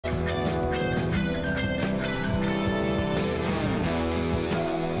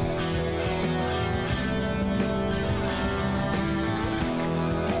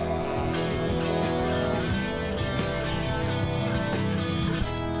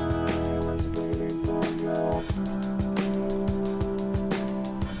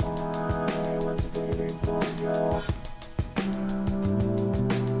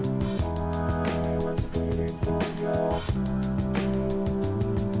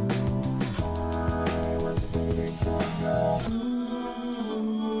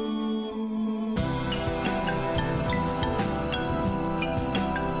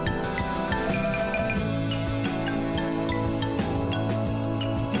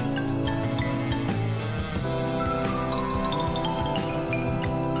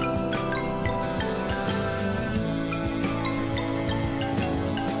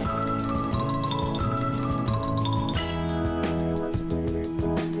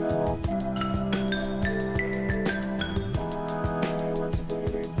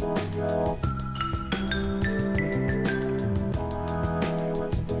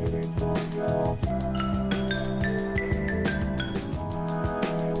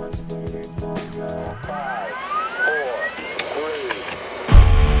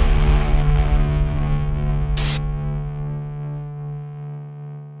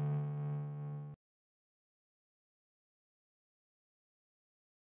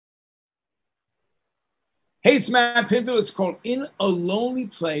Hey, it's Matt Pinfield. It's called In a Lonely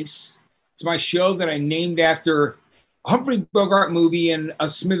Place. It's my show that I named after a Humphrey Bogart movie and a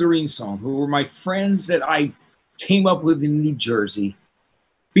Smithereen song, who were my friends that I came up with in New Jersey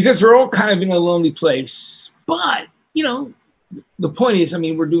because we're all kind of in a lonely place. But, the point is,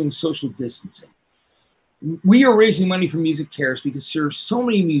 we're doing social distancing. We are raising money for Music Cares because there are so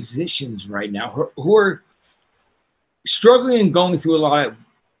many musicians right now who are struggling and going through a lot of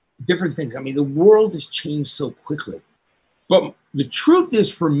different things. The world has changed so quickly. But the truth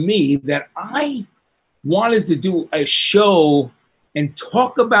is for me that I wanted to do a show and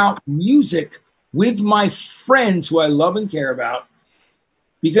talk about music with my friends who I love and care about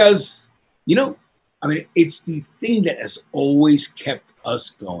because, it's the thing that has always kept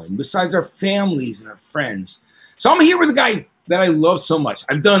us going besides our families and our friends. So I'm here with a guy that I love so much.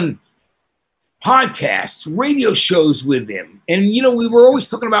 I've done podcasts, radio shows with him. And, we were always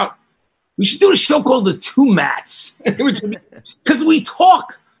talking about we should do a show called The Two Mats. Because we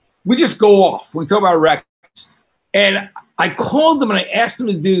just go off. We talk about records. And I called him and I asked him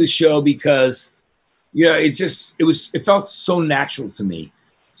to do the show because, it felt so natural to me.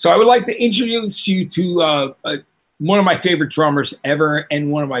 So I would like to introduce you to one of my favorite drummers ever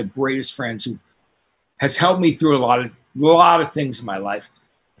and one of my greatest friends who has helped me through a lot of things in my life.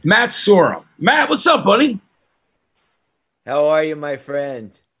 Matt Sorum. Matt, what's up, buddy? How are you, my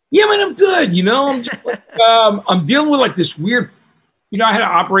friend? Yeah, man, I'm good. I'm just I'm dealing with this weird, I had an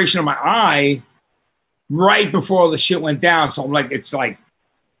operation on my eye right before all the shit went down. So I'm it's like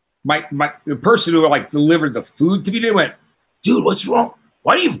the person who delivered the food to me, they went, dude, what's wrong?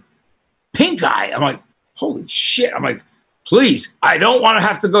 Why do you have pink eye? I'm like, holy shit. I'm like, please, I don't want to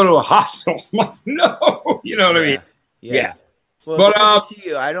have to go to a hospital. I'm like, no, you know what I mean? Yeah. Well, but good to see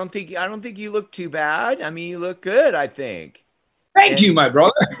you. I don't think you look too bad. You look good, I think. Thank you, my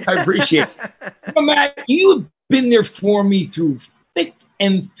brother. I appreciate it. But Matt, you've been there for me through thick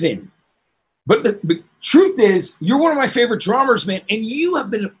and thin. But the truth is, you're one of my favorite drummers, man. And you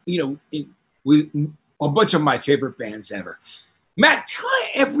have been, with a bunch of my favorite bands ever. Matt, tell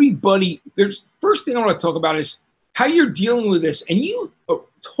everybody, first thing I want to talk about is how you're dealing with this. And you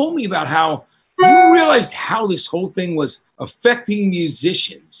told me about how you realized how this whole thing was affecting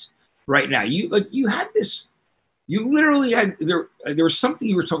musicians right now. You had this, you literally had, there was something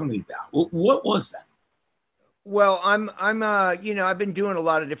you were talking to me about. What was that? Well, I've been doing a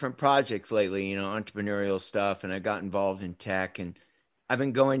lot of different projects lately, entrepreneurial stuff, and I got involved in tech, and I've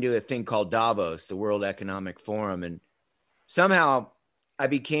been going to a thing called Davos, the World Economic Forum. And somehow I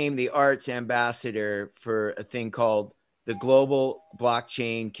became the arts ambassador for a thing called the Global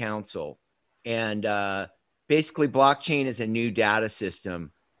Blockchain Council. And basically blockchain is a new data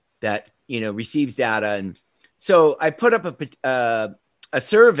system that, receives data. And so I put up a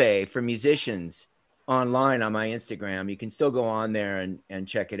survey for musicians online on my Instagram. You can still go on there and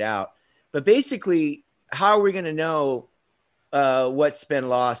check it out. But basically, how are we going to know what's been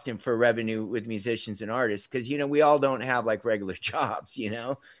lost and for revenue with musicians and artists? Because, we all don't have regular jobs,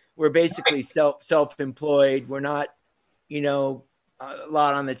 we're basically self-employed. We're not, a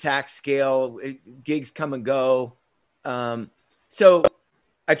lot on the tax scale. Gigs come and go. So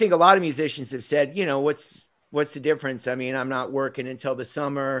I think a lot of musicians have said, what's the difference? I'm not working until the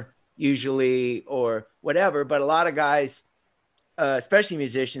summer usually or whatever, but a lot of guys, especially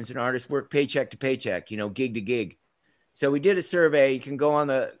musicians and artists, work paycheck to paycheck, gig to gig. So we did a survey. You can go on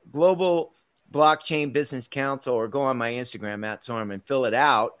the Global Blockchain Business Council or go on my Instagram, Matt Sorum, and fill it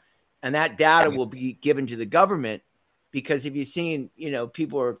out. And that data will be given to the government because if you've seen,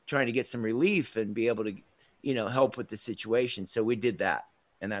 people are trying to get some relief and be able to, help with the situation. So we did that.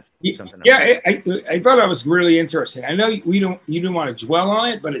 And that's something. Yeah, I thought that was really interesting. I know you don't want to dwell on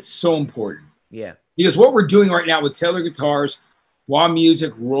it, but it's so important. Yeah. Because what we're doing right now with Taylor Guitars, Wah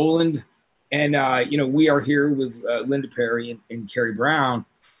Music, Roland, and, we are here with Linda Perry and Carrie Brown.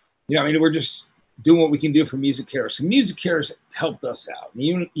 We're just doing what we can do for Music Cares. So Music Cares helped us out.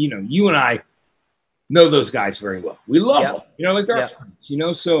 You and I know those guys very well. We love them, they're our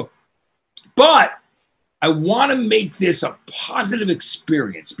friends, so, but I want to make this a positive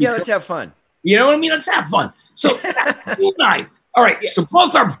experience. Because, let's have fun. You know what I mean? Let's have fun. So you and I, all right, so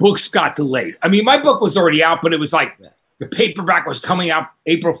both our books got delayed. My book was already out, but it was the paperback was coming out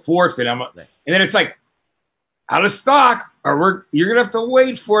April 4th, and and then it's out of stock, or you're gonna have to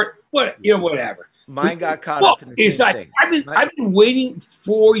wait for it. Whatever. Mine got caught up in the same thing. I've been waiting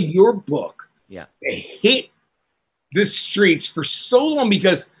for your book to hit the streets for so long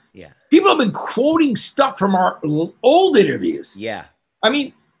because people have been quoting stuff from our old interviews. Yeah.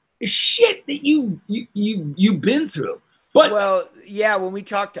 The shit that you've been through. But well, yeah, when we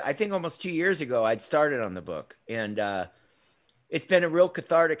talked, I think almost 2 years ago, I'd started on the book, and it's been a real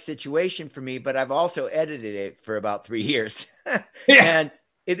cathartic situation for me. But I've also edited it for about 3 years, yeah, and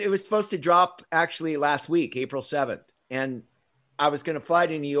it was supposed to drop actually last week, April 7th, and I was going to fly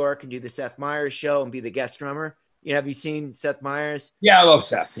to New York and do the Seth Meyers show and be the guest drummer. You know, have you seen Seth Meyers? yeah, I love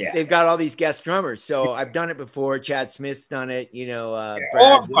Seth. Yeah, They've got all these guest drummers, so I've done it before. Chad Smith's done it. You know, all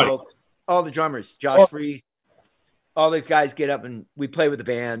Brad buddy. Wilk, all the drummers, Josh Oh, Freese, all those guys get up and we play with the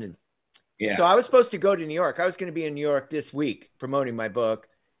band. And yeah. so I was supposed to go to New York. I was going to be in New York this week promoting my book.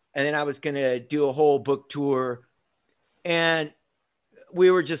 And then I was going to do a whole book tour. And we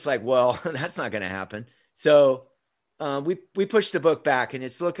were just like, well, that's not going to happen. So we pushed the book back, and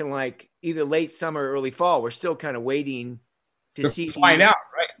it's looking like either late summer or early fall. We're still kind of waiting to see. Find out,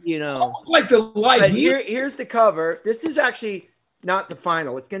 right? You know. Almost like the live But music. here's the cover. This is actually not the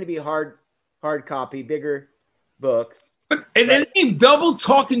final. It's going to be a hard copy, bigger book. And the name Double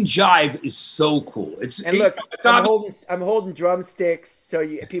Talking Jive is so cool. Look, I'm holding drumsticks so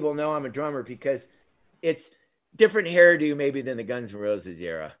people know I'm a drummer, because it's different hairdo maybe than the Guns N' Roses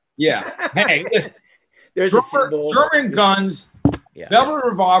era. Yeah. Hey, listen, there's a symbol. German Guns, yeah. Velvet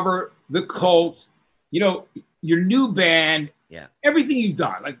Revolver, the Colts, you know, your new band, yeah, everything you've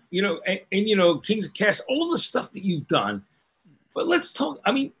done, like, you know, and you know, Kings of Cast, all the stuff that you've done. But let's talk.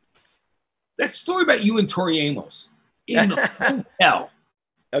 I mean, that story about you and Tori Amos in the hotel,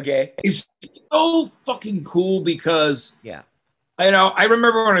 okay, is so fucking cool, because yeah, you know, I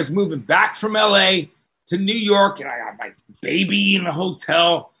remember when I was moving back from LA to New York, and I got my baby in a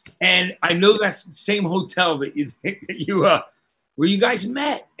hotel, and I know that's the same hotel that you where you guys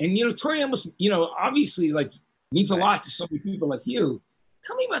met. And you know, Tori Amos, you know, obviously like means a lot to so many people like you.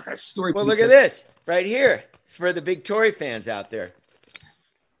 Tell me about that story. Well, look at this right here. It's for the big Tori fans out there.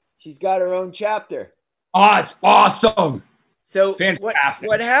 She's got her own chapter. Oh, it's awesome. So what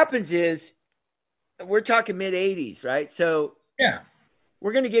happens is, we're talking mid 80s, right? So yeah,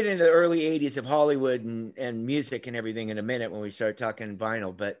 we're going to get into the early 80s of Hollywood and music and everything in a minute when we start talking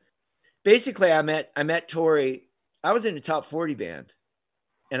vinyl. But basically, I met Tori. I was in a top 40 band,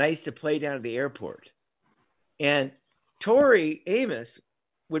 and I used to play down at the airport. And Tori Amos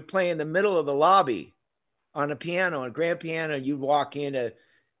would play in the middle of the lobby on a piano, a grand piano. You'd walk in to,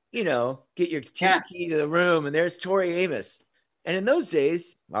 you know, get your key to the room, and there's Tori Amos. And in those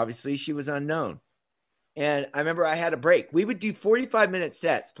days, obviously, she was unknown. And I remember I had a break. We would do 45-minute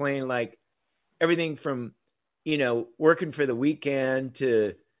sets playing like everything from, you know, Working for the Weekend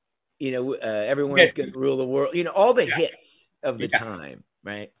to, you know, Everyone's Gonna Rule the World, you know, all the hits of the time,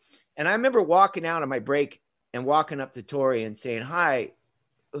 right? And I remember walking out on my break and walking up to Tori and saying, "Hi,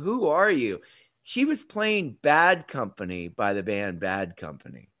 who are you?" She was playing Bad Company by the band Bad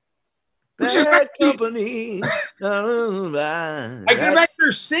Company. Bad Company. I can imagine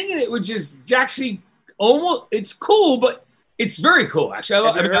her singing it, which is actually almost, it's cool, but it's very cool, actually.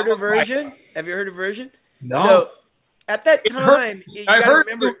 Have you heard her version? Have you heard her version? No. So at that time, I heard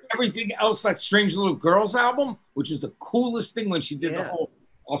everything else, that Strange Little Girls album, which was the coolest thing when she did the whole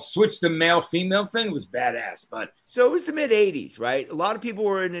I'll switch the male-female thing. It was badass. But so it was the mid-'80s, right? A lot of people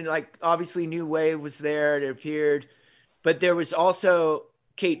were in, like, obviously New Wave was there. It appeared. But there was also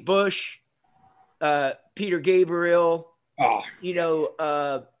Kate Bush, Peter Gabriel. Oh. You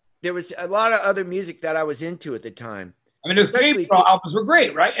know, there was a lot of other music that I was into at the time. I mean, those Gabriel albums were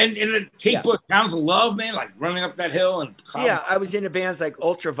great, right? And Kate Bush, Pounds of Love, man, like Running Up That Hill. And I was into bands like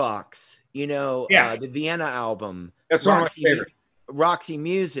Ultravox, you know, the Vienna album. That's one of my favorites. Roxy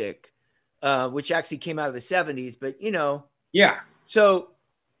Music, which actually came out of the 70s, but you know. Yeah. So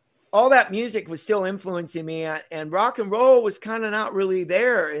all that music was still influencing me, and rock and roll was kind of not really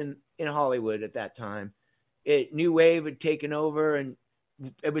there in Hollywood at that time. New Wave had taken over, and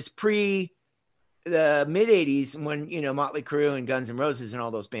it was pre the mid 80s when, you know, Motley Crue and Guns N' Roses and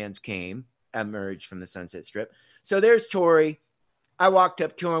all those bands emerged from the Sunset Strip. So there's Tori. I walked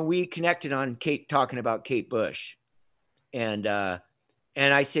up to her and we connected on talking about Kate Bush. And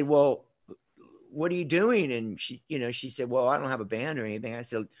I said, "Well, what are you doing?" And she said, "Well, I don't have a band or anything." I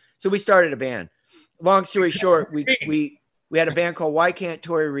said, so we started a band. Long story short, we had a band called Why Can't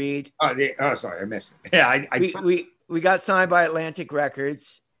Tori Read? Oh, sorry, I missed it. Yeah, we got signed by Atlantic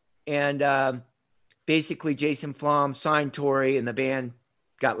Records, and basically Jason Flom signed Tori, and the band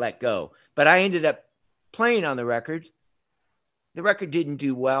got let go. But I ended up playing on the record. The record didn't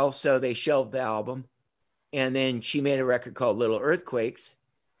do well, so they shelved the album. And then she made a record called Little Earthquakes.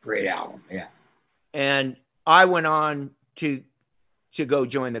 Great album, yeah. And I went on to go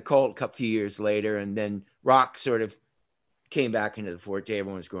join the Cult a few years later, and then rock sort of came back into the forte.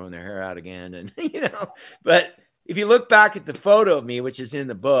 Everyone was growing their hair out again, and you know. But if you look back at the photo of me, which is in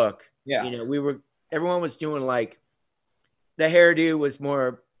the book, Yeah. you know, everyone was doing like, the hairdo was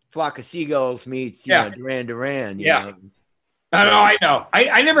more Flock of Seagulls meets, you know, Duran Duran, you know. I know.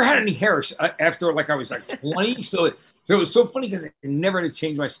 I never had any hair after like I was like 20. So it was so funny because I never had to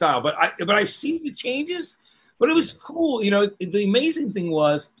change my style. But I see the changes, but it was cool. You know, the amazing thing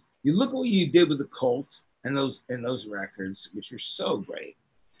was you look at what you did with the Cult and those records, which were so great.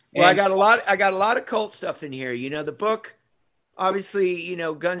 Well, I got a lot of Cult stuff in here. You know, the book, obviously, you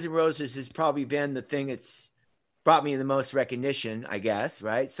know, Guns N' Roses has probably been the thing that's brought me the most recognition, I guess,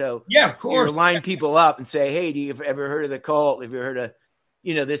 right? So yeah, of course, you line people up and say, hey, do you ever heard of the Cult? Have you heard of,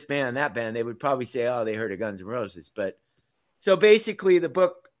 you know, this band, that band? They would probably say, oh, they heard of Guns N' Roses. But so basically the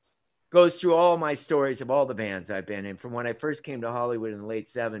book goes through all my stories of all the bands I've been in from when I first came to Hollywood in the late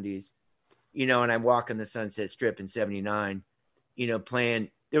 70s, you know, and I'm walking the Sunset Strip in 79, you know, playing.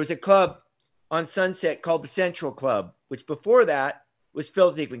 There was a club on Sunset called the Central Club, which before that was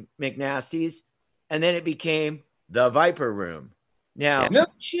Filthy McNasty's. And then it became the Viper Room. Now, no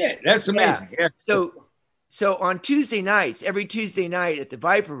shit, that's amazing. Yeah. So on Tuesday nights, every Tuesday night at the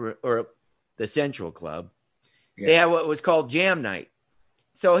Viper Room or the Central Club, they had what was called Jam Night.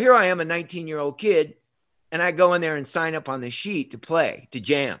 So here I am, a 19-year-old kid, and I go in there and sign up on the sheet to play, to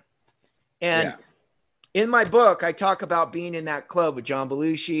jam. And in my book, I talk about being in that club with John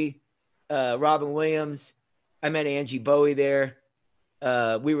Belushi, Robin Williams. I met Angie Bowie there.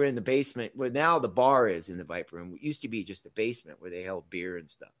 We were in the basement where now the bar is in the Viper Room. It used to be just the basement where they held beer and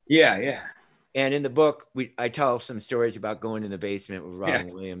stuff. Yeah, yeah. And in the book, I tell some stories about going in the basement with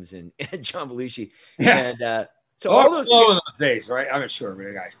Robin Williams and John Belushi. Yeah. And so all those days, right? I'm sure,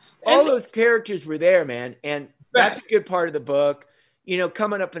 guys. All those characters were there, man. And that's a good part of the book. You know,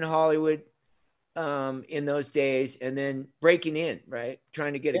 coming up in Hollywood in those days and then breaking in, right?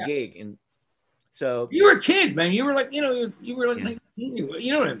 Trying to get a gig. And so you were a kid, man. You were like, you know, you were like 19,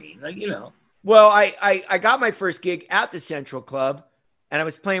 you know what I mean? Like, you know. Well, I got my first gig at the Central Club, and I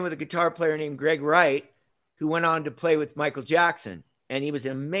was playing with a guitar player named Greg Wright, who went on to play with Michael Jackson. And he was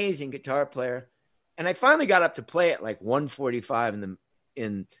an amazing guitar player. And I finally got up to play at like 1:45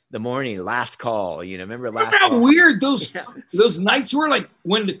 in the morning, last call. You know, remember how call? Weird those nights were, like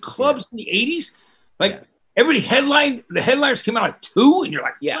when the clubs in the 80s, like everybody the headliners came out at 2, and you're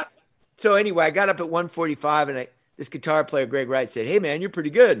like, what? So anyway, I got up at 1:45, and this guitar player, Greg Wright, said, hey, man, you're pretty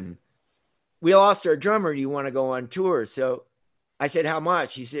good. And we lost our drummer. Do you want to go on tour? So I said, how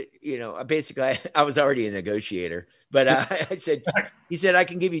much? He said, you know, basically, I was already a negotiator. But he said, I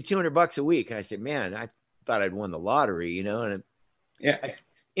can give you $200 a week. And I said, man, I thought I'd won the lottery, you know? And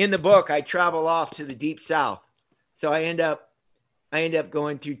in the book, I travel off to the deep South. So I end up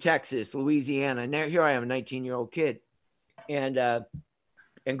going through Texas, Louisiana. And here I am, a 19-year-old kid. And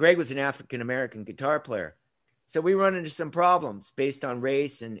Greg was an African-American guitar player. So we run into some problems based on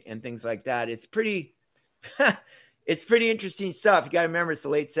race and things like that. It's pretty, it's pretty interesting stuff. You got to remember it's the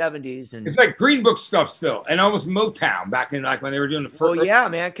late 70s. And it's like Green Book stuff still. And almost Motown back in like when they were doing the first. Well, yeah,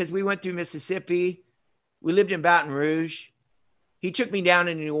 man, because we went through Mississippi. We lived in Baton Rouge. He took me down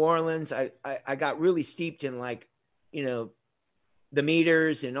into New Orleans. I got really steeped in like, you know, the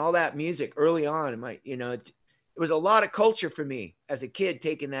meters and all that music early on. You know, it was a lot of culture for me as a kid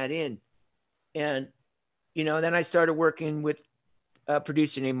taking that in. And, you know, then I started working with a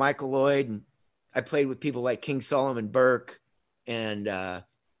producer named Michael Lloyd, and I played with people like King Solomon Burke. And I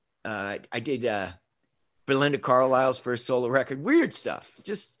did Belinda Carlisle's first solo record. Weird stuff.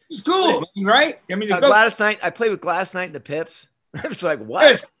 Just it's cool, right? I mean, Gladys Knight. I played with Gladys Knight and the Pips. I was like,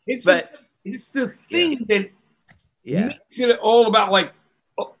 what? It's the thing that makes it all about like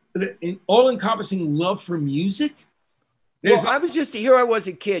all-encompassing love for music. Well, I was just here. I was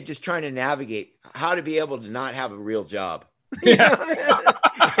a kid just trying to navigate how to be able to not have a real job. And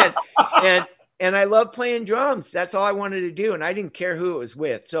I love playing drums. That's all I wanted to do. And I didn't care who it was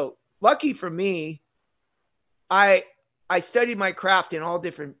with. So lucky for me, I studied my craft in all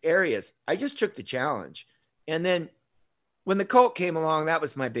different areas. I just took the challenge. And then when the Cult came along, that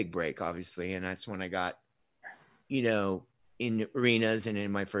was my big break, obviously. And that's when I got, you know, in arenas and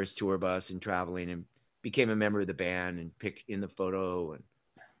in my first tour bus and traveling and became a member of the band and picked in the photo.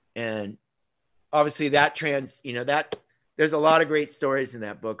 And obviously that there's a lot of great stories in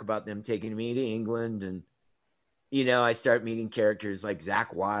that book about them taking me to England. And, you know, I start meeting characters like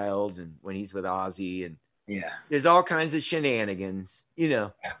Zakk Wylde and when he's with Ozzy, and there's all kinds of shenanigans, you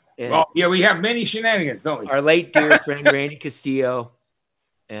know. And well, we have many shenanigans, don't we? Our late dear friend Randy Castillo,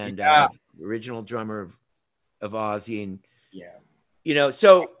 and original drummer of Ozzy, and you know,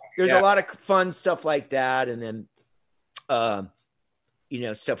 so there's a lot of fun stuff like that. And then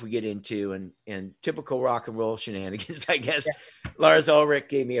stuff we get into and typical rock and roll shenanigans, I guess. Yeah. Lars Ulrich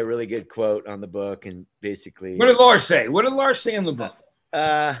gave me a really good quote on the book, and basically, what did Lars say? What did Lars say in the book?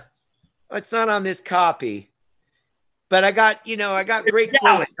 It's not on this copy, but I got great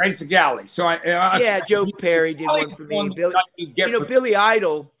quotes. Right? It's a galley. So Joe Perry did one for me. Billy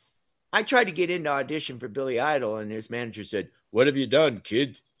Idol. I tried to get into audition for Billy Idol, and his manager said, "What have you done,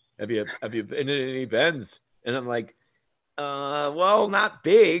 kid? Have you been in any bands?" And I'm like, well, not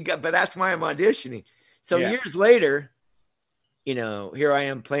big, but that's why I'm auditioning. So years later, here I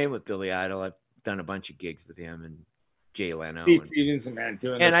am playing with Billy Idol. I've done a bunch of gigs with him and Jay Leno.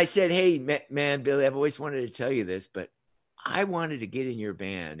 And I said, hey, man, Billy, I've always wanted to tell you this, but I wanted to get in your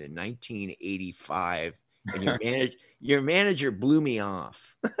band in 1985, and your manager blew me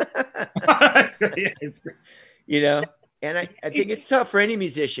off. And I think it's tough for any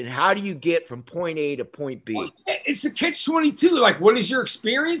musician. How do you get from point A to point B? It's the catch-22. Like, what is your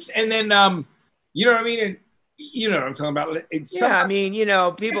experience? And then, you know what I mean? And, you know what I'm talking about?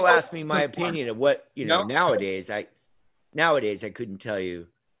 People ask me my opinion of what, nowadays I couldn't tell you.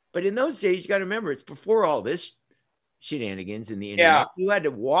 But in those days, you got to remember, it's before all this shenanigans in the internet. You had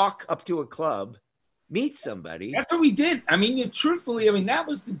to walk up to a club, meet somebody. That's what we did. I mean, truthfully, that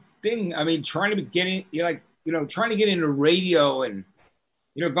was the thing. I mean, trying to get in, trying to get into radio and,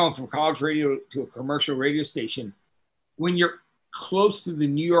 going from college radio to a commercial radio station, when you're close to the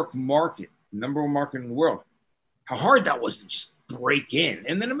New York market, number one market in the world, how hard that was to just break in.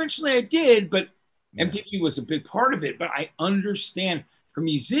 And then eventually I did, but MTV was a big part of it. But I understand for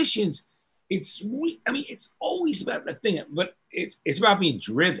musicians, it's always about the thing, but it's about being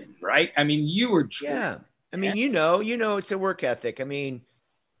driven, right? I mean, you were driven. Yeah. I mean, it's a work ethic. I mean,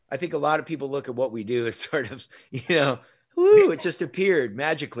 I think a lot of people look at what we do as sort of, it just appeared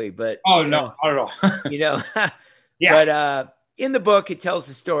magically, but no, not at all. But in the book, it tells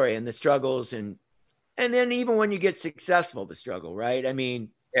the story and the struggles, and then even when you get successful, the struggle, right? I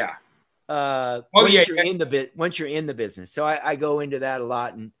mean, once you're in the business. So I go into that a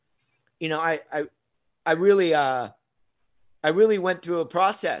lot, and I really went through a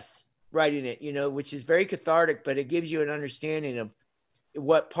process writing it, which is very cathartic, but it gives you an understanding of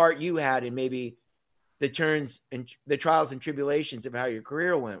what part you had in maybe the turns and the trials and tribulations of how your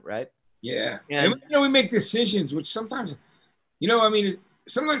career went, right? Yeah. And we make decisions, which sometimes,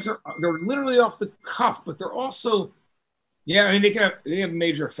 sometimes they're literally off the cuff, but they're also, they have a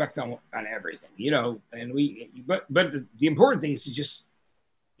major effect on everything, but the important thing is to just,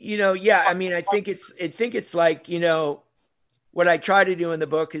 I think it's like, what I try to do in the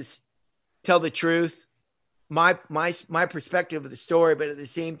book is tell the truth, my perspective of the story, but at the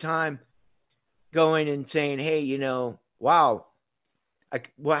same time going and saying, hey, wow,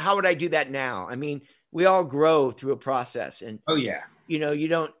 how would I do that now? I mean, we all grow through a process, and you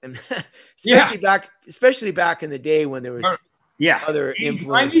don't, especially back in the day when there was other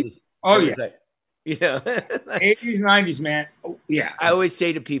influences. 80s, 90s, man. I always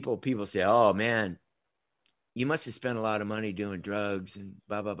say to people say, oh man, you must have spent a lot of money doing drugs and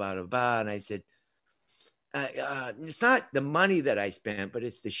blah, blah, blah, blah, blah. And I said, it's not the money that I spent, but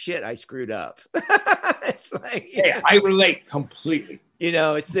it's the shit I screwed up. It's like, I relate completely.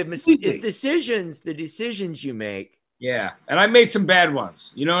 It's the decisions you make. Yeah. And I made some bad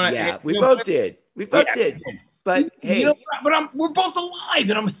ones, we both did. We both did. But hey, we're both alive,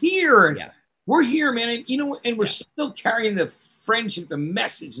 and I'm here. And we're here, man. And we're still carrying the friendship, the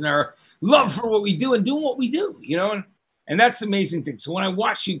message, and our love for what we do and doing what we do, and that's the amazing thing. So when I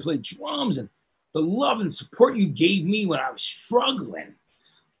watched you play drums and the love and support you gave me when I was struggling,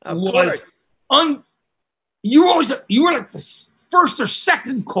 you were like the first or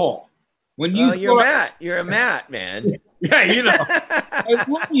second call when you're a Matt, man. I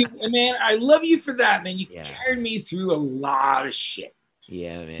love you, man. I love you for that, man. You carried me through a lot of shit.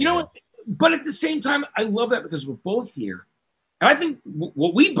 Yeah, man. But at the same time, I love that because we're both here. And I think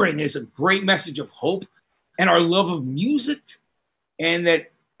what we bring is a great message of hope and our love of music, and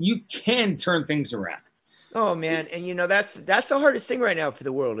that you can turn things around. Oh, man. And, that's the hardest thing right now for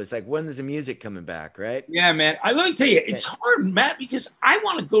the world. It's like, when is the music coming back, right? Yeah, man. Let me tell you, it's hard, Matt, because I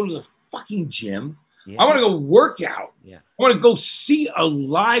want to go to the fucking gym. Yeah. I want to go work out. Yeah. I want to go see a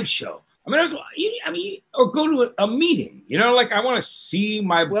live show. Or go to a meeting, I want to see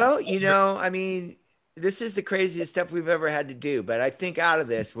my. Well, this is the craziest stuff we've ever had to do, but I think out of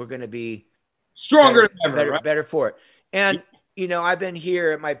this, we're going to be stronger than ever, better for it. And, I've been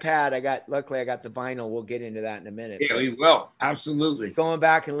here at my pad. Luckily I got the vinyl. We'll get into that in a minute. Yeah, we will. Absolutely. Going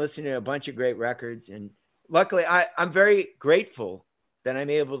back and listening to a bunch of great records. And luckily I'm very grateful that I'm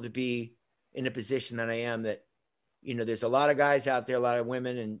able to be in a position that I am, that you know, there's a lot of guys out there, a lot of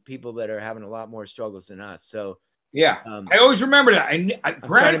women and people that are having a lot more struggles than us. So yeah, I always remember that. I'm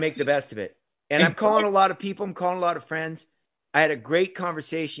trying to make the best of it. And I'm calling a lot of people. I'm calling a lot of friends. I had a great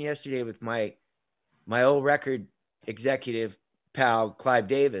conversation yesterday with my old record executive pal, Clive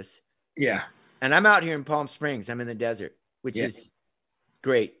Davis. Yeah. And I'm out here in Palm Springs. I'm in the desert, which is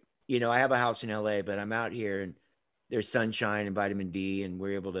great. You know, I have a house in LA, but I'm out here and there's sunshine and vitamin D, and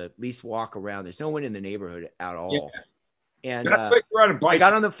we're able to at least walk around. There's no one in the neighborhood at all. Yeah. And I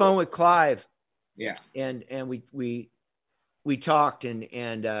got on the phone with Clive. Yeah. And we talked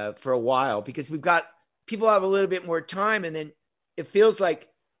and for a while, because we've got people have a little bit more time, and then it feels like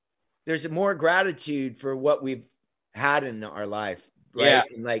there's more gratitude for what we've had in our life. Right. Yeah,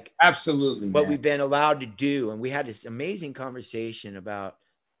 and like absolutely. What we've been allowed to do. And we had this amazing conversation about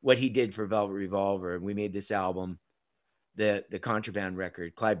what he did for Velvet Revolver. And we made this album, the Contraband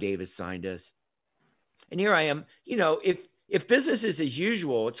record. Clive Davis signed us. And here I am, you know, if business is as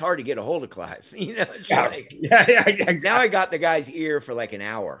usual, it's hard to get a hold of Clive. You know, it's now I got the guy's ear for like an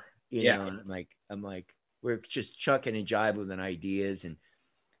hour, you know, and I'm like, we're just chucking and jiving with ideas. And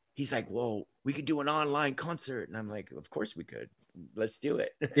he's like, well, we could do an online concert. And I'm like, of course we could. Let's do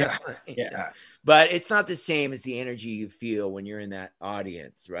it. Yeah. But it's not the same as the energy you feel when you're in that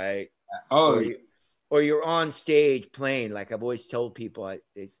audience, right? Oh, or you're on stage playing. Like I've always told people,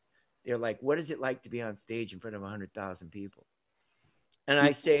 they're like, what is it like to be on stage in front of 100,000 people? And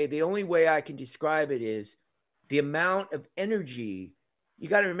I say, the only way I can describe it is the amount of energy. You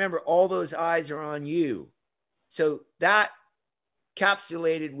got to remember, all those eyes are on you. So that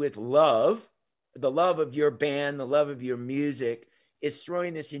capsulated with love, the love of your band, the love of your music, is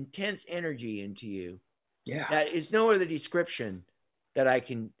throwing this intense energy into you. Yeah. That is no other description that I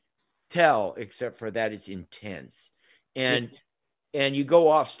can tell except for that it's intense. And you go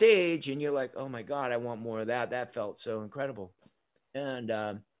off stage and you're like, oh my God, I want more of that. That felt so incredible.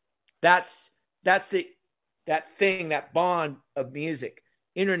 And that's that bond of music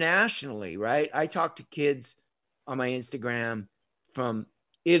internationally, right? I talk to kids on my Instagram from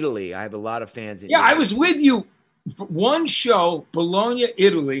Italy. I have a lot of fans in Italy. I was with you for one show, Bologna,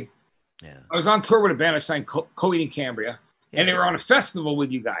 Italy. Yeah. I was on tour with a band I signed, Coheed and Cambria, and they were on a festival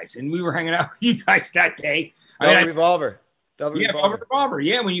with you guys, and we were hanging out with you guys that day. Velvet Revolver. Velvet Revolver.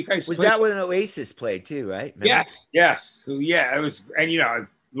 Yeah, when you guys was that when Oasis played too, right? Remember? Yes. Yeah, it was, and you know, I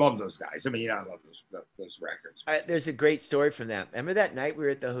love those guys. I mean, you know, I love those records. There's a great story from that. Remember that night we were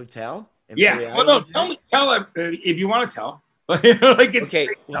at the hotel? Yeah. Well, no, tell it if you want to tell. Like it's okay.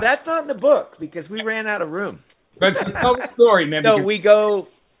 Well, that's not in the book because we ran out of room. But tell the story, man. So we go.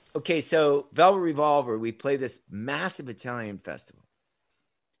 Okay, so Velvet Revolver, we play this massive Italian festival,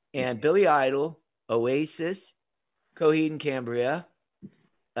 and Billy Idol, Oasis, Coheed and Cambria,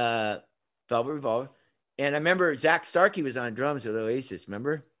 Velvet Revolver, and I remember Zach Starkey was on drums with Oasis.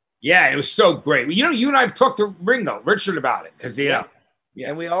 Remember? Yeah, it was so great. You know, you and I have talked to Richard about it because yeah,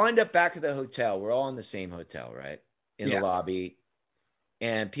 and we all end up back at the hotel. We're all in the same hotel, right? In the lobby,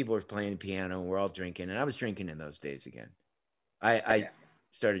 and people were playing the piano, and we're all drinking, and I was drinking in those days again. I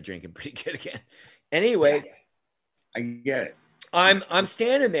started drinking pretty good again. Anyway, I get it. I'm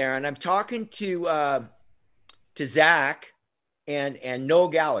standing there and I'm talking to Zach and Noel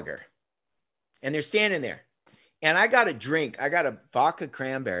Gallagher, and they're standing there, and I got a drink. I got a vodka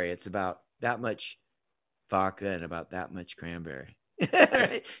cranberry. It's about that much vodka and about that much cranberry,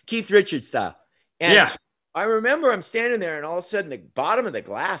 Keith Richards style. And I remember I'm standing there and all of a sudden the bottom of the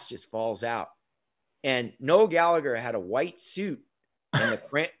glass just falls out. And Noel Gallagher had a white suit and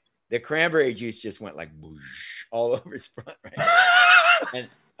the cranberry juice just went like boosh, all over his front. Right? And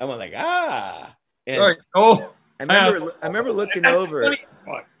I went like, ah. And I remember looking over.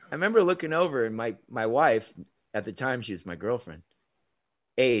 I remember looking over and my wife, at the time she was my girlfriend,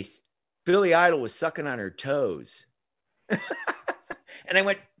 Ace, Billy Idol was sucking on her toes. And I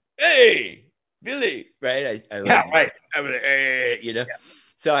went, hey, Billy, right? I was like, hey, you know. Yeah.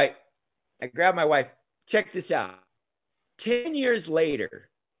 So I grabbed my wife. Check this out. 10 years later,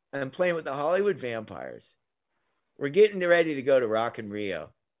 I'm playing with the Hollywood Vampires. We're getting ready to go to Rock in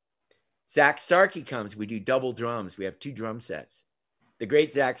Rio. Zach Starkey comes. We do double drums. We have 2 drum sets. The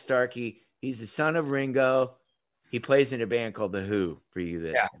great Zach Starkey. He's the son of Ringo. He plays in a band called The Who. For you,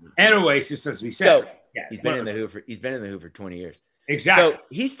 that and Oasis, as we said. So he's been in the Who for 20 years. Exactly. So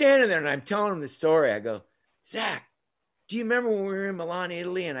he's standing there and I'm telling him the story. I go, Zach, do you remember when we were in Milan,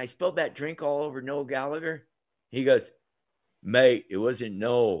 Italy, and I spilled that drink all over Noel Gallagher? He goes, mate, it wasn't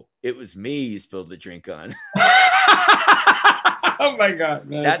Noel. It was me you spilled the drink on. Oh, my God.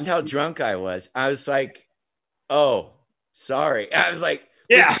 Man. That's how drunk I was. I was like, oh, sorry. I was like,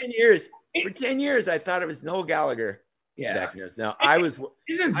 10 years, for 10 years, I thought it was Noel Gallagher. Yeah. Zach knows. Now I was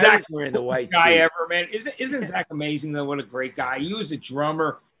wearing the white guy suit. ever, man. Isn't Zach amazing though? What a great guy. He was a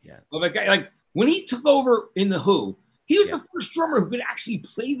drummer. Yeah. Like when he took over in the Who, he was the first drummer who could actually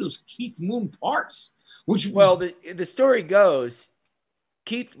play those Keith Moon parts. Well, the story goes,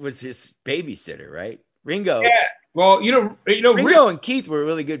 Keith was his babysitter, right? Ringo. Yeah. Well, Ringo and Keith were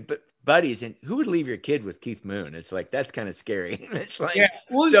really good buddies, and who would leave your kid with Keith Moon? It's like that's kind of scary. It's like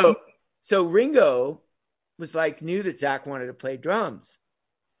so Ringo was like knew that Zach wanted to play drums,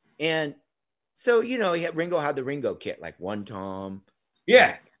 and so Ringo had the Ringo kit, like one tom.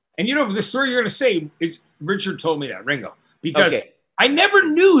 Yeah, and the story you're going to say is Richard told me that Ringo because I never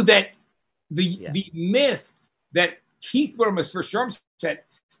knew that the myth that Keith put on his first drum set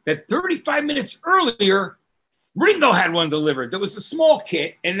that 35 minutes earlier. Ringo had one delivered. There was a small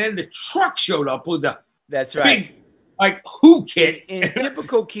kit, and then the truck showed up with a big, like Who kit in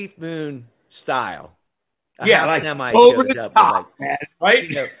typical Keith Moon style. Like semi over shows the up top, with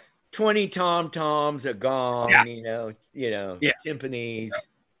right? 20 tom-toms, a gong, timpanis,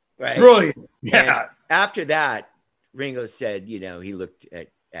 right? Brilliant. Yeah. And after that, Ringo said, he looked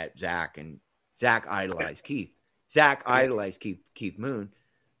at Zach, and Zach idolized Keith. Zach idolized Keith Moon,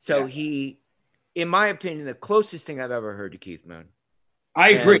 so he. In my opinion, the closest thing I've ever heard to Keith Moon.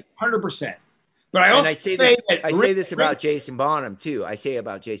 I agree, 100%. But I say this about Jason Bonham too. I say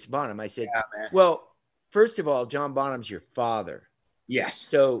about Jason Bonham. I said, well, first of all, John Bonham's your father. Yes.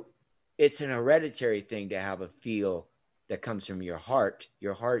 So it's an hereditary thing to have a feel that comes from your heart.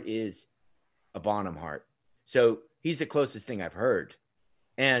 Your heart is a Bonham heart. So he's the closest thing I've heard.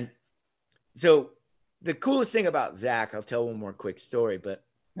 And so the coolest thing about Zach, I'll tell one more quick story, but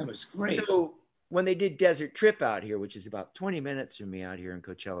that was great. So when they did Desert Trip out here, which is about 20 minutes from me out here in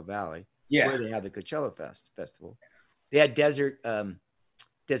Coachella Valley, where they have the Coachella Festival, they had Desert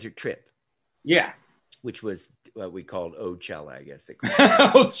Trip. Yeah. Which was what we called Oachella, I guess they call it.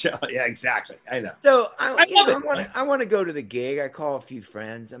 Oachella, yeah, exactly. I know. So I want to go to the gig. I call a few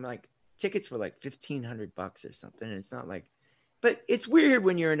friends. I'm like, tickets were like $1,500 or something. And it's not like, but it's weird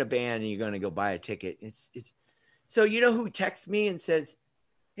when you're in a band and you're going to go buy a ticket. It's so who texts me and says,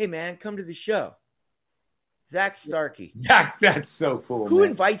 "Hey man, come to the show." Zach Starkey. That's so cool. Who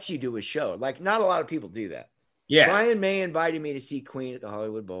invites you to a show? Like, not a lot of people do that. Yeah. Brian May invited me to see Queen at the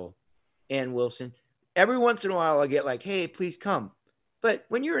Hollywood Bowl, and Wilson. Every once in a while, I'll get like, "Hey, please come." But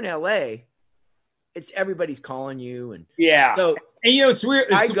when you're in LA, it's everybody's calling you, and so and it's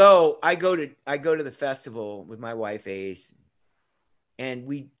weird. I go to the festival with my wife Ace, and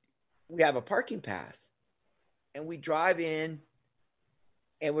we have a parking pass, and we drive in.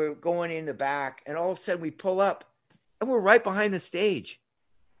 And we're going in the back, and all of a sudden we pull up, and we're right behind the stage.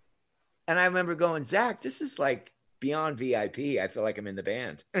 And I remember going, Zach, this is like beyond VIP. I feel like I'm in the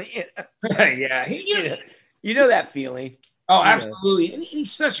band. Yeah, you know that feeling. Oh, absolutely. And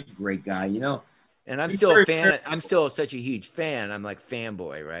he's such a great guy, And I'm still a fan. I'm still such a huge fan. I'm like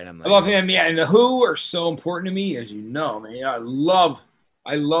fanboy, right? I'm like, I love him. Yeah, and the Who are so important to me, as you know, man. I love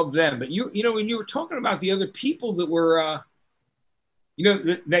them. But when you were talking about the other people that were.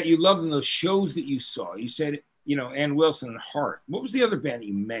 That you loved in those shows that you saw. You said, Ann Wilson and Hart. What was the other band that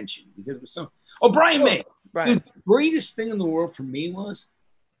you mentioned? Because it was Brian May. Brian. The greatest thing in the world for me was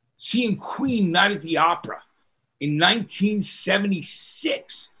seeing Queen Night at the Opera in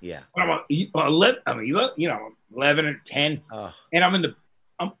 1976. Yeah. When I'm 11 or 10, and I'm in the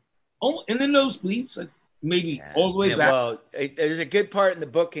nosebleeds, like maybe all the way back. Well, there's a good part in the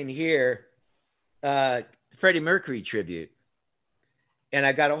book in here, Freddie Mercury tribute. And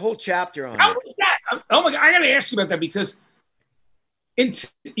I got a whole chapter on How was that? Oh my God, I got to ask you about that because,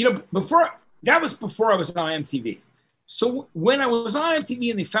 before I was on MTV. So when I was on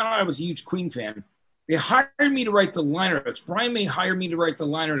MTV and they found out I was a huge Queen fan, they hired me to write the liner notes. Brian May hired me to write the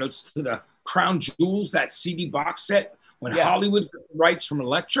liner notes to the Crown Jewels, that CD box set when Hollywood writes from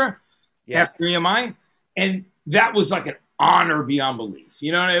Elektra after EMI. And that was like an honor beyond belief.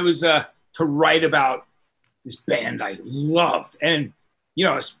 It was to write about this band I loved. And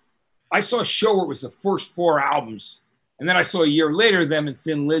I saw a show where it was the first 4 albums, and then I saw a year later them and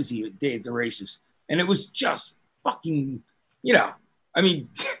Thin Lizzy at Day at the Races, and it was just fucking,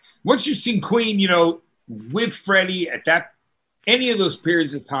 once you've seen Queen, with Freddie at any of those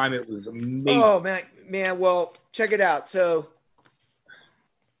periods of time, it was amazing. Oh man, well, check it out. So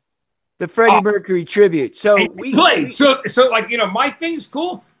the Freddie Mercury tribute. So we played. So my thing's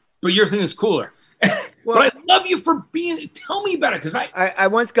cool, but your thing is cooler. Well, but I love you for tell me about it, because I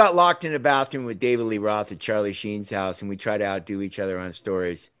once got locked in a bathroom with David Lee Roth at Charlie Sheen's house, and we tried to outdo each other on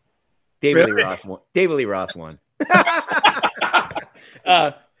stories. David Lee Roth won.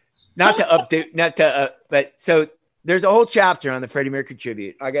 Now not to update, not to, but so there's a whole chapter on the Freddie Mercury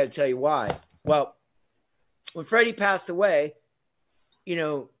tribute. I got to tell you why. Well, when Freddie passed away, you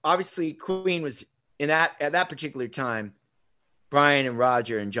know, obviously Queen was at that particular time, Brian and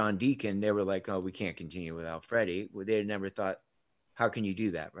Roger and John Deacon, they were like, oh, we can't continue without Freddie. Well, they had never thought, how can you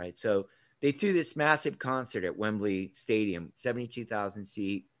do that? Right. So they threw this massive concert at Wembley Stadium, 72,000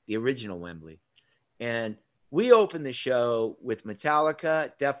 seat, the original Wembley. And we opened the show with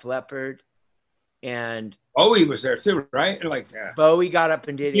Metallica, Def Leppard, and Bowie was there too, right? Like Bowie got up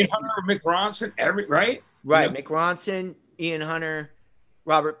and did Ian it. Hunter, Mick Ronson, right? Right. You know? Mick Ronson, Ian Hunter,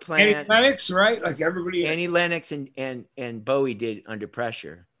 Robert Plant, Annie Lennox, right? Like everybody. Annie Lennox and Bowie did Under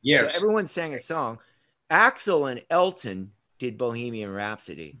Pressure. Yes. So everyone sang a song. Axl and Elton did Bohemian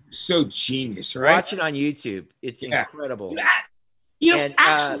Rhapsody. So genius, right? Watch it on YouTube. It's incredible. You know, and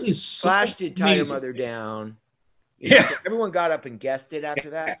Axl is so Slash did Tie Your amazing. Mother Down. Yeah. So everyone got up and guessed it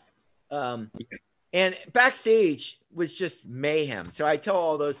after that. And backstage was just mayhem. So I tell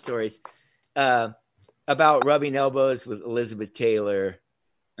all those stories about rubbing elbows with Elizabeth Taylor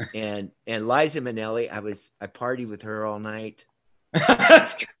and Liza Minnelli. I partied with her all night.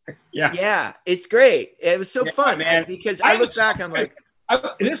 Yeah, it's great. It was so fun, man. Because I look back, I'm like,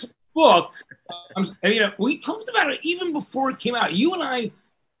 this book. You know, we talked about it even before it came out. You and I, you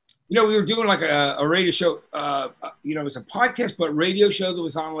know, we were doing like a radio show. You know, it was a podcast, but radio show that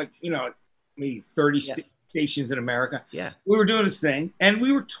was on like, you know, maybe 30 stations in America. Yeah, we were doing this thing, and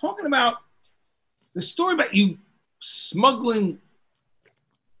we were talking about the story about you smuggling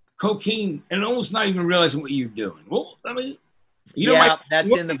cocaine and almost not even realizing what you're doing. Well, I mean, you know, that's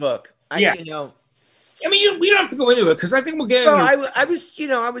in the book. You know, I mean, we don't have to go into it because I think we'll get. Well, I was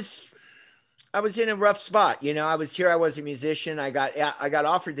in a rough spot. You know, I was a musician. I got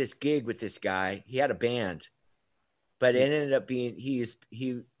offered this gig with this guy. He had a band, but it ended up being he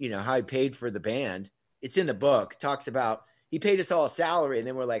you know how he paid for the band. It's in the book. Talks about he paid us all a salary, and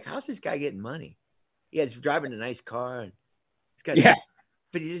then we're like, how's this guy getting money? Yeah, he's driving a nice car, and he's got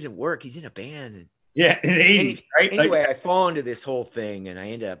but he doesn't work. He's in a band, and in the 80s, right? Anyway, I fall into this whole thing, and I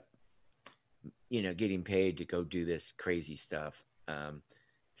end up, you know, getting paid to go do this crazy stuff,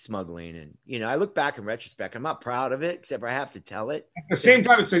 smuggling, and you know, I look back in retrospect, I'm not proud of it, except for I have to tell it. At the same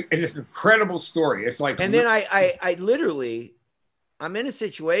time, it's an incredible story. It's like, and then I literally, I'm in a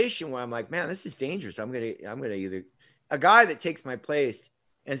situation where I'm like, man, this is dangerous. I'm gonna either a guy that takes my place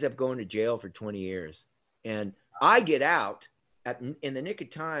ends up going to jail for 20 years, and I get out in the nick of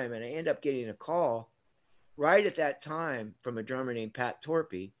time, and I end up getting a call right at that time from a drummer named Pat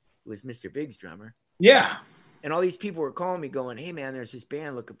Torpy, who was Mr. Big's drummer. Yeah. And all these people were calling me going, hey man, there's this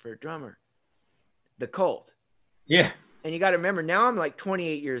band looking for a drummer, The Cult. Yeah. And you got to remember, now I'm like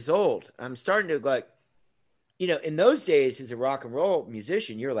 28 years old. I'm starting to like, you know, in those days as a rock and roll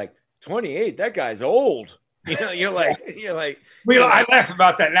musician, you're like 28, that guy's old. You know, you're like, I laugh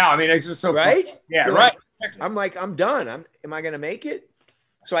about that now. I mean, it's just so right. Fun. Yeah. You're right. Like, I'm like, I'm done. Am I going to make it?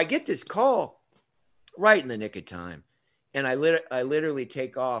 So I get this call right in the nick of time. And I literally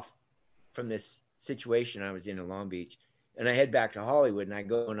take off from this situation I was in Long Beach, and I head back to Hollywood, and I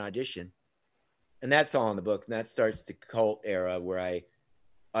go and audition. And that's all in the book. And that starts the Cult era where I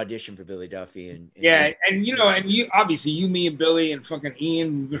auditioned for Billy Duffy. And you know, and you obviously, you, me, and Billy and fucking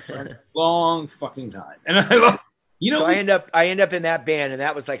Ian, we've been friends for a long fucking time. And I love, you know, so I end up in that band, and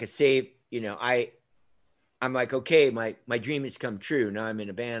that was like a save. You know, I'm like, okay, my dream has come true. Now I'm in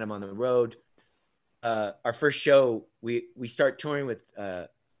a band. I'm on the road. Our first show, we start touring with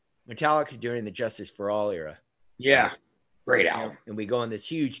Metallica during the Justice for All era. Yeah, great album. And we go on this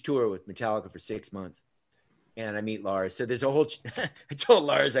huge tour with Metallica for 6 months. And I meet Lars. So there's a whole. I told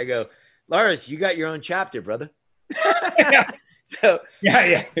Lars, I go, Lars, you got your own chapter, brother. Yeah. So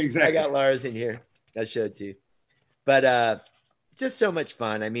yeah, exactly. I got Lars in here. I'll show it to you. But just so much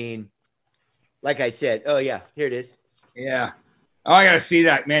fun. I mean, like I said, oh yeah, here it is. Yeah. Oh, I gotta see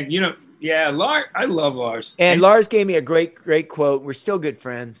that, man. You know, yeah, Lars. I love Lars. And Lars gave me a great quote. We're still good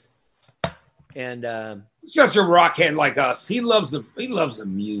friends. And he's just a rockhead like us. He loves the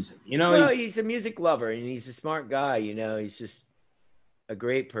music. You know, well, he's a music lover, and he's a smart guy. You know, he's just a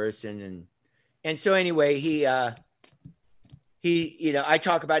great person. And so anyway, he you know, I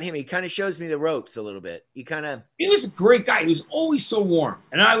talk about him. He kind of shows me the ropes a little bit. He was a great guy. He was always so warm,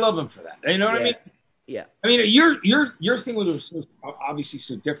 and I love him for that. You know what I mean? Yeah. I mean, your thing with him was obviously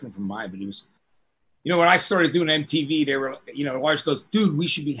so different from mine, but he was, you know, when I started doing MTV, they were, you know, Lars goes, dude, we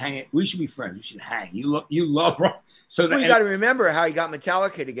should be hanging. We should be friends. We should hang. You love rock. So you got to remember how he got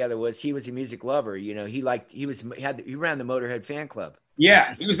Metallica together was he was a music lover. You know, he ran the Motorhead fan club.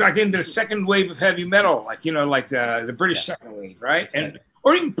 Yeah, he was like into the second wave of heavy metal, like, you know, like the British second wave, right? And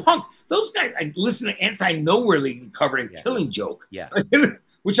or even punk. Those guys, I listen to Anti-Nowhere League covered in Killing Joke,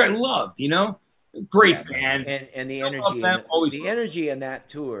 which I loved. You know, great band. And the energy in that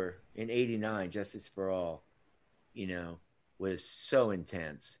tour in '89, Justice for All, you know, was so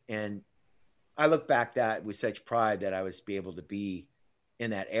intense. And I look back that with such pride that I was be able to be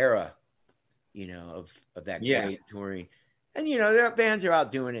in that era, you know, of that great touring. And, you know, their bands are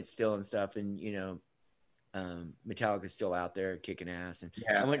out doing it still and stuff. And, you know, Metallica's still out there kicking ass. And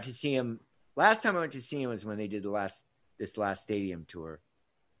I went to see him. Last time I went to see him was when they did this last stadium tour.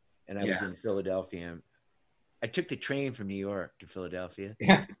 And I was in Philadelphia. I took the train from New York to Philadelphia.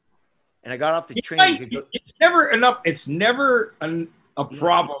 Yeah. And I got off the train. It's never enough. It's never a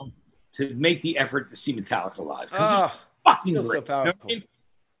problem to make the effort to see Metallica live. Oh, fucking so powerful. You know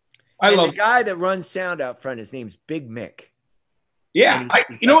I mean? I love the guy that runs sound out front. His name's Big Mick. Yeah,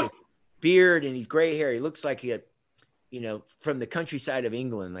 you know what? Beard and he's gray hair. He looks like he, you know, from the countryside of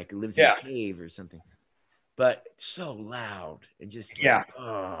England, like he lives in a cave or something. But it's so loud and just I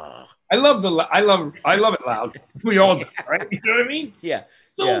love it loud. We all do, right? You know what I mean? Yeah.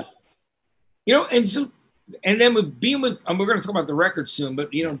 So you know, and then with being with, and we're going to talk about the record soon,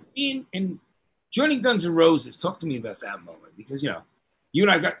 but you know, being and joining Guns N' Roses. Talk to me about that moment, because you know, you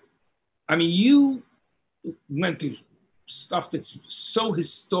and you went through stuff that's so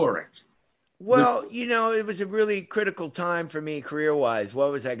historic. Well, you know, it was a really critical time for me career-wise.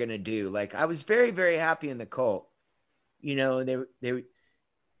 What was I going to do? Like, I was very, very happy in the Cult. You know,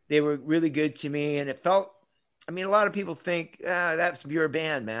 they were really good to me, and it felt. I mean, a lot of people think that's your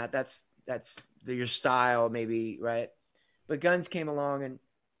band, Matt. That's your style, maybe, right? But Guns came along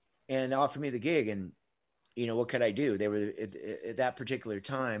and offered me the gig, and you know, what could I do? They were at that particular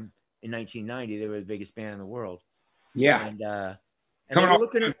time in 1990. They were the biggest band in the world. Yeah, and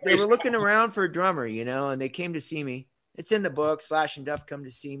they were looking around for a drummer, you know, and they came to see me. It's in the book. Slash and Duff come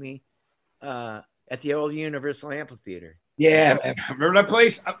to see me at the old Universal Amphitheater. Yeah, man. Remember that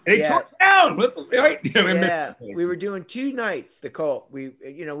place? They tore it down. Right? Yeah, we were doing 2 nights. The Cult. We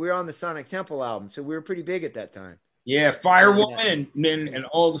were on the Sonic Temple album, so we were pretty big at that time. Yeah, Firewoman and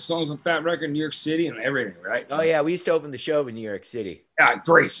all the songs off that record, New York City and everything, right? Oh yeah, we used to open the show in New York City. Yeah,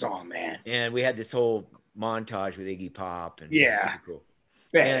 great song, man. And we had this whole montage with Iggy Pop, and super cool.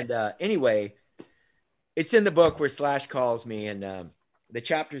 And anyway, it's in the book where Slash calls me, and the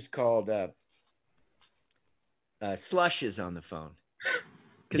chapter's called Slush is on the phone,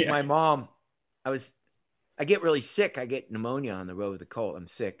 because my mom, I get really sick. I get pneumonia on the road with the Cult. I'm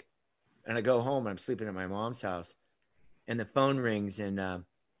sick, and I go home and I'm sleeping at my mom's house, and the phone rings, and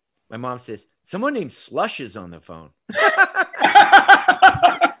my mom says, someone named Slush is on the phone.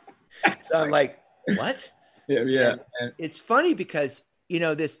 So I'm like, what? Yeah. And it's funny because, you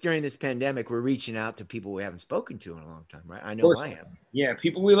know, during this pandemic, we're reaching out to people we haven't spoken to in a long time, right? I know I am. Yeah,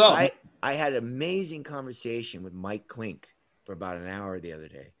 people we love. I had an amazing conversation with Mike Klink for about an hour the other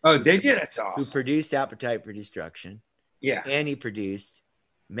day. Oh, did you? That's awesome. Who produced Appetite for Destruction. Yeah. And he produced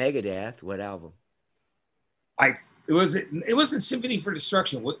Megadeth. What album? It wasn't Symphony for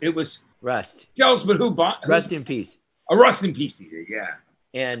Destruction. It was Rust. But who bought Rust in Peace. A Rust in Peace, yeah.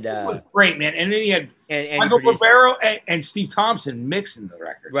 And great, man. And then he had Michael Barbero and Steve Thompson mixing the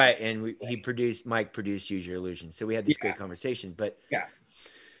records. Right. And Mike produced Use Your Illusion. So we had this great conversation. But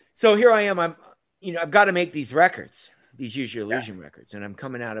so here I am. I've got to make these records, these Use Your Illusion records. And I'm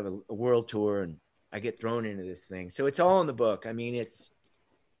coming out of a world tour, and I get thrown into this thing. So it's all in the book. I mean, it's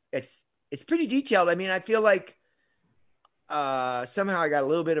pretty detailed. I mean, I feel like somehow I got a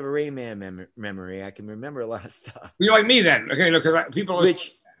little bit of a Rain Man memory. I can remember a lot of stuff. You're like me then, okay? Because people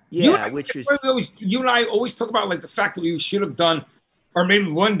always, you and I always talk about like the fact that we should have done, or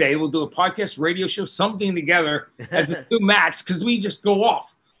maybe one day we'll do a podcast, radio show, something together as the two Matts, because we just go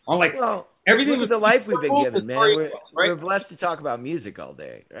off on like everything. Look at the life we've been given, man. We're blessed to talk about music all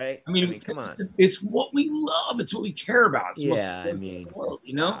day, right? I mean come on. It's what we love. It's what we care about. It's the world,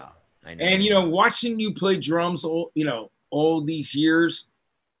 you know? Wow. I know. And, you know, watching you play drums, all these years,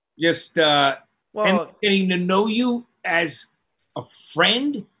 just and getting to know you as a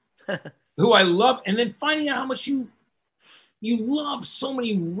friend who I love, and then finding out how much you love so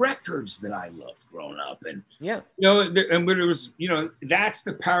many records that I loved growing up, and and when it was, that's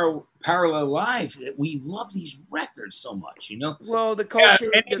the parallel life, that we love these records so much, Well, the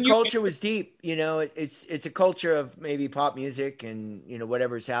culture was deep, it's a culture of maybe pop music and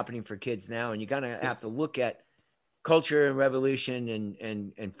whatever's happening for kids now, and you gotta have to look at culture and revolution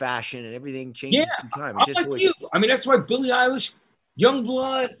and fashion and everything changes through time. I mean, that's why Billie Eilish,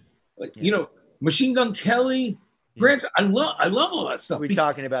 Youngblood, Machine Gun Kelly, Grant, I love all that stuff. We're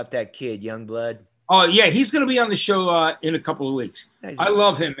talking about that kid, Youngblood. Oh yeah, he's going to be on the show in a couple of weeks. I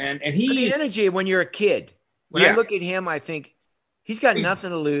love him, man, and the energy when you're a kid. When I look at him, I think he's got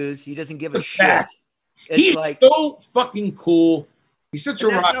nothing to lose. He doesn't give a shit. He's like so fucking cool. He's such a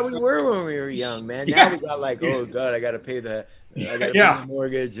rock. That's how we were when we were young, man. Now we got like, oh god, I got to pay the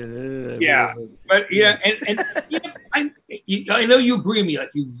mortgage and but and I know you agree with me.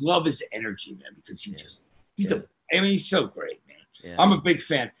 Like you love his energy, man, because he's so great, man. Yeah. I'm a big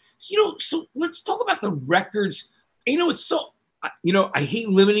fan. So let's talk about the records. It's so I hate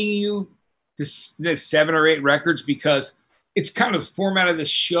limiting you to 7 or 8 records because it's kind of the format of the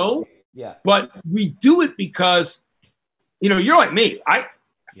show. Yeah. But we do it because you're like me.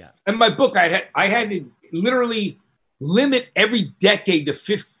 In my book I had to literally limit every decade to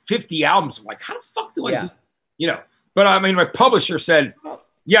 50 albums. I'm like, how the fuck do I do? But I mean my publisher said,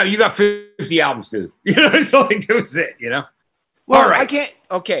 yeah, you got 50 albums, dude. So like it was it, Well, all right. I can't.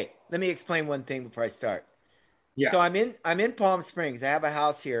 Okay, let me explain one thing before I start. Yeah. So I'm in Palm Springs. I have a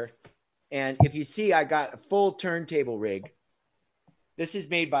house here, and if you see, I got a full turntable rig. This is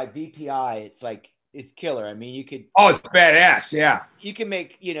made by VPI. It's killer. I mean, you could. Oh, it's badass. Yeah. You can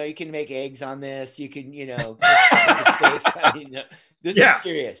make eggs on this. You can I mean, this is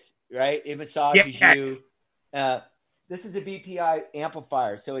serious, right? It massages you. This is a VPI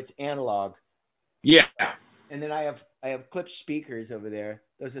amplifier, so it's analog. Yeah. And then I have clipped speakers over there.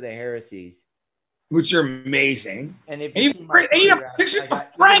 Those are the Heresies, which are amazing. And if you have pictures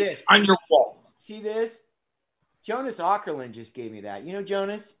of Frank on your wall. See this? Jonas Ackerlund just gave me that. You know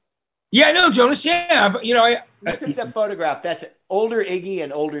Jonas? Yeah, I know Jonas. Yeah, I took that photograph. That's older Iggy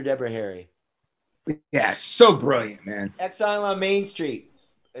and older Deborah Harry. Yeah, so brilliant, man. Exile on Main Street.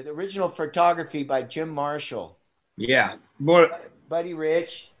 The original photography by Jim Marshall. Yeah, Buddy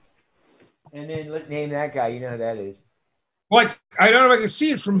Rich. And then let's name that guy. You know who that is. Like, I don't know if I can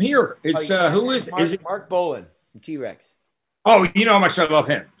see it from here. It's who is Mark, is it? Mark Bolan from T-Rex. Oh, you know how much I love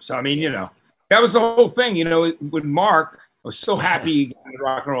him. So I mean, that was the whole thing. With Mark, I was so happy he got in the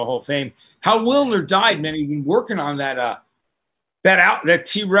Rock and Roll Hall of Fame. Hal Willner died, man. He'd been working on that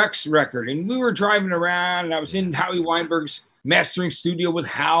T-Rex record, and we were driving around, and I was in Howie Weinberg's mastering studio with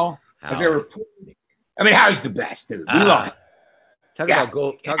Hal. Howie's the best, dude. We love him. Talk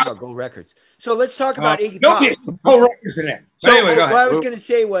about gold records. So let's talk about Iggy Pop. Gold records in it. So anyway, what I was going to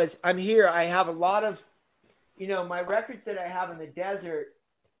say was, I'm here. I have a lot of, my records that I have in the desert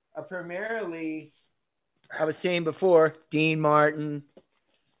are primarily, I was saying before, Dean Martin,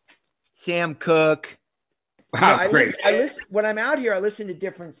 Sam Cooke. Wow, great. I listen when I'm out here. I listen to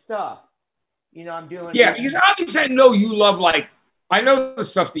different stuff. I'm doing. Yeah, because obviously I know you love I know the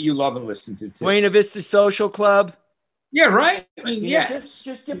stuff that you love and listen to too. Buena Vista Social Club. Yeah, right. I mean,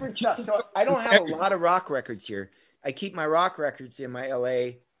 just different stuff. So I don't have a lot of rock records here. I keep my rock records in my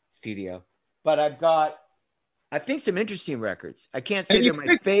LA studio, but I've got, I think, some interesting records. I can't say they're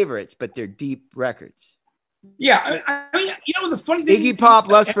my favorites, but they're deep records. Yeah, I mean, the funny thing, Iggy Pop,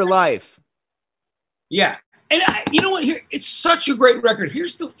 Lust for Life. Yeah, and you know what? Here, it's such a great record.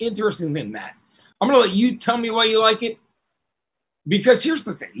 Here's the interesting thing, Matt. I'm gonna let you tell me why you like it. Because here's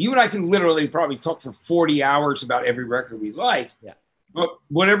the thing, you and I can literally probably talk for 40 hours about every record we like. Yeah. But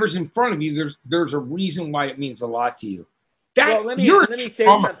whatever's in front of you, there's a reason why it means a lot to you. Let me say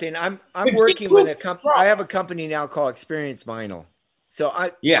something. I'm working with a company. I have a company now called Experience Vinyl. So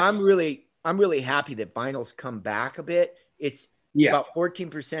I'm really happy that vinyl's come back a bit. It's about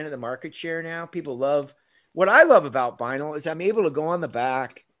 14% of the market share now. People love what I love about vinyl is I'm able to go on the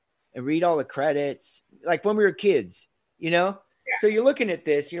back and read all the credits, like when we were kids, So you're looking at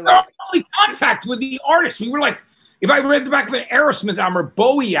this, you're like only contact with the artist. We were like, if I read the back of an Aerosmith album or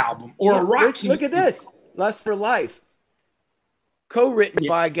Bowie album or a rock. Look at this. Lust for Life. Co-written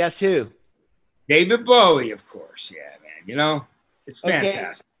by guess who? David Bowie, of course. Yeah, man. It's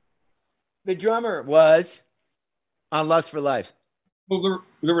fantastic. Okay. The drummer was on Lust for Life. Well,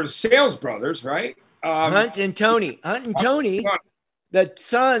 there were the Sales Brothers, right? Hunt and Tony, the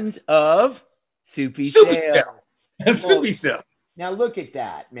sons of Soupy Sale. Soupy Sale. Now look at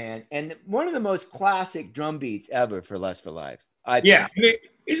that, man. And one of the most classic drum beats ever for Lust for Life. I mean,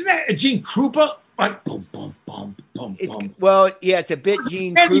 isn't that a Gene Krupa? Like boom, boom, boom, boom, boom. Well, yeah, it's a bit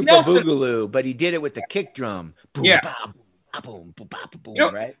Gene Krupa boogaloo, but he did it with the kick drum. Boom, boom, boom, boom,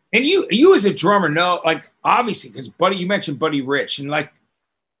 boom, right? And you as a drummer know, like, obviously, because you mentioned Buddy Rich, and like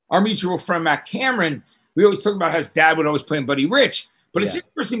our mutual friend Matt Cameron, we always talk about how his dad would always play Buddy Rich. But it's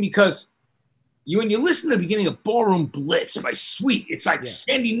interesting because when you listen to the beginning of Ballroom Blitz by Sweet, it's like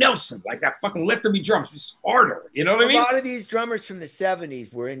Sandy Nelson, like that fucking Let There Be Drums. It's harder. You know what I mean? A lot of these drummers from the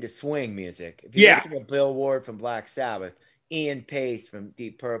 70s were into swing music. If you listen to Bill Ward from Black Sabbath, Ian Pace from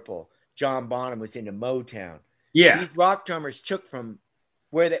Deep Purple, John Bonham was into Motown. Yeah. These rock drummers took from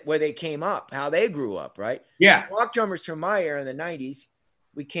where they came up, how they grew up, right? Yeah. Rock drummers from my era in the 90s,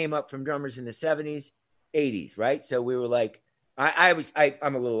 we came up from drummers in the 70s, 80s, right? So we were like,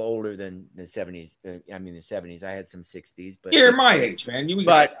 I'm a little older than the 70s. I mean, the 70s. I had some 60s, but you're my age, man.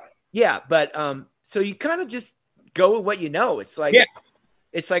 So you kind of just go with what you know. It's like,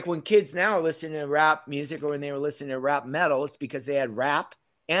 it's like when kids now listen to rap music, or when they were listening to rap metal, it's because they had rap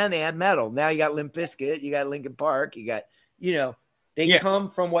and they had metal. Now you got Limp Bizkit, you got Linkin Park, you got, they come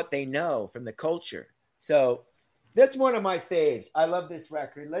from what they know, from the culture. So that's one of my faves. I love this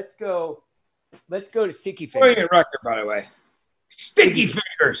record. Let's go to Sticky Fingers. Brilliant record, by the way. Sticky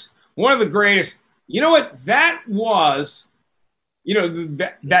Fingers, one of the greatest. You know what? That was,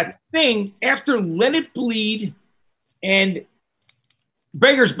 that thing after Let It Bleed and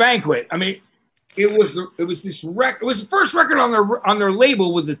Beggar's Banquet. I mean, it was this record. It was the first record on their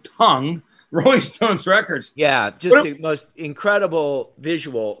label with the tongue, Rolling Stones Records. Yeah, just the most incredible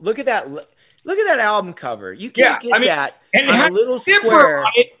visual. Look at that. Look at that album cover. You can't get that. And it on had a little square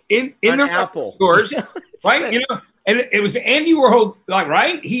in the Apple stores, right? And it was Andy Warhol,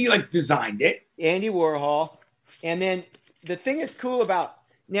 right? He designed it. Andy Warhol. And then the thing that's cool about,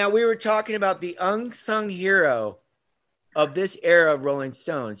 now we were talking about the unsung hero of this era of Rolling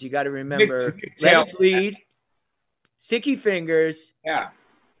Stones. You got to remember Let It Bleed, Sticky Fingers,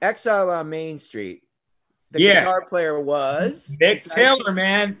 Exile on Main Street. The guitar player was Mick Taylor,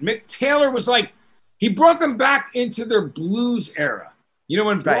 man. Mick Taylor was he brought them back into their blues era.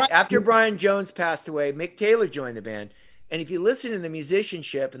 When after Brian Jones passed away, Mick Taylor joined the band. And if you listen to the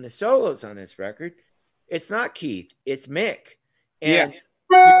musicianship and the solos on this record, it's not Keith, it's Mick. And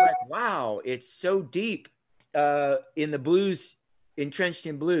you're like, wow, it's so deep in the blues, entrenched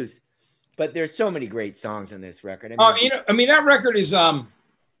in blues. But there's so many great songs on this record. That record is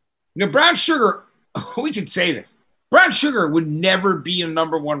Brown Sugar. We could say this. Brown Sugar would never be a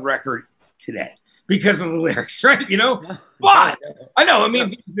 #1 record today because of the lyrics, right? But I know. I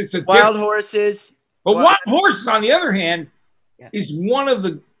mean, it's a Wild Horses. But Wild Horses, on the other hand, is one of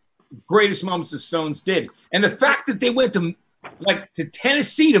the greatest moments the Stones did, and the fact that they went to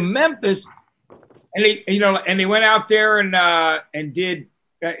Tennessee, to Memphis, and they went out there and did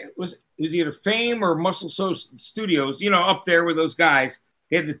it was either Fame or Muscle Shoals Studios, up there with those guys.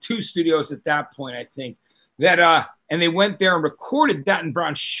 They had the 2 studios at that point, I think. And they went there and recorded that in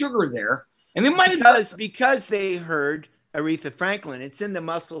Brown Sugar there. And they might because they heard Aretha Franklin. It's in the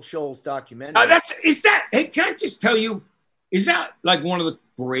Muscle Shoals documentary. Hey, can I just tell you, is that one of the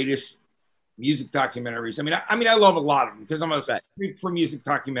greatest music documentaries? I mean, I love a lot of them because I'm a freak for music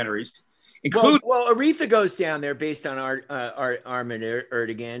documentaries. Well, Aretha goes down there based on Armin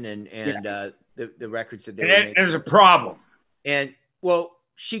Erdogan and the records that they were making. There's a problem. And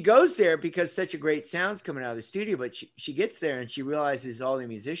she goes there because such a great sound's coming out of the studio, but she gets there and she realizes all the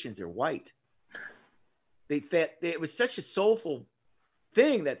musicians are white. It was such a soulful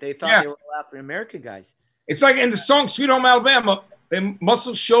thing that they thought they were all African American guys. It's like in the song "Sweet Home Alabama," in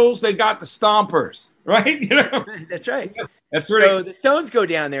Muscle Shoals, they got the Stompers, right? That's right. That's right. So the Stones go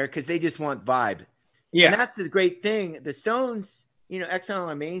down there because they just want vibe. Yeah, and that's the great thing. The Stones, Exile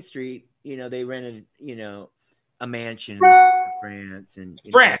on Main Street, they rented, a mansion in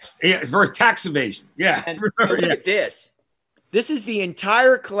France for tax evasion. Yeah. And so look at this. This is the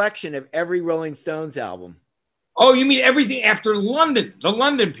entire collection of every Rolling Stones album. Oh, you mean everything after London, the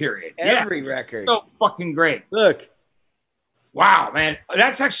London period? Every record. So fucking great. Look. Wow, man.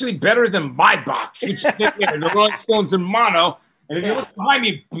 That's actually better than my box, which is the Rolling Stones in mono. And if you look behind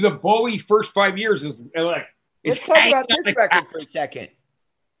me, the Bowie first 5 years is Let's talk about this record for a second.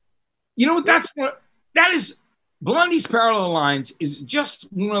 You know what? That is Blondie's Parallel Lines is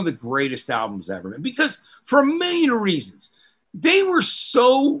just one of the greatest albums ever. Because for a million reasons, they were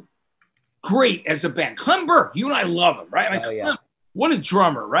so great as a band. Clem Burke, you and I love him, right? Clem, what a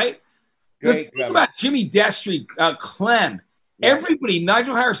drummer, right? Great the thing about Jimmy Destry, Clem, everybody,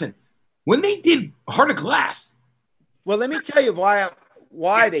 Nigel Harrison, when they did Heart of Glass. Well, let me tell you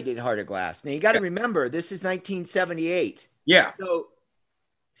why they did Heart of Glass. Now, you got to remember, this is 1978. Yeah. So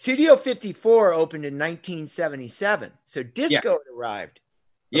Studio 54 opened in 1977. So disco had arrived.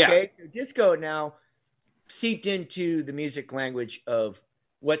 Okay. So disco now seeped into the music language of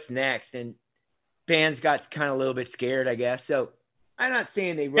what's next. And bands got kind of a little bit scared, I guess. So I'm not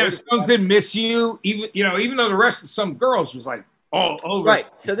saying they wrote. The Stones didn't Miss You, even though the rest of Some Girls was all over. Right.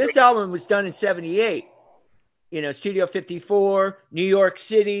 So this album was done in 78. Studio 54, New York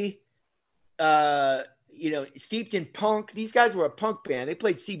City, steeped in punk. These guys were a punk band. They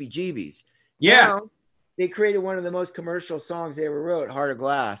played CBGBs. Yeah. Now, they created one of the most commercial songs they ever wrote, Heart of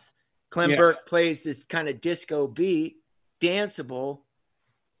Glass. Clem Burke plays this kind of disco beat, danceable,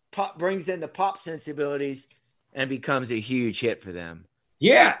 pop, brings in the pop sensibilities, and becomes a huge hit for them.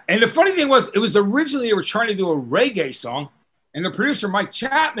 Yeah, and the funny thing was, it was originally they were trying to do a reggae song, and the producer Mike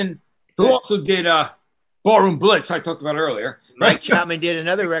Chapman, who also did Ballroom Blitz, I talked about earlier. Mike Chapman did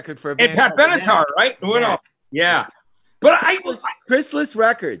another record for a band and Pat Benatar, right? Yeah, but Chrysalis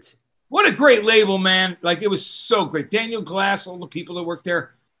Records. What a great label, man! Like, it was so great. Daniel Glass, all the people that worked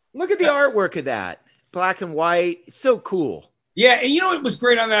there. Look at the artwork of that, black and white. It's so cool. Yeah, and you know what was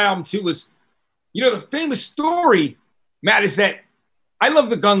great on that album too was, you know, the famous story, Matt, is that I love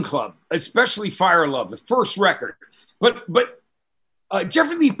the Gun Club, especially Fire Love, the first record. But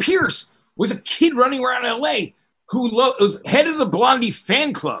Jeffrey Lee Pierce was a kid running around LA who was head of the Blondie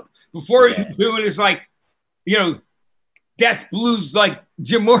fan club before he was doing his, like, you know, death blues, like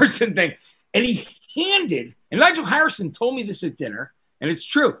Jim Morrison thing. And he handed, and Nigel Harrison told me this at dinner, and it's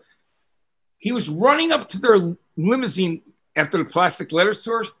true. He was running up to their limousine after the Plastic Letters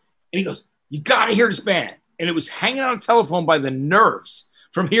tours, and he goes, "You got to hear this band." And it was hanging on a telephone by the Nerves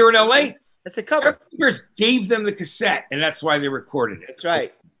from here in LA. That's a cover. Pierce gave them the cassette, and that's why they recorded it. That's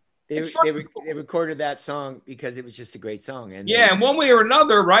right. They recorded that song because it was just a great song. And yeah, and one way or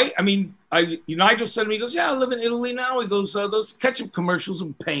another, right? I mean, Nigel said to me, he goes, "Yeah, I live in Italy now." He goes, "Those ketchup commercials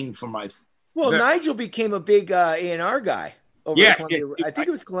I'm paying for my..." Well, Nigel became a big A&R guy over in Columbia. I think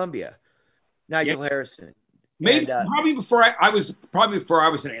it was Columbia. Nigel Harrison. Maybe probably before I was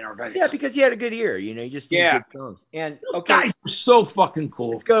an A&R guy. Yeah, because he had a good ear, you know, he just did good songs. And those guys were so fucking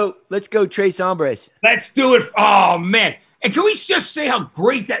cool. Let's go Tres Hombres. Let's do it. Oh man. And can we just say how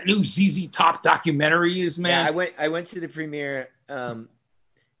great that new ZZ Top documentary is, man? Yeah, I went to the premiere.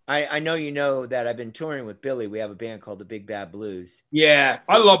 I know you know that I've been touring with Billy. We have a band called the Big Bad Blues. Yeah,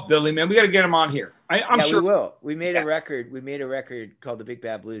 I love Billy, man. We got to get him on here. I'm sure we will. We made a record. We made a record called the Big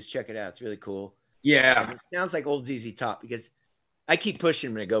Bad Blues. Check it out. It's really cool. Yeah. And it sounds like old ZZ Top because I keep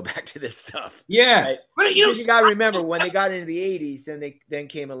pushing them to go back to this stuff. Yeah. Right? But you gotta remember when they got into the 80s, then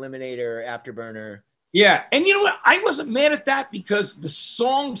came Eliminator, Afterburner. Yeah. And you know what? I wasn't mad at that because the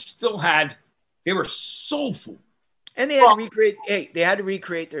songs they were soulful. And they had to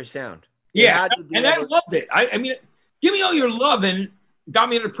recreate their sound. I loved it. I mean, Give Me All Your Love and Got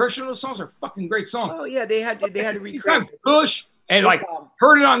Me Under Pressure. Those songs are fucking great songs. Oh yeah, they had to recreate Push and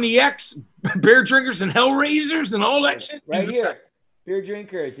Heard It on the X, Beer Drinkers and Hellraisers and all that shit. Right here. Beer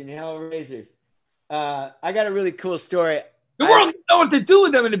Drinkers and Hellraisers. I got a really cool story. The world didn't know what to do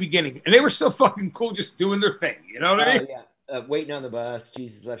with them in the beginning, and they were so fucking cool just doing their thing. You know what I mean? Yeah. Waiting on the Bus,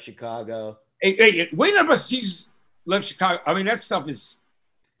 Jesus Left Chicago. Hey, Waiting on the Bus, Jesus Left Chicago. I mean, that stuff is,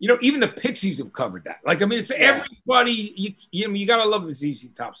 you know, even the Pixies have covered that. Like, I mean, it's everybody. You gotta love the ZZ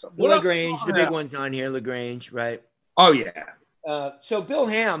Top stuff. LaGrange, the big ones on here. LaGrange, right? Oh yeah. So Bill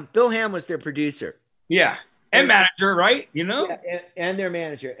Ham was their producer. Yeah, and manager, right? You know, and their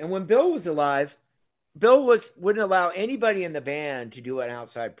manager. And when Bill was alive, Bill wouldn't allow anybody in the band to do an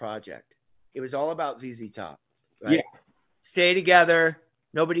outside project. It was all about ZZ Top. Right? Yeah. Stay together.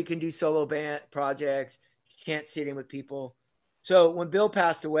 Nobody can do solo band projects. Can't sit in with people. So when Bill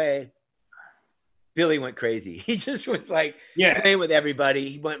passed away, Billy went crazy. He just was like playing with everybody.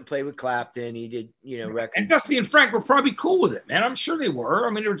 He went and played with Clapton. He did, records. And Dusty and Frank were probably cool with it, man. I'm sure they were.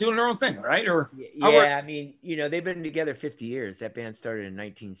 I mean, they were doing their own thing, right? I mean, they've been together 50 years. That band started in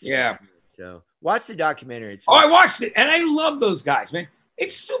 1960. Yeah. So watch the documentary. I watched it, and I love those guys, man.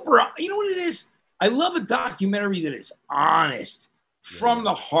 It's super. You know what it is? I love a documentary that is honest from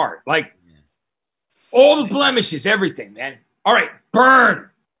the heart, like all the blemishes, everything, man. All right, Burn.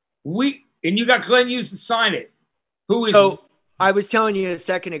 And you got Glenn Hughes to sign it. Who is? So I was telling you a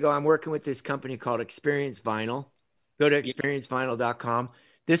second ago, I'm working with this company called Experience Vinyl. Go to experiencevinyl.com.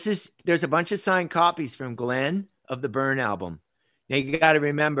 There's a bunch of signed copies from Glenn of the Burn album. Now you got to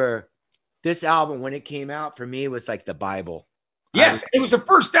remember, this album, when it came out, for me, was like the Bible. Yes, it was the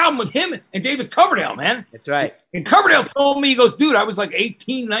first album with him and David Coverdale, man. That's right. And Coverdale told me, he goes, dude, I was like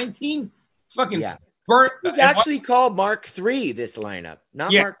 18, 19. Fucking burnt. It's actually called Mark III, this lineup.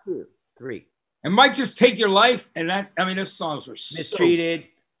 Not Mark II, 3. And Might Just Take Your Life. And those songs were Mistreated.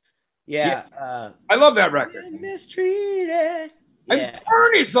 I love that record. Mistreated. Yeah.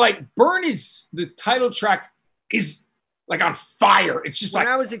 Burn is the title track is like on fire. It's just when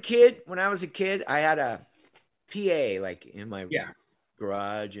I was a kid, I had a PA like in my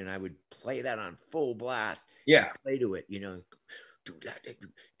garage, and I would play that on full blast. Yeah. Play to it, do that.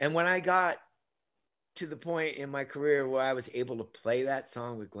 And when I got to the point in my career where I was able to play that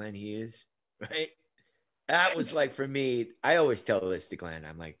song with Glenn Hughes, right? That was like, for me, I always tell this to Glenn.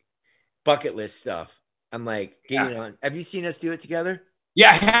 I'm like, bucket list stuff. I'm like, getting on. Have you seen us do it together?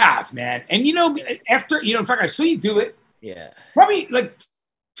 Yeah, I have, man. And after in fact, I saw you do it. Yeah. Probably like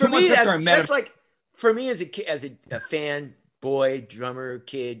For 2 months me, after I met him. that's like for me as a kid, as a fan, boy, drummer,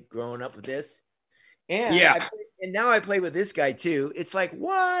 kid, growing up with this, and Yeah, and now I play with this guy too. It's like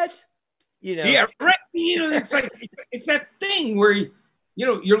what, yeah, right. It's like it's that thing where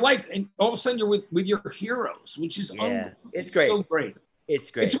your life, and all of a sudden you're with your heroes, which is Yeah, it's great. so great.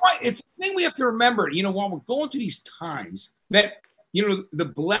 It's great. It's the thing we have to remember, while we're going through these times, that the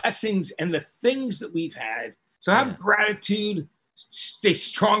blessings and the things that we've had. So have gratitude, stay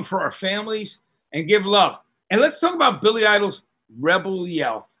strong for our families, and give love. And let's talk about Billy Idol's Rebel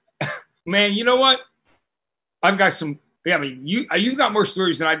Yell. Man, you know what? I've got some. Yeah, I mean, you got more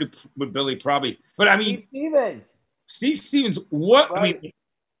stories than I do with Billy, probably. But I mean, Steve Stevens. What right. I mean,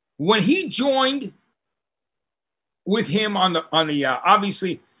 when he joined with him on the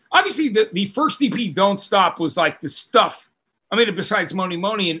obviously the first EP, Don't Stop, was like the stuff. I mean, besides Money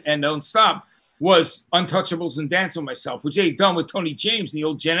Money and Don't Stop, was Untouchables and Dance with Myself, which they done with Tony James and the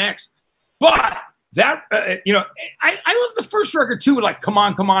old Gen X. But that I love the first record too, like Come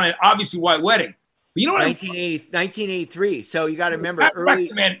On, and obviously White Wedding. But you know what? 1983. So you got to remember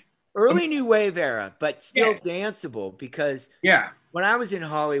early new wave era, but still danceable, because when I was in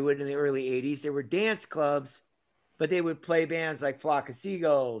Hollywood in the early 80s, there were dance clubs, but they would play bands like Flock of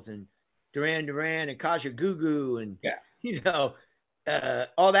Seagulls and Duran Duran and Kaja Gugu and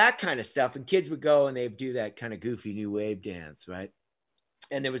all that kind of stuff. And kids would go and they'd do that kind of goofy new wave dance, right?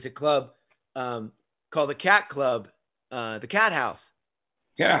 And there was a club called the Cat Club, the Cat House.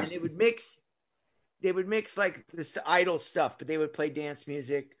 Yeah. And they would mix like this Idol stuff, but they would play dance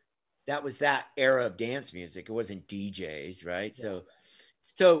music. That was that era of dance music. It wasn't DJs, right? Yeah.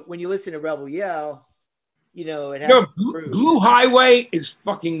 So when you listen to Rebel Yell, it has Blue Highway is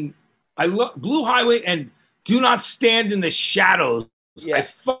fucking. I love Blue Highway and Do Not Stand in the Shadows. Yeah,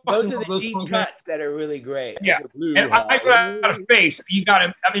 those are the deep cuts that are really great. Yeah, and I got a face. You got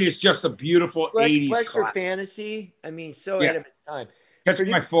him. I mean, it's just a beautiful 80s Flesh for classic. Fantasy. I mean, so ahead of its time. Catching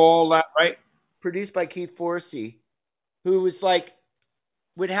My Fall, right? Produced by Keith Forsey, who was like,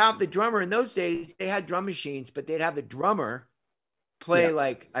 would have the drummer in those days. They had drum machines, but they'd have the drummer play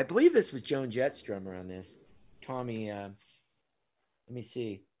like, I believe this was Joan Jett's drummer on this. Tommy, let me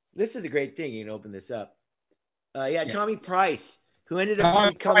see. This is the great thing. You can open this up. Tommy Price, who ended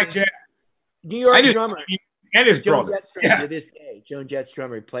up becoming New York drummer. And his Joan brother. Jett's drummer to this day. Joan Jett's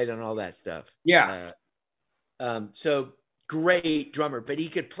drummer. He played on all that stuff. Yeah. So great drummer, but he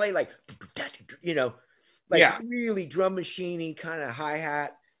could play like, really drum machiney kind of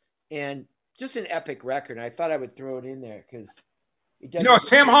hi-hat, and just an epic record. And I thought I would throw it in there because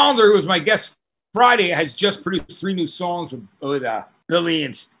Sam Hollander, who was my guest Friday, has just produced 3 new songs with Billy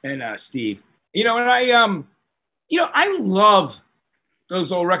and Steve. And I love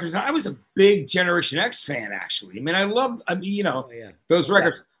those old records. I was a big Generation X fan, actually. I mean, those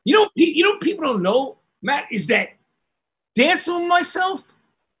records. People don't know, Matt, is that Dancing with Myself,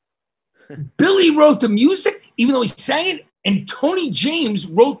 Billy wrote the music, even though he sang it, and Tony James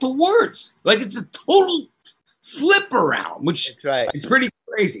wrote the words. Like, it's a total flip around, which is pretty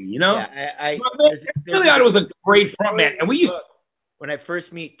crazy, Yeah, Billy Idol was a great frontman, and we used when I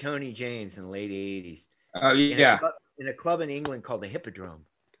first meet Tony James in the late 80s. In a club in England called the Hippodrome.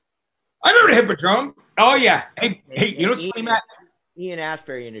 I remember the Hippodrome. Oh yeah. Hey, you know what's funny, Matt? Ian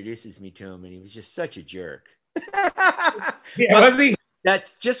Asbury introduces me to him, and he was just such a jerk. Was he?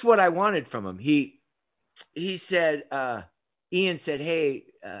 That's just what I wanted from him. He said, Ian said, "Hey,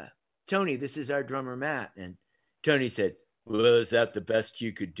 Tony, this is our drummer Matt," and Tony said, "Well, is that the best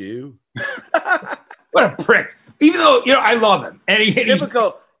you could do?" What a prick! Even though I love him, and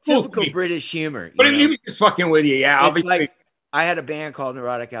typical British humor. But he was just fucking with you, yeah. It's like I had a band called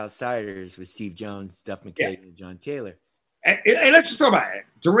Neurotic Outsiders with Steve Jones, Duff McKagan, and John Taylor. And let's just talk about it.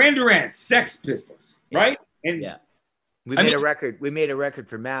 Duran Duran, Sex Pistols, right? And we made a record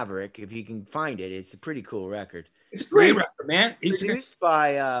for Maverick. If you can find it, it's a pretty cool record. It's a great record, man. It's produced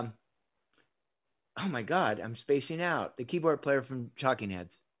by oh my God, I'm spacing out. The keyboard player from Talking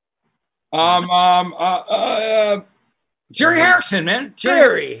Heads. Jerry Harrison, man.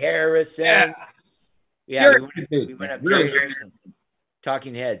 Jerry Harrison. Yeah. We went up Jerry Harrison.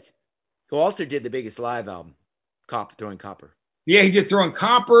 Talking Heads, who also did the biggest live album, Throwing Copper. Yeah, he did Throwing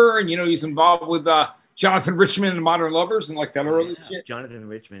Copper, and he's involved with Jonathan Richman and the Modern Lovers and like that early shit. Jonathan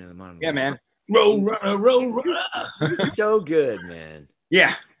Richman and the Modern Lovers. Man. Roll runner. He's so good, man.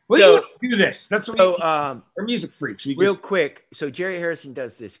 Yeah. Well, you do this. That's what we're music freaks. Real quick. So Jerry Harrison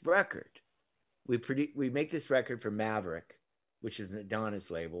does this record. We make this record for Maverick, which is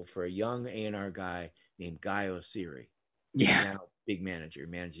Madonna's label, for a young A&R guy named Guy Osiri. Yeah. Now big manager,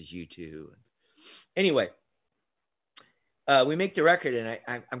 manages U2. Anyway, we make the record, and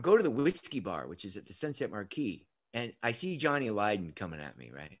I go to the whiskey bar, which is at the Sunset Marquee, and I see Johnny Lydon coming at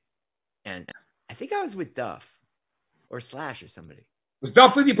me, right? And I think I was with Duff or Slash or somebody. Was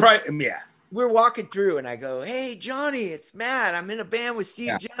Duff with you? Probably, yeah. We're walking through, and I go, "Hey, Johnny, it's Matt. I'm in a band with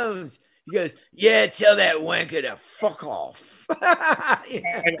Steve Jones." He goes, "Yeah, tell that wanker to fuck off."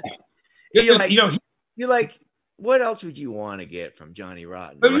 You're like, what else would you want to get from Johnny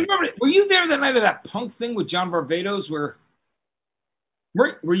Rotten? But right? Remember, were you there the night of that punk thing with John Barbados? Were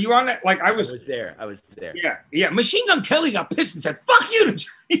you on that? Like I was there. I was there. Yeah, yeah. Machine Gun Kelly got pissed and said, "Fuck you to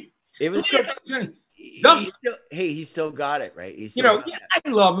Johnny." It was so. He still got it, right? I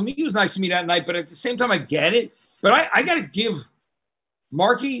love him. He was nice to me that night, but at the same time, I get it. But I got to give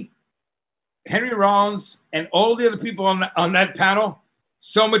Marky, Henry Rollins, and all the other people on that panel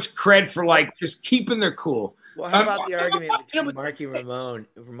so much cred for like just keeping their cool. Well, how about the argument between Marky Ramone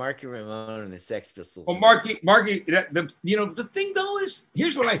and the Sex Pistols? Well, Marky, the thing though is,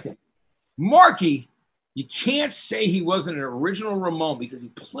 here's what I think. Marky, you can't say he wasn't an original Ramone because he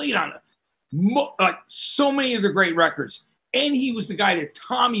played on like so many of the great records, and he was the guy that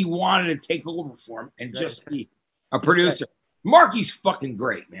Tommy wanted to take over for him and just be a producer. Marky's fucking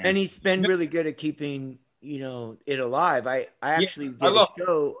great, man, and he's been really good at keeping it alive. I actually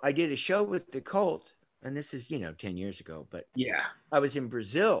did a show with the Cult, and this is 10 years ago, but yeah, I was in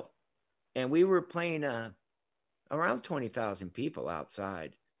Brazil, and we were playing around 20,000 people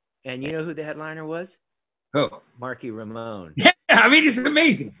outside, and you know who the headliner was? Who? Marky Ramone. Yeah, I mean, it's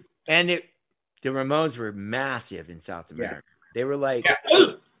amazing. And the Ramones were massive in South America. Yeah. They were like,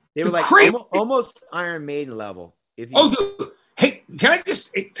 almost Iron Maiden level. Hey, can I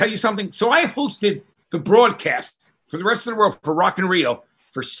just tell you something? So I hosted the broadcast for the rest of the world for Rock in Rio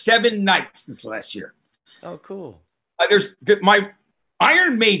for 7 nights this last year. Oh, cool. There's my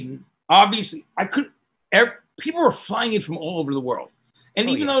Iron Maiden. Obviously, people were flying in from all over the world, and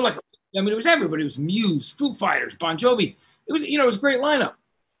though it was everybody. It was Muse, Foo Fighters, Bon Jovi. It was it was a great lineup.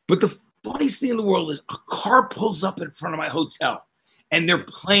 But the funniest thing in the world is a car pulls up in front of my hotel, and they're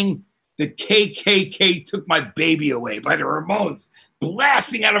playing "The KKK Took My Baby Away" by the Ramones,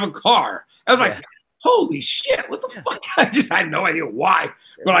 blasting out of a car. I was like, holy shit, what the fuck? I had no idea why.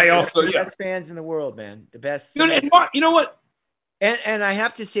 But I also the best fans in the world, man. The best. You know what? And I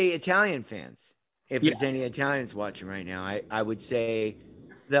have to say Italian fans. If there's any Italians watching right now, I would say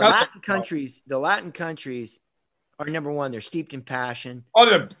the Latin countries are number one. They're steeped in passion.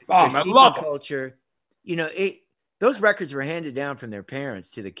 I love culture. Those records were handed down from their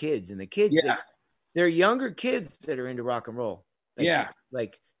parents to the kids, and the kids, they're younger kids that are into rock and roll.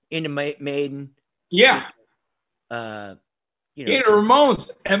 Like into Maiden. Yeah. Into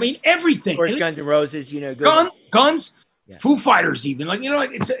Ramones. I mean, everything. Of course, Guns N' Roses. Guns. Yeah. Foo Fighters, even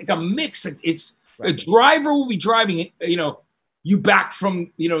it's like a mix. It's a driver will be driving. You back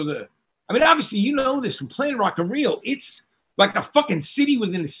from I mean, obviously, this from playing Rock and Rio. It's like a fucking city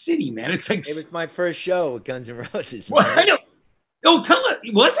within a city, man. It's like it was my first show with Guns N' Roses. Well, I know. Oh, tell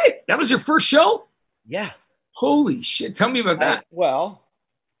it. Was it? That was your first show? Yeah. Holy shit! Tell me about that. Well,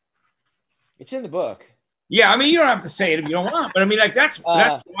 it's in the book. Yeah, I mean, you don't have to say it if you don't want, but I mean, like that's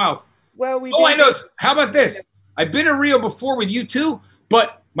wild. Well, I know. How about this? I've been in Rio before with you too,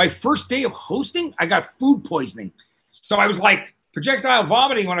 but my first day of hosting, I got food poisoning, so I was like projectile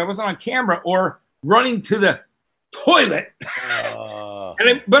vomiting when I wasn't on camera or running to the toilet.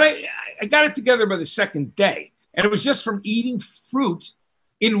 But I got it together by the second day, and it was just from eating fruit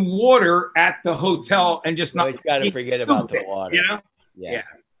in water at the hotel and just always got to forget about the water. Yeah.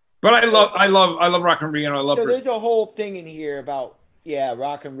 But I love Rock and Rio, and I love. So there's a whole thing in here about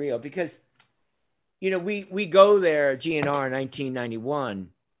Rock and Rio because we go there GNR 1991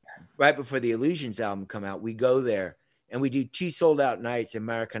 right before the Illusions album come out. We go there and we do 2 sold out nights in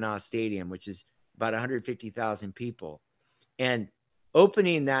Maracanã Stadium, which is about 150,000 people. And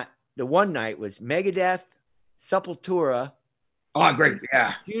opening the one night was Megadeth, Sepultura. Oh, great.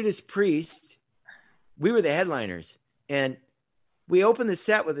 Yeah. Judas Priest. We were the headliners. And we opened the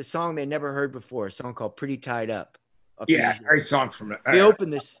set with a song they never heard before, a song called Pretty Tied Up. Great song from it. We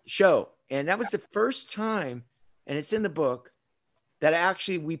opened this show. And that was the first time, and it's in the book, that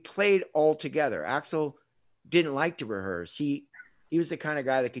actually we played all together. Axl didn't like to rehearse. He was the kind of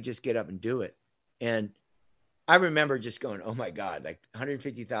guy that could just get up and do it. And I remember just going, oh my God, like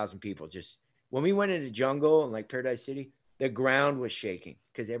 150,000 people. Just when we went into Jungle and like Paradise City, the ground was shaking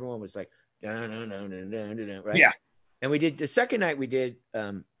because everyone was like, no, right? Yeah. And we did the second night we did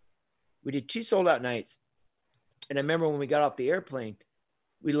 2 sold out nights. And I remember when we got off the airplane,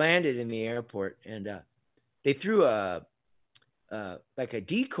 we landed in the airport and they threw a like a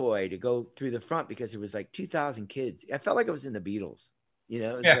decoy to go through the front because there was like 2,000 kids. I felt like I was in the Beatles, you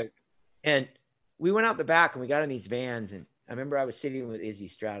know? It was like, and we went out the back and we got in these vans. And I remember I was sitting with Izzy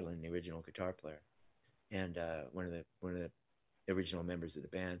Stradlin, the original guitar player, and one of the original members of the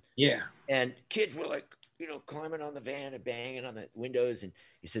band. Yeah. And kids were like, you know, climbing on the van and banging on the windows. And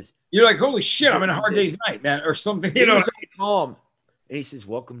he says, "You're like, holy shit, I'm in a hard day's night, man," or something. You know, like calm. And he says,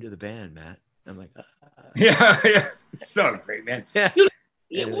 "Welcome to the band, Matt." I'm like, yeah. It's so great, man. Yeah. Dude,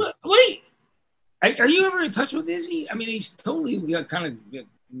 wait, are you ever in touch with Izzy? I mean, he's totally kind of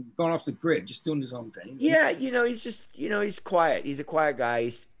going off the grid, just doing his own thing. Yeah, you know, he's just, you know, he's quiet. He's a quiet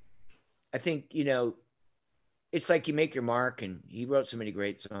guy. I think, you know, it's like you make your mark, and he wrote so many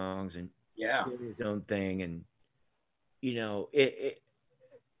great songs, and doing his own thing, and you know,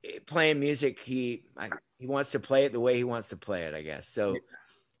 playing music, he wants to play it the way he wants to play it, I guess. So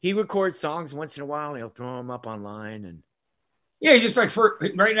he records songs once in a while, and he'll throw them up online, and just like for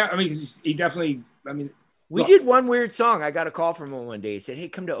right now. I mean, he definitely. I mean, we did one weird song. I got a call from him one day. He said, "Hey,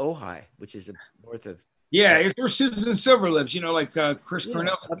 come to Ojai," which is north of. Yeah, it's where Susan Silver lives. You know, like Chris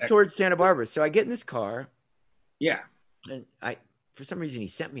Cornell up towards Santa Barbara. So I get in this car. Yeah. And for some reason, he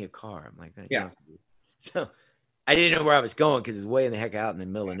sent me a car. I'm like, yeah. So I didn't know where I was going because it was way in the heck out in the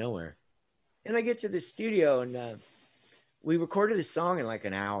middle of nowhere. And I get to the studio, and we recorded this song in like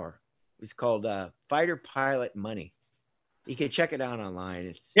an hour. It was called Fighter Pilot Money. You can check it out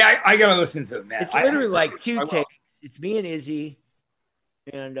online. I got to listen to it, man. It's literally like two takes. It's me and Izzy,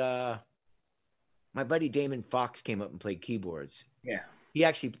 and my buddy Damon Fox came up and played keyboards. Yeah. He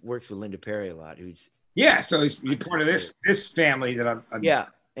actually works with Linda Perry a lot. So he's part of this family that I'm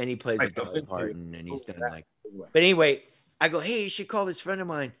and he plays a Dolly Parton, and he's done like. But anyway, I go, "Hey, you should call this friend of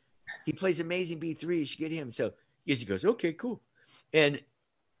mine. He plays amazing B3. You should get him." So Izzy goes, "Okay, cool." And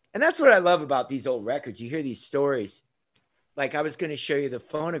that's what I love about these old records. You hear these stories. Like I was going to show you the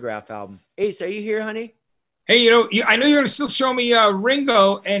Phonograph album. Ace, are you here, honey? Hey, you know, I know you're going to still show me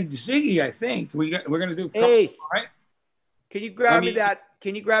Ringo and Ziggy. I think we're going to do. Ace, all right? Can you grab me that?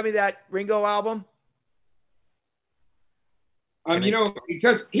 Can you grab me that Ringo album? You know,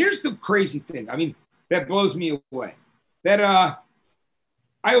 because here's the crazy thing. I mean, that blows me away. That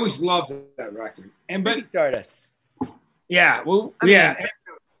I always loved that record. But Stardust. Yeah, well,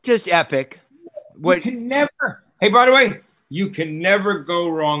 just epic. You can never. Hey, by the way, you can never go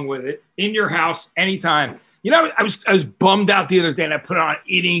wrong with it in your house anytime. You know, I was bummed out the other day, and I put on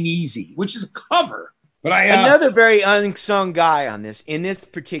 "It Ain't Easy," which is a cover. But another very unsung guy in this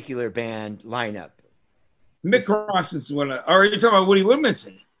particular band lineup. Mick Ronson's one. Or are you talking about Woody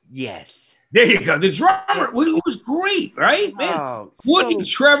Woodmansey? Yes. There you go. The drummer, Woody was great, right? Man, oh, Woody,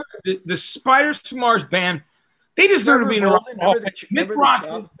 Trevor, the Spiders from Mars band, they deserve to be in a rock. Mick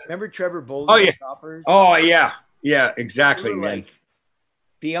Ronson. Remember Trevor Bolden? Oh yeah. Oh yeah. Yeah. Exactly, man. Like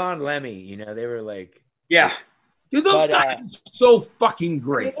beyond Lemmy, you know, they were like. Yeah. Dude, those guys are so fucking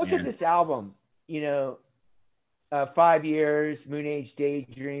great. Look at this album. You know, 5 Years, Moon Age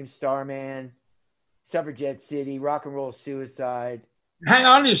Daydream, Starman, Suffragette City, Rock and Roll Suicide. Hang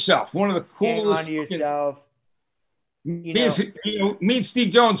On to Yourself, one of the coolest. Hang On to Yourself. Me and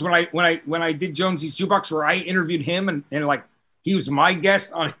Steve Jones, when I did Jonesy's Jukebox, where I interviewed him and like he was my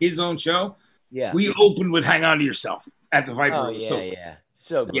guest on his own show. Yeah, we opened with "Hang On to Yourself" at the Viper. Oh yeah,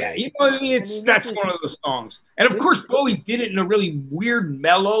 so great. Yeah, you know what I mean. That's one of those songs, and of course Bowie did it in a really weird,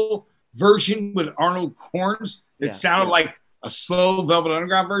 mellow version with Arnold Corns that sounded like a slow Velvet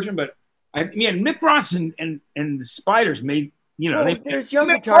Underground version. But Mick Ronson and the Spiders made. You know, there's young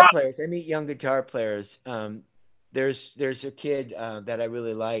guitar players. I meet young guitar players. There's a kid that I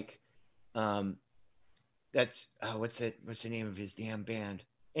really like. That's what's the name of his damn band?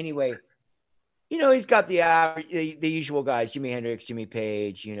 Anyway, you know, he's got the usual guys: Jimi Hendrix, Jimmy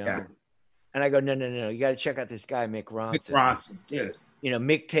Page. You know, and I go, no, you got to check out this guy, Mick Ronson. Mick Ronson, dude. You know,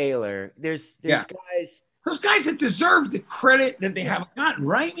 Mick Taylor. There's guys. Those guys that deserve the credit that they haven't gotten,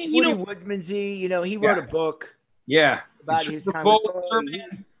 right? I mean, Woody Woodsmansey. You know, he wrote a book. Yeah. About his time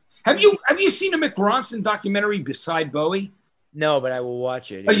Have you seen a Mick Ronson documentary beside Bowie? No, but I will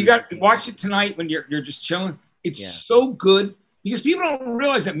watch it. Oh, you got to watch it tonight when you're just chilling. It's so good because people don't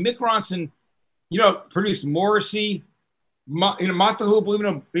realize that Mick Ronson, you know, produced Morrissey, Mott the Hoople, even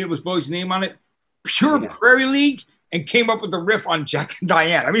though it was Bowie's name on it, Pure Prairie League, and came up with the riff on Jack and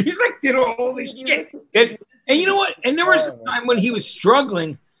Diane. I mean, he's like did all this shit. And you know what? And there was a time when he was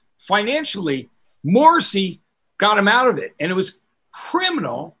struggling financially. Morrissey got him out of it, and it was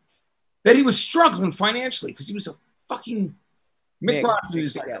criminal that he was struggling financially because he was a fucking Mick Ronson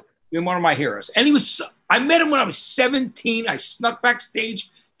is like one of my heroes. And he was I met him when I was 17. I snuck backstage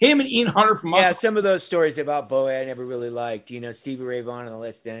him and Ian Hunter from yeah, some of those stories about Bowie I never really liked. You know, Stevie Ray Vaughan on the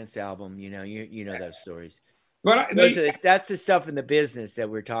Let's Dance album. You know, you know those stories. But That's the stuff in the business that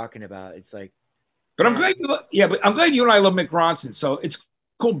we're talking about. It's like, but I'm glad you and I love Mick Ronson. So it's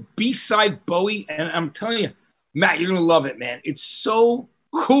called B-Side Bowie, and I'm telling you, Matt, you're gonna love it, man. It's so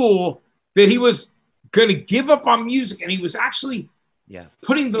cool that he was gonna give up on music, and he was actually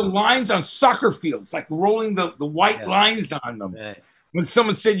putting the lines on soccer fields, like rolling the white lines on them. Right. When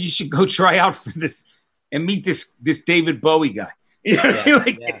someone said you should go try out for this and meet this David Bowie guy,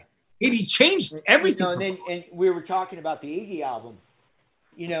 he changed everything. You know, and we were talking about the Iggy album,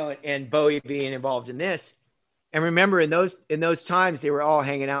 you know, and Bowie being involved in this. And remember, in those times, they were all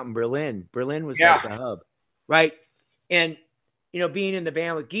hanging out in Berlin. Berlin was like the hub, right? And you know, being in the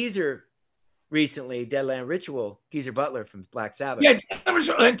band with Geezer recently, Deadland Ritual, Geezer Butler from Black Sabbath. Yeah,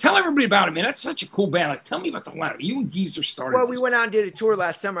 tell everybody about it, man. That's such a cool band. Like, tell me about the lineup. You and Geezer started. Well, we went out and did a tour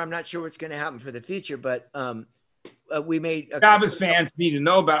last summer. I'm not sure what's going to happen for the future, but we made. Sabbath fans need to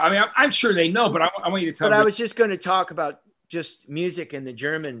know about. I mean, I'm sure they know, but I want you to tell. But I was just going to talk about just music and the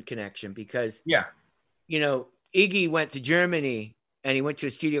German connection because, you know, Iggy went to Germany and he went to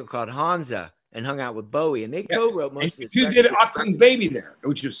a studio called Hansa and hung out with Bowie, and they co-wrote most of this. You did Octane Baby there,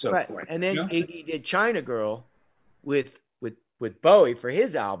 which was so cool. And then Iggy did China Girl with Bowie for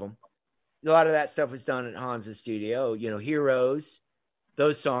his album. A lot of that stuff was done at Hansa studio. You know, Heroes,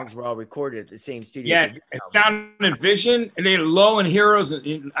 those songs were all recorded at the same studio. Yeah, and Sound and Vision, and they had Low and Heroes.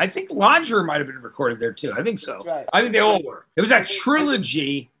 And I think Lodger might have been recorded there too. I think so. That's right. I think they all were. It was that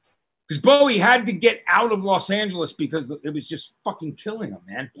trilogy. Because Bowie had to get out of Los Angeles because it was just fucking killing him,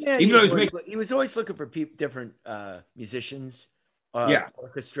 man. Yeah, he was always looking for different musicians,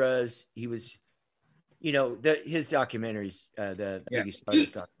 orchestras. He was, you know, his documentaries, the Ziggy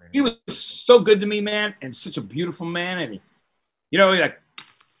Stardust documentary. He was so good to me, man, and such a beautiful man. And he, you know, he like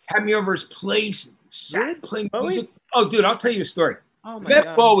had me over his place, and sat playing music. Oh, dude, I'll tell you a story. Oh my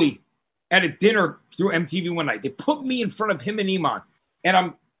God. Bowie at a dinner through MTV one night. They put me in front of him and Iman, and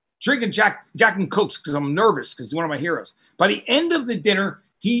I'm drinking Jack and Cokes because I'm nervous because he's one of my heroes. By the end of the dinner,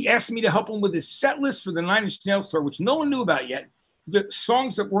 he asked me to help him with his set list for the Nine Inch Nails tour, which no one knew about yet, the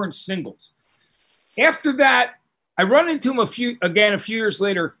songs that weren't singles. After that, I run into him a few years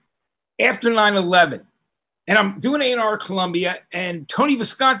later after 9/11, and I'm doing A&R Columbia, and Tony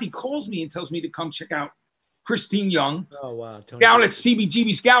Visconti calls me and tells me to come check out Christine Young down at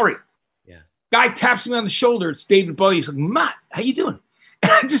CBGB's Gallery. Yeah. Guy taps me on the shoulder. It's David Bowie. He's like, Matt, how you doing?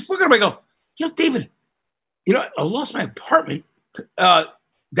 And I just look at him, I go, you know, David, you know, I lost my apartment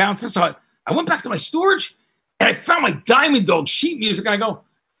down to, so I went back to my storage and I found my Diamond Dog sheet music. And I go,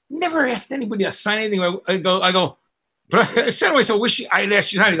 never asked anybody to sign anything. I go, but I said to myself, wish I had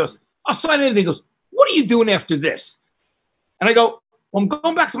asked you to sign. He goes, I'll sign anything. He goes, what are you doing after this? And I go, well, I'm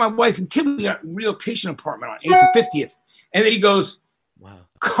going back to my wife and kid. We got a relocation apartment on 8th and 50th. And then he goes, wow,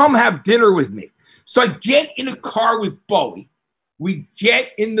 come have dinner with me. So I get in a car with Bowie. We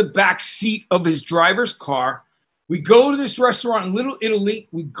get in the back seat of his driver's car. We go to this restaurant in Little Italy.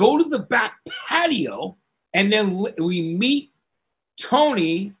 We go to the back patio, and then we meet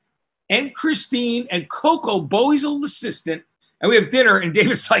Tony and Christine and Coco, Bowie's old assistant, and we have dinner. And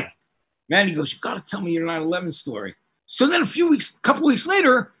David's like, man, he goes, you got to tell me your 9/11 story. So then a couple weeks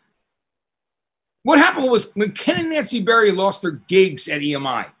later, what happened was when Ken and Nancy Berry lost their gigs at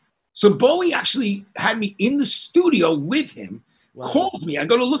EMI. So Bowie actually had me in the studio with him. Wow. Calls me. I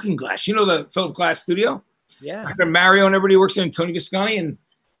go to Looking Glass. You know the Philip Glass studio? Yeah. After Mario and everybody works there, and Tony Visconti. And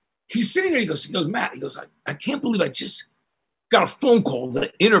he's sitting there. He goes, Matt, I can't believe I just got a phone call.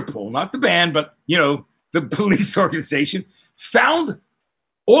 The Interpol, not the band, but, you know, the police organization, found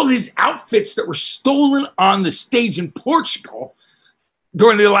all his outfits that were stolen on the stage in Portugal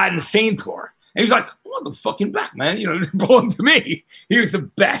during the Aladdin Sane tour. And he's like, I want them fucking back, man. You know, they belong to me. He was the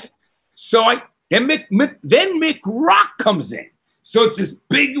best. So then Mick Rock comes in. So it's this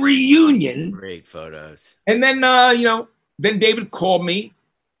big reunion. Great photos. And then, then David called me.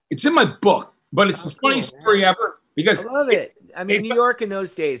 It's in my book, but it's the funniest story ever because I love it. I mean, New York in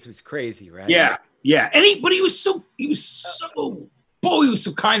those days was crazy, right? Yeah, yeah. And he was so Bowie was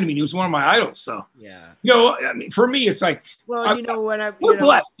so kind to me. He was one of my idols. So yeah, you know, I mean, for me, it's like, well, you know, when we're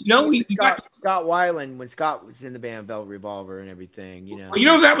blessed. You know, Scott Weiland, when Scott was in the band Velvet Revolver and everything, you know. Well, you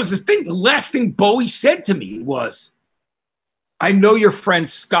know, that was the thing. The last thing Bowie said to me was, I know your friend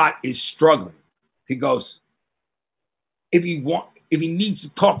Scott is struggling. He goes, if he needs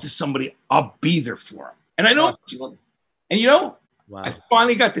to talk to somebody, I'll be there for him. And I know, and you know, wow. I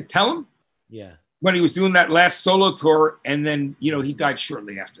finally got to tell him. Yeah. When he was doing that last solo tour, and then, you know, he died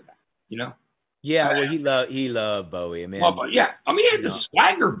shortly after that, you know? Yeah, well, he loved Bowie, man. Well, but yeah, I mean, he had You the know.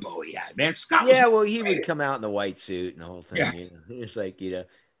 swagger Bowie had, man. Scott was Yeah, well, he would come out in the white suit and the whole yeah, thing. You know, it's like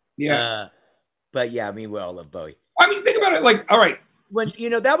yeah. but yeah, I mean, we all love Bowie. I mean, think about it. Like, all right, When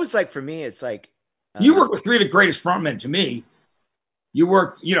that was like for me, it's like you work with three of the greatest frontmen to me. You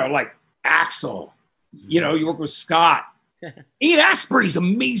worked, like Axl. You work with Scott. Ian Astbury's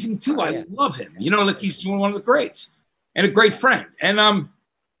amazing too. Oh, I yeah. love him. Like he's one of the greats and a great friend. And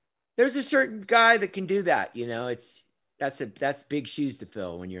there's a certain guy that can do that. That's big shoes to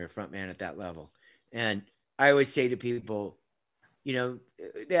fill when you're a front man at that level. And I always say to people,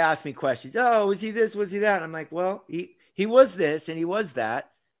 they ask me questions. Oh, was he this? Was he that? I'm like, well, he was this and he was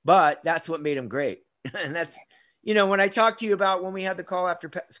that, but that's what made him great. And that's, when I talked to you about when we had the call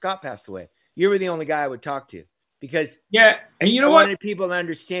after Scott passed away, you were the only guy I would talk to because yeah. And you know I what? wanted people to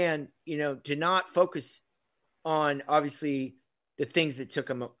understand, to not focus on obviously the things that took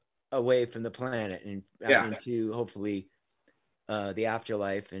him away from the planet and into hopefully the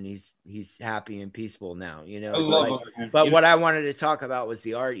afterlife, and he's happy and peaceful now. But what I wanted to talk about was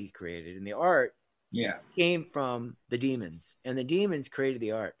the art he created, and the art came from the demons, and the demons created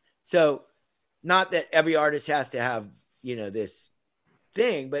the art. So not that every artist has to have this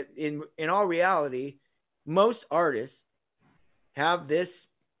thing, but in all reality, most artists have this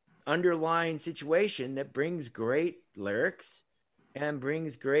underlying situation that brings great lyrics and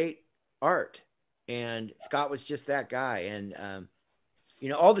brings great art. And Scott was just that guy. And,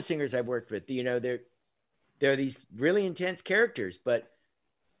 all the singers I've worked with, they're these really intense characters, but,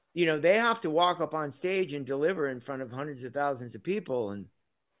 they have to walk up on stage and deliver in front of hundreds of thousands of people. And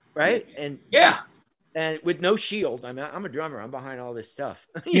right. And and with no shield. I mean, I'm a drummer. I'm behind all this stuff.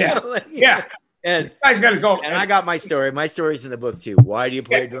 And you guys got to go. And I got my story. My story's in the book too. Why do you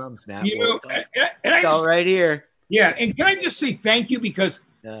play drums, Matt? It's all right here. Yeah. And can I just say thank you? Because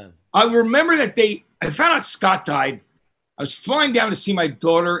I remember that I found out Scott died. I was flying down to see my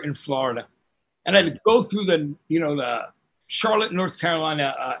daughter in Florida, and I had to go through the Charlotte, North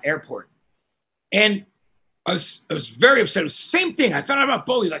Carolina airport. And I was very upset. It was the same thing. I found out about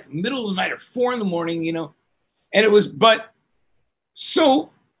Bowie like middle of the night or 4 a.m, and it was,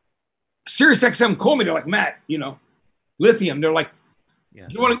 so Sirius XM called me. They're like, Matt, Lithium. They're like,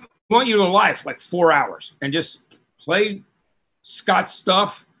 we want you to go live for like 4 hours and just play Scott's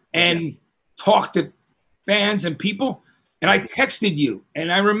stuff and talk to fans and people. And I texted you,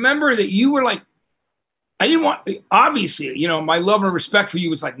 and I remember that you were like, I didn't want, obviously, my love and respect for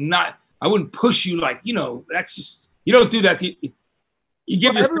you was like I wouldn't push you like, that's just, you don't do that. You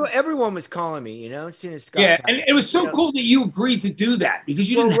give everyone was calling me, as soon as Scott. Yeah, and it was so cool that you agreed to do that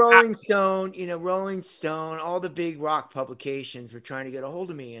because you didn't. Rolling Stone, all the big rock publications were trying to get a hold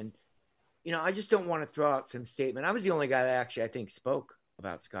of me, and I just don't want to throw out some statement. I was the only guy that actually I think spoke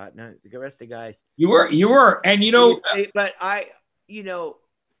about Scott. No, the rest of the guys. You were, and but I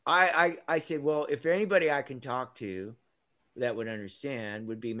said, well, if there anybody I can talk to that would understand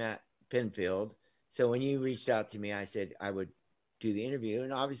would be Matt Pinfield. So when you reached out to me, I said I would do the interview,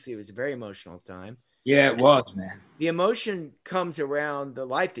 and obviously it was a very emotional time. Yeah, it was, man. The emotion comes around the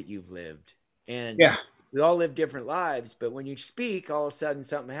life that you've lived, and we all live different lives. But when you speak, all of a sudden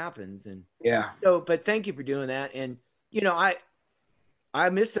something happens, and but thank you for doing that. And I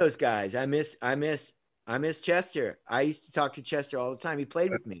miss those guys. I miss Chester. I used to talk to Chester all the time. He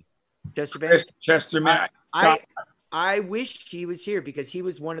played with me. Chester, man. I wish he was here because he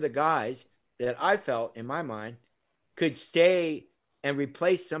was one of the guys that I felt in my mind could stay and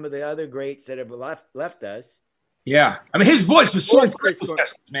replace some of the other greats that have left us. Yeah. I mean, his voice was so incredible,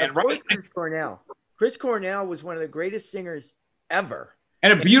 man. Right? Chris Cornell. Chris Cornell was one of the greatest singers ever.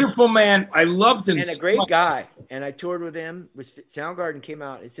 And a beautiful man. I loved him. And a great guy. And I toured with him. Soundgarden came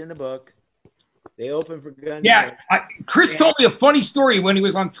out. It's in the book. They opened for Guns. Yeah. Chris told me a funny story when he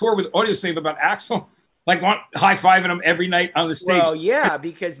was on tour with Audiosave about Axl. Like high-fiving him every night on the stage. Well, yeah,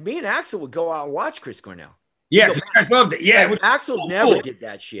 because me and Axl would go out and watch Chris Cornell. Yeah, I loved it. Yeah, Axl never did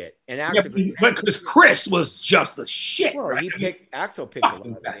that shit, and Axl, but because Chris was just the shit. Well, right? Axl picked a lot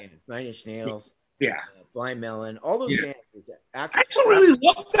of bands, 9 Inch Nails, Blind Melon, all those bands. Axl really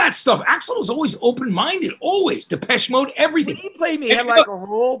loved that stuff. Axl was always open-minded, always Depeche Mode, everything. When he played me Head Like a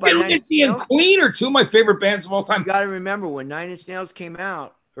Hole by 9 Inch Nails. Queen are two of my favorite bands of all time. You got to remember when 9 Inch Nails came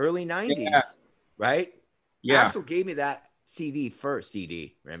out, early 90s. Right? Yeah. Axl gave me that CD,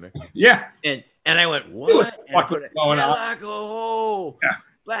 remember? Yeah. And I went, what? And I put it going on? Like a hole. Yeah.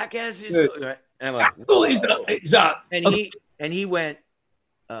 Black ass is and I'm like, and he went,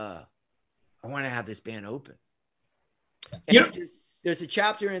 I want to have this band open. And there's a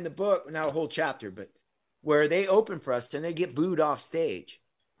chapter in the book, not a whole chapter, but where they open for us and they get booed off stage.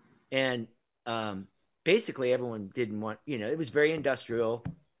 And basically everyone didn't want, it was very industrial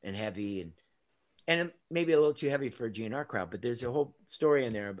and heavy and maybe a little too heavy for a GNR crowd, but there's a whole story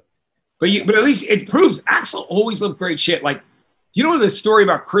in there. But at least it proves Axl always loved great shit. Like, you know the story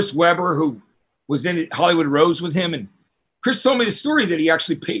about Chris Webber, who was in Hollywood Rose with him, and Chris told me the story that he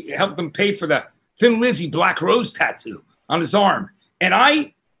actually helped him pay for the Thin Lizzy Black Rose tattoo on his arm. And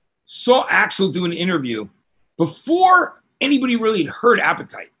I saw Axl do an interview before anybody really had heard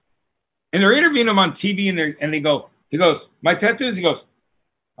Appetite. And they're interviewing him on TV, and he goes, my tattoos, he goes,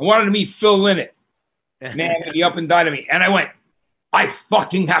 I wanted to meet Phil Lynott. Man, he up and died of me. And I went, I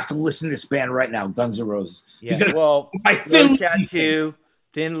fucking have to listen to this band right now, Guns N' Roses. Yeah, because well, my Thin tattoo,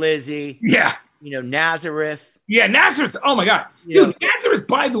 Thin Lizzy. Yeah. Nazareth. Yeah, Nazareth. Oh, my God. Dude, Nazareth,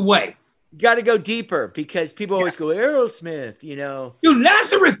 by the way. You got to go deeper because people always go, Aerosmith, Dude,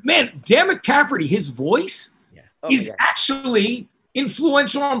 Nazareth, man, Dan McCafferty, his voice is actually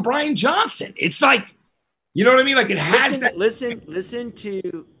influential on Brian Johnson. It's like, you know what I mean? Like it has that. Listen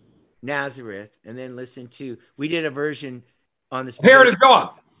to Nazareth and then listen to, we did a version on this. Hair of the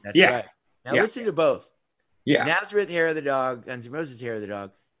Dog. That's right. Now listen to both. Yeah. Nazareth, Hair of the Dog, Guns N' Roses, Hair of the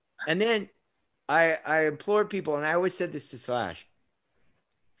Dog. And then I implored people, and I always said this to Slash.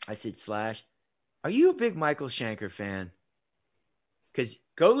 I said, Slash, are you a big Michael Schenker fan? Because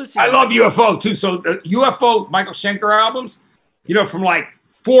go listen. I love UFO too. So UFO Michael Schenker albums, from like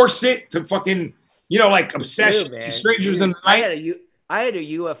Force It to fucking, like Obsession, Strangers in the Night. I had a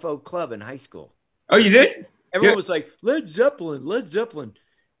UFO club in high school. Oh, you did? Everyone was like, Led Zeppelin.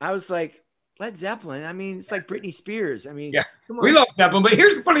 I was like, Led Zeppelin? I mean, it's like Britney Spears. I mean, come on. We love Zeppelin, but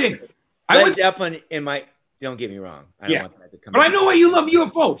here's the funny thing. Zeppelin in my, don't get me wrong. I don't want that to come But I know why you love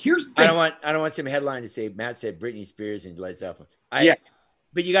UFO. Here's the thing. I don't want some headline to say Matt said Britney Spears and Led Zeppelin.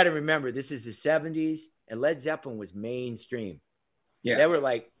 But you got to remember, this is the 70s, and Led Zeppelin was mainstream. Yeah. They were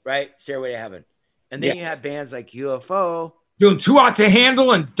like, Stairway to Heaven. And then you have bands like UFO. Doing Too Hot to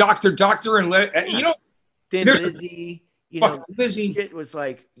Handle and Doctor and Thin Lizzy. Lizzy. It was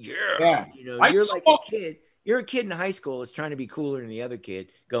like, you're like a kid. You're a kid in high school that's trying to be cooler than the other kid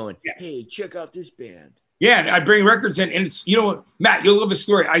going, hey, check out this band. Yeah, and I bring records in, and it's, Matt, you'll love a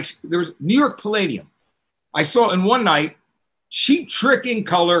story. There was New York Palladium. I saw in one night, Cheap Trick in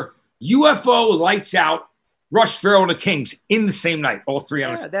color, UFO, Lights Out, Rush, Feral, and the Kings in the same night, all three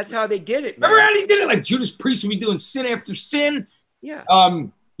on. Yeah, that's how they did it, man. Remember how they did it? Like Judas Priest would be doing Sin After Sin. Yeah.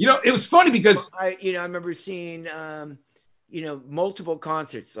 It was funny because I remember seeing multiple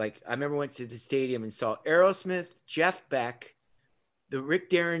concerts. Like I remember went to the stadium and saw Aerosmith, Jeff Beck, the Rick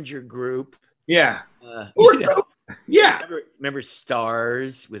Derringer Group. Yeah. Remember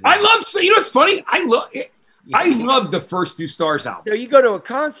Stars with. I love. So it's funny. I love the first two Stars albums. So you go to a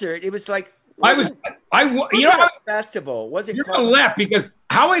concert. It was like festival. Wasn't you're gonna laugh because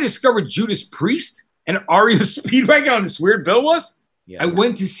how I discovered Judas Priest and REO Speedwagon on this weird bill was. I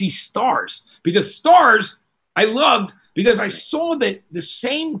went to see Stars because Stars I loved because I saw that the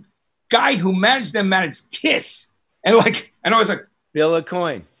same guy who managed Kiss and I was like Bill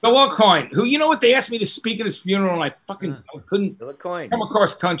Aucoin, who they asked me to speak at his funeral and I couldn't Bill Aucoin come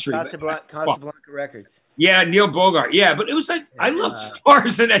across country. Casablanca Records. Yeah, Neil Bogart. Yeah, but it was like I love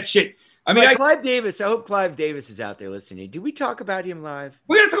Stars and that shit. I mean, Clive Davis. I hope Clive Davis is out there listening. Did we talk about him live?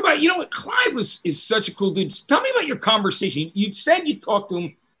 We're gonna talk about. Clive is such a cool dude. Just tell me about your conversation. You said you talked to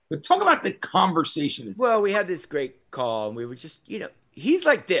him, but talk about the conversation. Well, we had this great call, and we were just, he's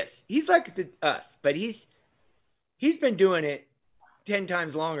like this. He's like us, but he's been doing it 10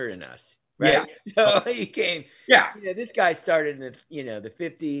 times longer than us, right? Yeah. So he came. Yeah. This guy started in the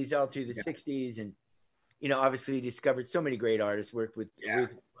 50s, all through the 60s, and obviously he discovered so many great artists. Worked with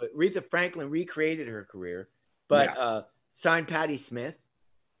Aretha Franklin, recreated her career, but signed Patti Smith.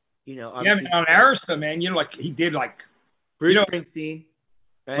 Obviously, on Arista, man. He did Bruce Springsteen,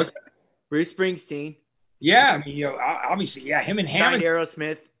 right? Bruce Springsteen. Yeah, I mean, obviously, him and Hammond. Signed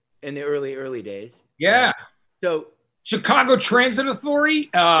Aerosmith in the early days. Yeah. So Chicago Transit Authority.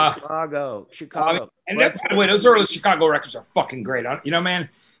 Chicago. And by the way, those early Chicago records are fucking great. Man.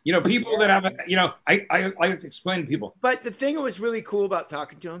 People that haven't, I like to explain to people. But the thing that was really cool about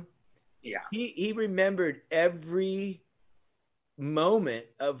talking to him, he remembered every moment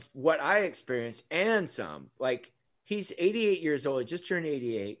of what I experienced and some. Like he's 88 years old, just turned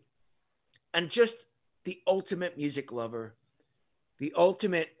 88, and just the ultimate music lover, the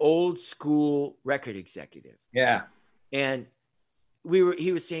ultimate old school record executive. Yeah. And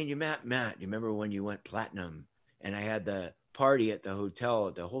he was saying, Matt, you remember when you went platinum and I had the party at the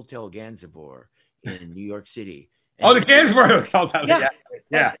Hotel Gansevoort in New York City. And the Gansevoort Hotel.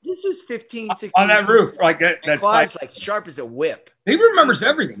 Yeah. This is 15, 16. On that roof, like that. And That's Clive's like sharp as a whip. he remembers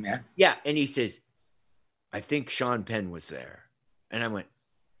everything, man. Yeah. And he says, I think Sean Penn was there. And I went,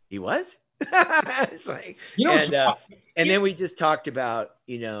 he was? It's like, You know, and then we just talked about,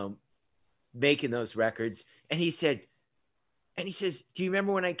 you know, making those records. And he says, do you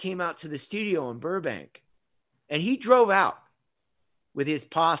remember when I came out to the studio in Burbank? And he drove out with his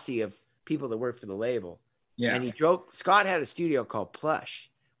posse of people that work for the label. Yeah. And Scott had a studio called Plush,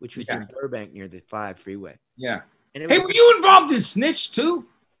 which was in Burbank near the 5 freeway. Yeah. And hey, were you involved in Snitch too?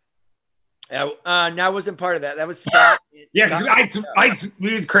 No, I wasn't part of that. That was Scott. Yeah, because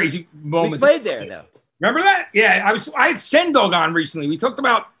we had crazy moments. We played there though. Remember that? Yeah, I had Sendog on recently. We talked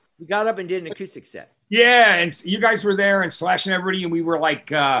about. We got up and did an acoustic set. Yeah, and you guys were there and slashing everybody, and we were like,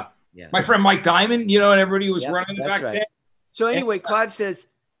 my friend Mike Diamond, you know, and everybody was running it back then. So anyway, Clive says,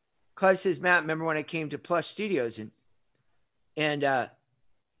 Matt, remember when I came to Plush Studios and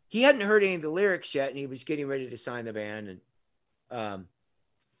he hadn't heard any of the lyrics yet, and he was getting ready to sign the band, and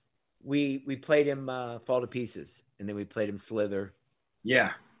we played him Fall to Pieces, and then we played him Slither.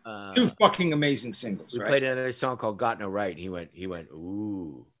 Yeah. 2 fucking amazing singles. We played another song called Got No Right. He went,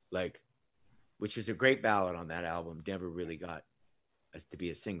 ooh, like, which was a great ballad on that album. Never really got us to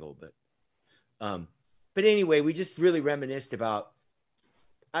be a single, but anyway, we just really reminisced about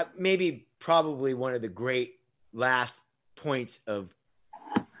probably one of the great last points of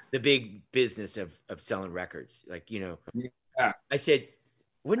the big business of selling records. Like, you know, I said,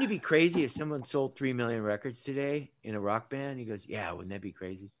 wouldn't it be crazy if someone sold 3 million records today in a rock band? He goes, yeah, wouldn't that be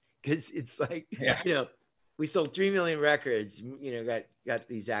crazy? Because it's like, you know, we sold 3 million records, you know, got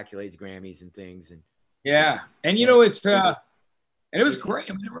these accolades, Grammys and things. And and you know, it's and it was great.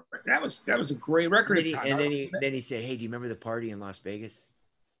 I mean, that was a great record. And then he said, hey, do you remember the party in Las Vegas?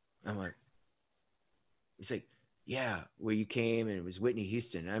 I'm like, he's like, yeah, where you came, and it was Whitney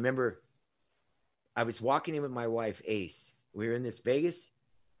Houston. And I remember I was walking in with my wife, Ace. We were in this Vegas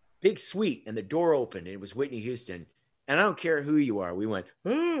big suite, and the door opened, and it was Whitney Houston. And I don't care who you are. We went,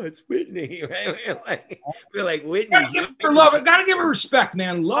 oh, it's Whitney. Right? We're like, Whitney. Gotta give her love. Gotta give her respect,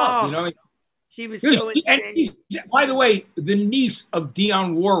 man. Love, you know. She was so insane. And by the way, the niece of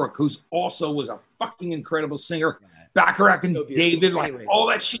Dionne Warwick, who's also was a fucking incredible singer. Bacharach and David, like all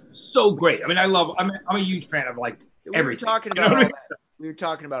that shit, so great. I mean, I'm a huge fan of like everything. We were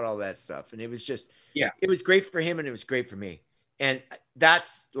talking about all that stuff, and it was just, yeah, it was great for him, and it was great for me. And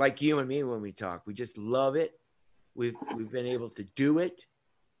that's like you and me when we talk. We just love it. We've been able to do it,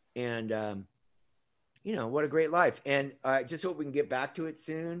 and you know, what a great life. And I just hope we can get back to it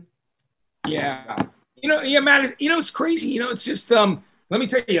soon. Yeah, you know, yeah, man. You know, it's crazy. You know, it's just let me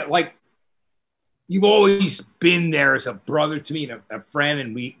tell you, like, you've always been there as a brother to me and a friend,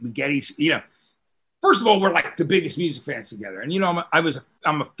 and we get each, you know. First of all, we're like the biggest music fans together, and you know,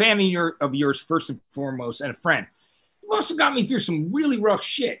 I'm a fan of yours first and foremost, and a friend. You've also got me through some really rough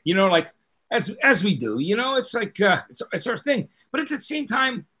shit, you know, like as we do, you know. It's like it's our thing, but at the same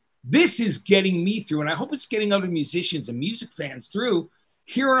time, this is getting me through, and I hope it's getting other musicians and music fans through,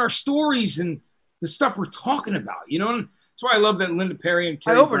 hearing our stories and the stuff we're talking about, you know. And that's why I love that Linda Perry and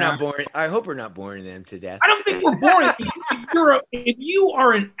Carrie Brown. I hope we're not boring them to death. I don't think we're boring. If you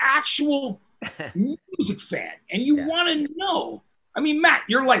are an actual music fan and you want to know, I mean, Matt,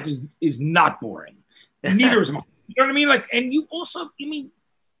 your life is not boring. Neither is mine. You know what I mean? Like, and you also, I mean,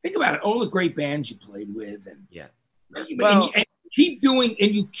 think about it. All the great bands you played with, and and you keep doing,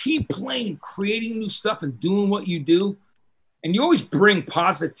 and you keep playing, creating new stuff, and doing what you do, and you always bring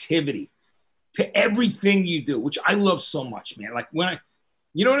positivity to everything you do, which I love so much, man. Like when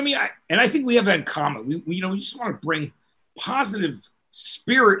you know what I mean? I think we have that in common. We you know, we just want to bring positive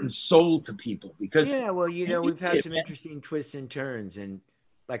spirit and soul to people because well, you know, we've had some interesting twists and turns, and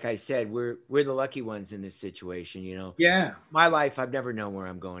like I said, we're the lucky ones in this situation, you know. Yeah. My life, I've never known where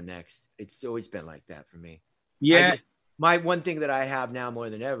I'm going next. It's always been like that for me. Yeah. My one thing that I have now more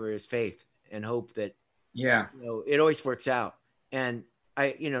than ever is faith and hope that you know, it always works out. And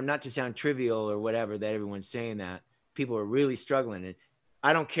I, you know, not to sound trivial or whatever that everyone's saying, that people are really struggling, and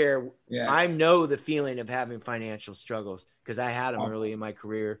I don't care. I know the feeling of having financial struggles because I had them early in my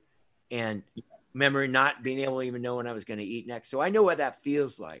career, and remember not being able to even know when I was going to eat next. So I know what that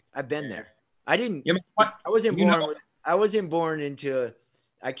feels like. I've been there. I wasn't born into,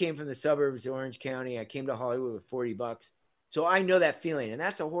 I came from the suburbs of Orange County. I came to Hollywood with $40. So I know that feeling, and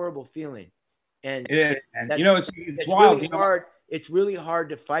that's a horrible feeling. And you know, it's wild. Really hard. It's really hard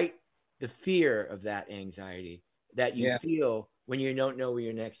to fight the fear of that anxiety that you feel when you don't know where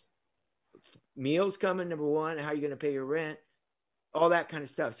your next meal's coming, number one, how you're going to pay your rent, all that kind of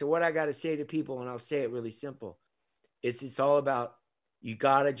stuff. So what I got to say to people, and I'll say it really simple, it's all about You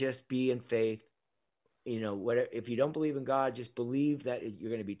got to just be in faith. You know, what if you don't believe in God, just believe that you're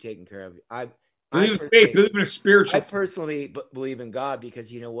going to be taken care of. Believe in faith, believe in a spiritual. I personally believe in God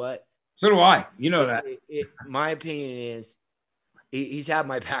because you know what? So do I. You know that. My opinion is he's had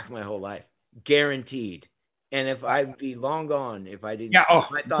my back my whole life, guaranteed. And if I'd be long gone, if I didn't, yeah,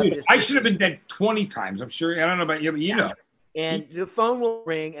 I thought dude, I should have been dead 20 times. I'm sure. I don't know about you, but you know. And the phone will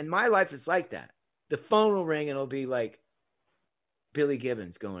ring, and my life is like that. The phone will ring, and it'll be like Billy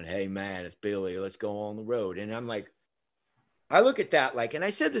Gibbons going, "Hey man, it's Billy. Let's go on the road." And I'm like, I look at that like, and I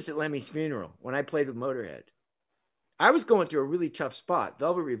said this at Lemmy's funeral when I played with Motorhead. I was going through a really tough spot.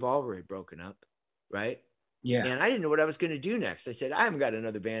 Velvet Revolver had broken up, right? Yeah. And I didn't know what I was going to do next. I said, I haven't got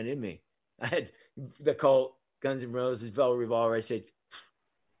another band in me. I had the Cult, Guns N' Roses, Velvet Revolver. I said,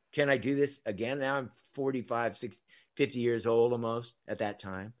 can I do this again? Now I'm 45, 60, 50 years old almost at that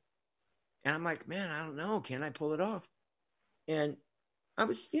time. And I'm like, man, I don't know. Can I pull it off? And I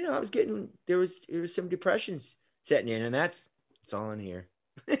was, you know, I was getting, there was some depressions setting in, and it's all in here.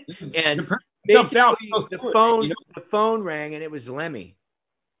 And basically the phone rang, and it was Lemmy.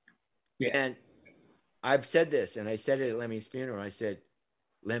 Yeah. And I've said this, and I said it at Lemmy's funeral. I said,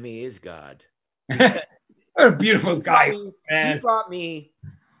 Lemmy is God. What a beautiful guy, man. He brought me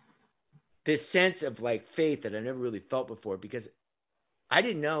this sense of like faith that I never really felt before, because I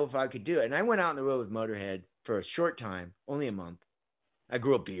didn't know if I could do it. And I went out on the road with Motorhead for a short time, only a month. I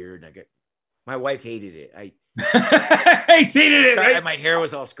grew a beard. My wife hated it. I hated it. Right? My hair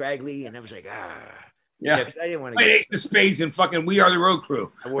was all scraggly, and I was like, yeah. You know, I didn't want to. Ace of Spades and fucking We Are the Road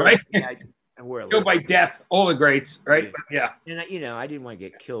Crew, right? I wore a Killed by Death, all the greats, right? Yeah. And you know, I didn't want to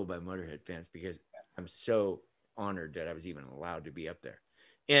get killed by Motorhead fans because I'm so honored that I was even allowed to be up there.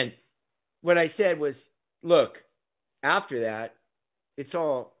 And what I said was, look, after that, it's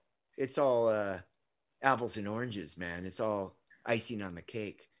all apples and oranges, man. It's all icing on the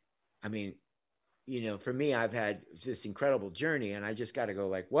cake. I mean, you know, for me, I've had this incredible journey, and I just got to go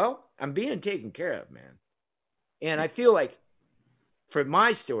like, well, I'm being taken care of, man. And I feel like for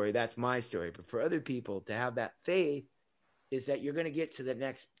my story, that's my story. But for other people to have that faith is that you're going to get to the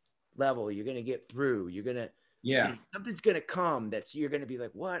next level. You're going to get through. You're going to, something's going to come you're going to be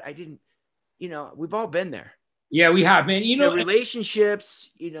like, what? I didn't, you know, we've all been there. Yeah, we have, man. You know,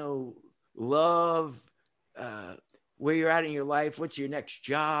 relationships, you know, love, where you're at in your life, what's your next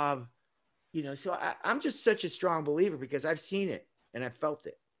job, you know. So I'm just such a strong believer because I've seen it and I felt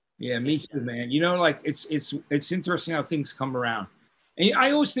it. Yeah, me too, man. You know, like it's interesting how things come around. And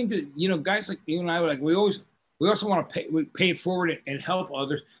I always think that, you know, guys like you and I, like we also want to pay it forward and help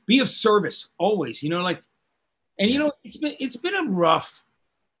others, be of service always, you know, like, and you know, it's been a rough,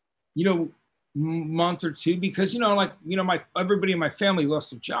 you know, month or two because, you know, like, you know, everybody in my family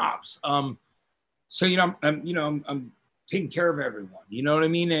lost their jobs. So, you know, I'm taking care of everyone, you know what I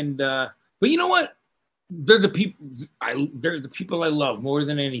mean? And, but you know what? They're the people I love more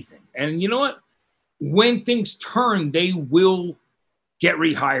than anything. And you know what? When things turn, they will get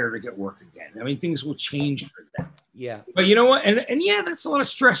rehired or get work again. I mean, things will change for them. Yeah. But you know what? And yeah, that's a lot of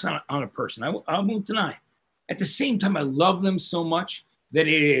stress on a person. I won't deny. At the same time, I love them so much that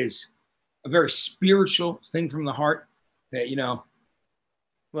it is a very spiritual thing from the heart that, you know.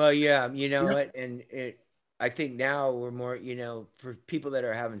 Well, yeah, you know what? And I think now we're more, you know, for people that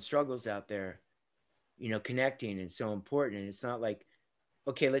are having struggles out there, you know, connecting is so important. And it's not like,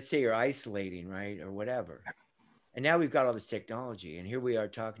 okay, let's say you're isolating, right? Or whatever. And now we've got all this technology, and here we are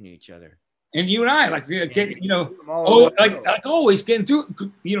talking to each other. And you and I, like, getting, you know, like always getting through,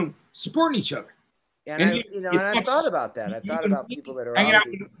 you know, supporting each other. And I've thought about that. I've thought about people that are hanging out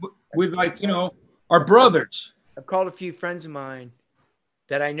with like, you know, our brothers. I've called a few friends of mine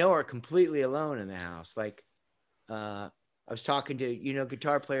that I know are completely alone in the house. Like, I was talking to, you know,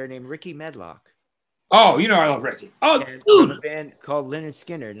 guitar player named Ricky Medlock. Oh, you know, I love Ricky. Oh, and dude. A band called Lynyrd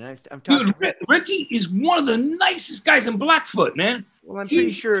Skynyrd. And I'm talking. Dude, Ricky is one of the nicest guys in Blackfoot, man. Well, I'm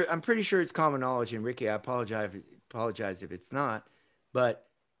pretty sure it's common knowledge. And Ricky, I apologize if it's not, but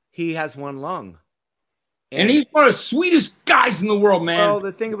he has one lung. And he's one of the sweetest guys in the world, man. Well,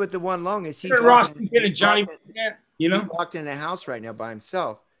 the thing about the one lung is he's locked in a house right now by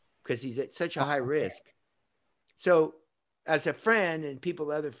himself because he's at such a high risk. So as a friend and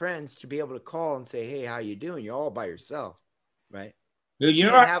other friends, to be able to call and say, hey, how you doing? You're all by yourself, right? Dude,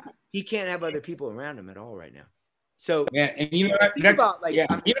 he can't have other people around him at all right now. So and you know, think about like,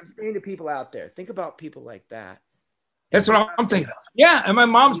 I'm saying to people out there, think about people like that. That's what I'm thinking of. Yeah, and my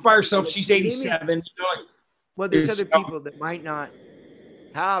mom's by herself. She's 87. You know, well, there's other people that might not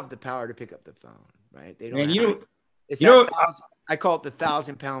have the power to pick up the phone, right? They don't. I call it the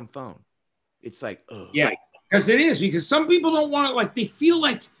 1,000-pound phone. It's like, oh, yeah. Because it is, because some people don't want to, like, they feel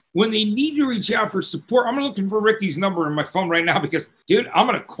like when they need to reach out for support. I'm looking for Ricky's number in my phone right now because, dude, I'm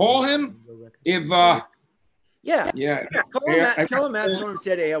going to call him if, yeah. Tell him Matt I, Sorum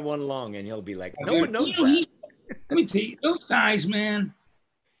said I have one lung, and he'll be like, no one knows that. Let me tell you, those guys, man,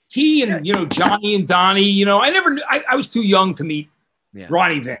 he and, you know, Johnny and Donnie, you know, I never knew, I was too young to meet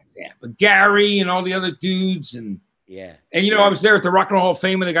Ronnie Van Zant, but Gary and all the other dudes. And, and, you know, I was there at the Rock and Roll Hall of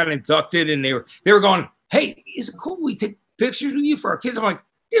Fame when they got inducted, and they were going, hey, is it cool we take pictures with you for our kids? I'm like,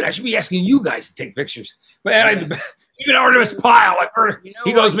 dude, I should be asking you guys to take pictures. But even Artemis Pyle, I've heard, you know,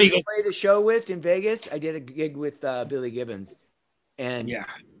 he goes, me. Play the show with in Vegas. I did a gig with Billy Gibbons, and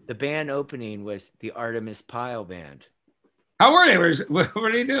the band opening was the Artemis Pyle Band. How were they? What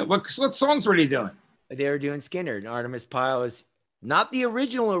were they doing? What songs were they doing? They were doing Skinner, and Artemis Pyle is not the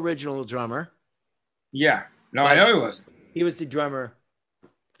original drummer. Yeah, no, I know he wasn't. He was the drummer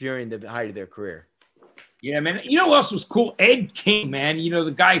during the height of their career. Yeah, man. You know who else was cool? Ed King, man. You know,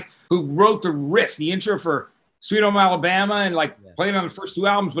 the guy who wrote the riff, the intro for Sweet Home Alabama, and like played on the first 2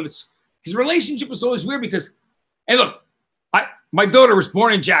 albums. But his relationship was always weird because, and look, my daughter was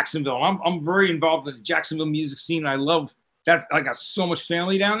born in Jacksonville. I'm very involved in the Jacksonville music scene. I love that. I got so much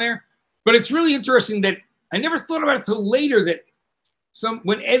family down there. But it's really interesting that I never thought about it till later that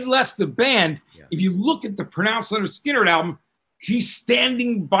when Ed left the band, if you look at the Pronounced Leonard Skinner album, he's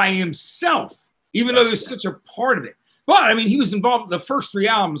standing by himself, even though there's such a part of it. But I mean, he was involved in the first 3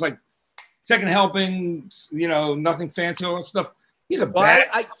 albums, like Second Helping, you know, Nothing Fancy, all that stuff. He's a bad.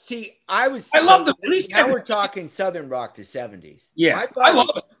 I love them. At least now we're talking Southern rock to 70s. Yeah, I love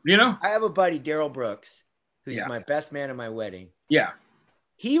it. You know, I have a buddy, Daryl Brooks, who's my best man at my wedding. Yeah,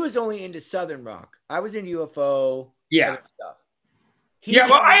 he was only into Southern rock. I was into UFO. Stuff.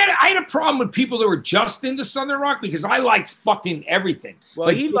 Well, I had a problem with people that were just into Southern rock because I liked fucking everything. Well,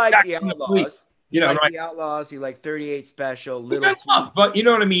 like, he liked the Outlaws. He liked the Outlaws. He liked 38 Special. I love, but you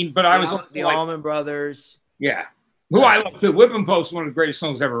know what I mean. But I was the Allman Brothers. Yeah, who I love too. Whip and Post, one of the greatest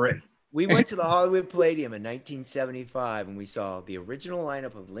songs ever written. We went to the Hollywood Palladium in 1975, and we saw the original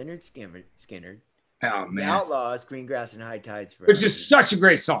lineup of Leonard Skinner. Oh man, the Outlaws, Green Grass and High Tides, which is such a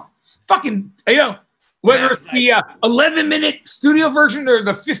great song. Fucking, you know. Whether it's the 11-minute studio version or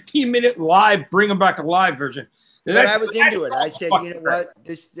the 15-minute live, Bring 'Em Back Alive version. But I was into it. I said, you know what?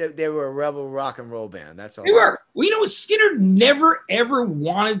 They were a rebel rock and roll band. That's all. They were. Well, you know what? Skinner never, ever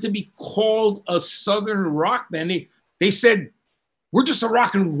wanted to be called a Southern rock band. They said, we're just a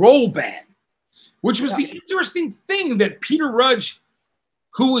rock and roll band, which was the interesting thing that Peter Rudge,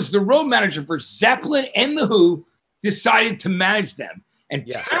 who was the road manager for Zeppelin and The Who, decided to manage them. And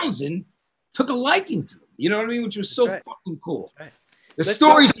Townsend took a liking to them, you know what I mean? Which was so fucking cool. The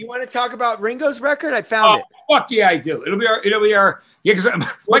story. You want to talk about Ringo's record? I found it. Fuck yeah, I do. It'll be our. Yeah, because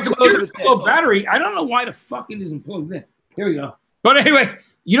my computer's low battery. I don't know why the fuck it isn't plugged in. Here we go. But anyway,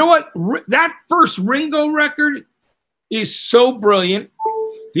 you know what? That first Ringo record is so brilliant.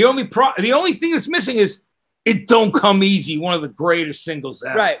 The only thing that's missing is "It Don't Come Easy," one of the greatest singles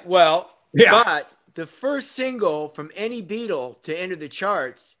ever. Right. Well, but the first single from any Beatle to enter the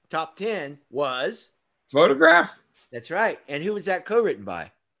charts, top 10, was Photograph. That's right. And who was that co-written by?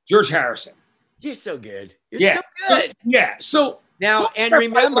 George Harrison. You're so good. You're so good. Yeah. So now, and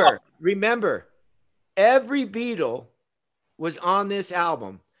remember, every Beatle was on this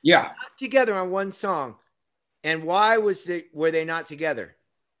album. Yeah. Not together on one song. And why were they not together?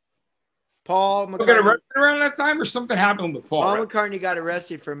 Paul McCartney got arrested around that time, or something happened with Paul. Paul McCartney got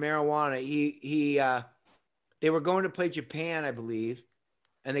arrested for marijuana. They were going to play Japan, I believe,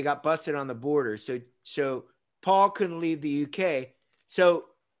 and they got busted on the border. So Paul couldn't leave the UK. So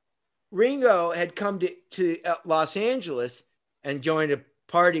Ringo had come to Los Angeles and joined a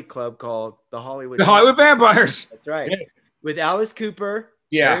party club called the Hollywood Vampires. That's right. Yeah. With Alice Cooper,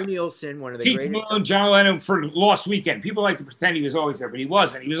 Harry Nilsson, one of the greatest. Moon, John Lennon for Lost Weekend. People like to pretend he was always there, but he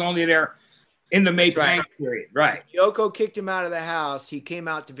wasn't. He was only there in the May Plank period. Right. Yoko kicked him out of the house. He came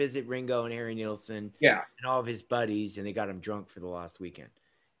out to visit Ringo and Harry Nilsson and all of his buddies, and they got him drunk for the Lost Weekend.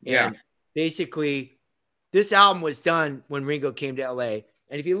 And basically, this album was done when Ringo came to LA.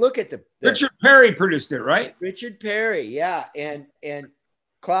 And if you look at the Richard Perry produced it, right? Richard Perry, yeah. And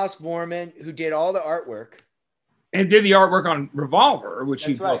Klaus Vorman, who did all the artwork. And did the artwork on Revolver, which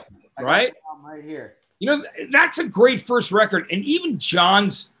you both did, right? Right here. You know, that's a great first record. And even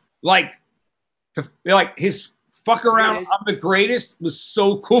John's his fuck around, I'm the greatest was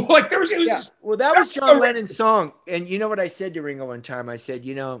so cool. Like there was, just, well, that was John Lennon's song. And you know what I said to Ringo one time? I said,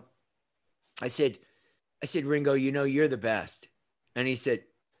 I said, Ringo, you're the best. And he said,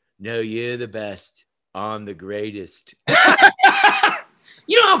 no, you're the best. I'm the greatest.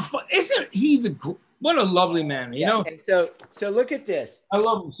 You know how fun, isn't he what a lovely man. You know, And so look at this. I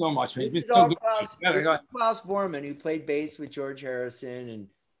love him so much, man. This is all Klaus. This is Klaus Vormann, who played bass with George Harrison,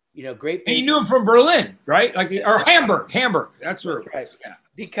 and great. And you knew him from Berlin, right? Like or Hamburg. That's where. Right. Yeah.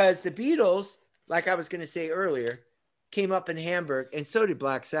 Because the Beatles, like I was going to say earlier, came up in Hamburg, and so did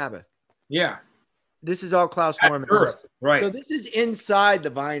Black Sabbath. Yeah. This is all Klaus Vormann. Right. So this is inside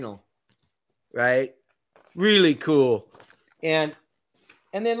the vinyl, right? Really cool. And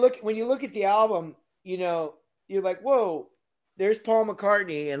then when you look at the album, you're like, whoa, there's Paul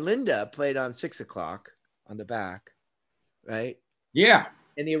McCartney, and Linda played on 6 o'clock on the back, right? Yeah.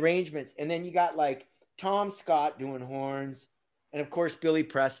 And the arrangements. And then you got like Tom Scott doing horns, and of course Billy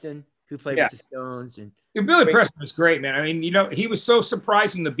Preston, who played with the Stones. And Billy Preston was great, man. I mean, he was so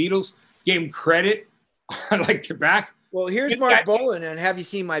surprised when the Beatles gave him credit on like the back. Well, here's Mark Bolan and Have You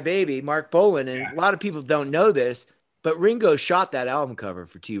Seen My Baby? Mark Bolan, and a lot of people don't know this, but Ringo shot that album cover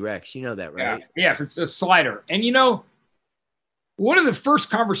for T-Rex. You know that, right? Yeah, for a Slider. And one of the first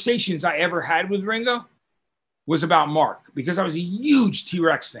conversations I ever had with Ringo was about Mark, because I was a huge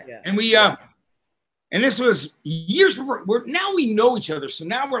T-Rex fan. Yeah. And and this was years before. Now we know each other, so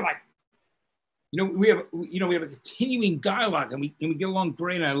now we're like, we have a continuing dialogue, and we get along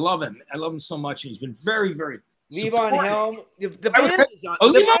great. And I love him so much, and he's been very, very. Levon Helm, the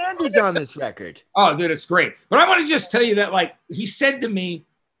band is on this record. Oh, dude, it's great. But I want to just tell you that, like, he said to me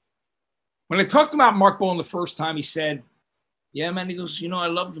when I talked about Mark Bolan the first time, he said, "Yeah, man," he goes, "I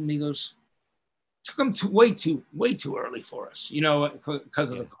loved him." He goes, "Took him way too early for us,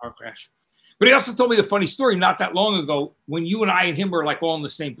 because of the car crash." But he also told me the funny story not that long ago when you and I and him were like all in the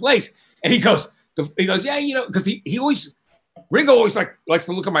same place, and he goes, "Yeah, because Ringo always likes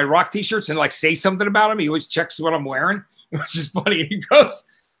to look at my rock t-shirts and like say something about him. He always checks what I'm wearing, which is funny." And he goes,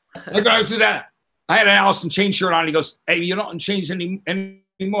 "Look, I was through that. I had an Alice in Chains shirt on." He goes, "Hey, you're not in chains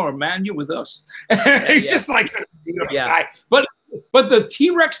anymore, man. You're with us." He's just like such a beautiful guy. But the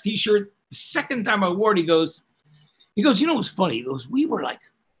T-Rex t-shirt, the second time I wore it, he goes, "What's funny?" He goes, "We were like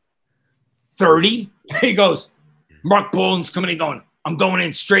 30." He goes, "Mark Bolan's coming in going, I'm going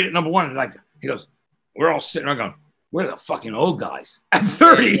in straight at number one." And he goes, we're all sitting there going, "We're the fucking old guys at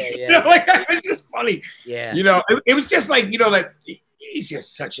 30. It's just funny. Yeah. It was just like, that he's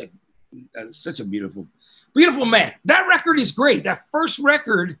just such a beautiful, beautiful man. That record is great. That first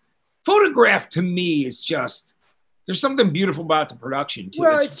record, Photograph, to me is just, there's something beautiful about the production too.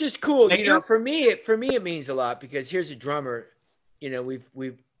 Well, it's just cool. For me, it means a lot, because here's a drummer,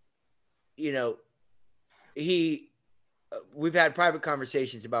 we've had private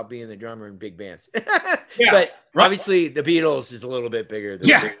conversations about being the drummer in big bands. But obviously the Beatles is a little bit bigger than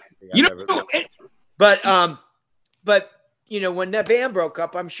but when that band broke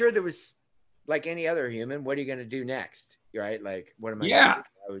up, I'm sure there was, like any other human, what are you going to do next? Right? Like, what am I gonna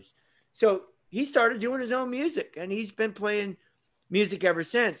do? So he started doing his own music, and he's been playing music ever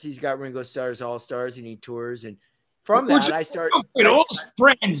since. He's got Ringo Starr's All Stars, and he tours, and from that I started all his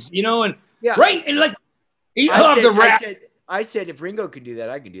friends, and right, and like he loved the rap. I said if Ringo could do that,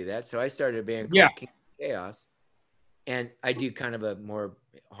 I could do that. So I started a band called King of Chaos, and I do kind of a more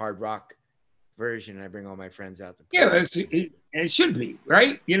hard rock version. I bring all my friends out to play. Yeah, it should be,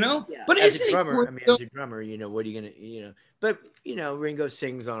 right? Yeah. But as a drummer, as a drummer, what are you gonna, But Ringo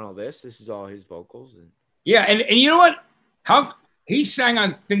sings on all this. This is all his vocals, and and you know what? How he sang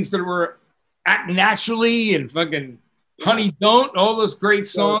on things that were Act Naturally and fucking Honey Don't, all those great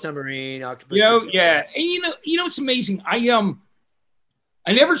songs. Submarine, Octopus. And it's amazing. I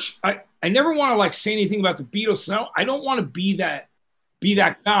never want to like say anything about the Beatles. So I don't want to be that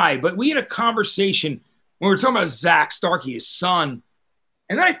guy. But we had a conversation when we were talking about Zach Starkey, his son,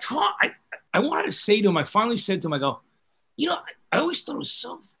 and then I wanted to say to him. I finally said to him, I go, I always thought it was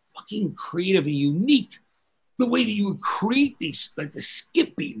so fucking creative and unique the way that you would create these, like the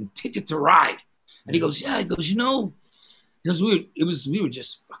skip beat and Ticket to Ride. And he goes, yeah. He goes, because we were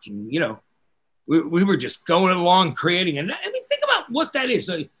just fucking, we were just going along creating. And I mean, think about what that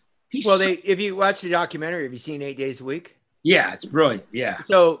is. If you watch the documentary, have you seen 8 Days a Week? Yeah, it's brilliant. Yeah.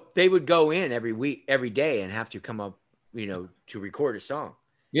 So they would go in every day and have to come up, to record a song.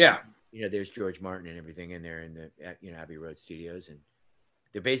 Yeah. There's George Martin and everything in there in the Abbey Road Studios, and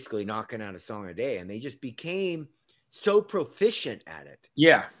they're basically knocking out a song a day, and they just became so proficient at it.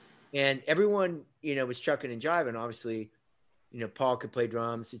 Yeah. And everyone, was chucking and jiving. Obviously, Paul could play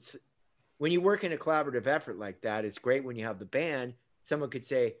drums. It's when you work in a collaborative effort like that, it's great when you have the band. Someone could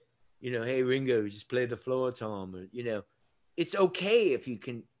say, "Hey, Ringo, just play the floor tom," or, it's okay if you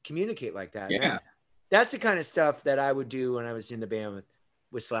can communicate like that. Yeah. That's the kind of stuff that I would do when I was in the band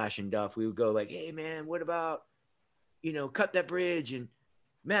with Slash and Duff. We would go like, "Hey man, what about, cut that bridge?" And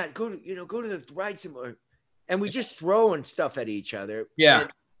Matt, go to the ride somewhere. And we just throwing stuff at each other. Yeah.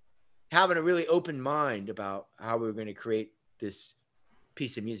 And having a really open mind about how we were going to create this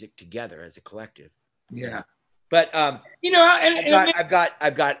piece of music together as a collective. Yeah. But you know,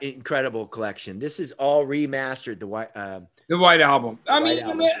 I've got incredible collection. This is all remastered. The White Album.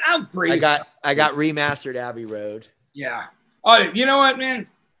 Man, how great! I got remastered Abbey Road. Yeah. Oh, you know what, man?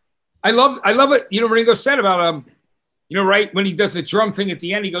 I love it. You know, Ringo said about you know, right when he does the drum thing at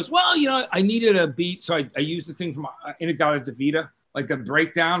the end, he goes, "Well, you know, I needed a beat, so I used the thing from In-A-Gadda-Da-Vida, like the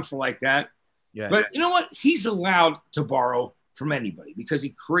breakdown for like that." Yeah. But you know what? He's allowed to borrow from anybody because he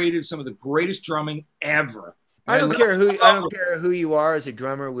created some of the greatest drumming ever. I don't care who you are as a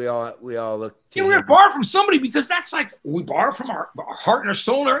drummer. We all look. Yeah, we're gonna borrow from somebody because that's like we borrow from our heart and our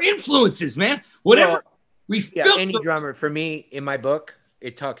soul and our influences, man. Whatever any drummer. For me, in my book,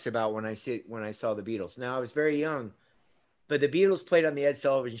 it talks about when I saw the Beatles. Now I was very young, but the Beatles played on the Ed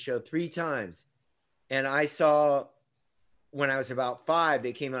Sullivan Show 3 times, and I saw when I was about 5.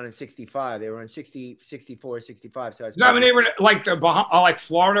 They came out in 65. They were on 60, 64, 65. So I was when they were like like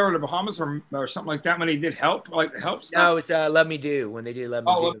Florida or the Bahamas or something like that when they did Help stuff. No, it's Let Me Do when they did Let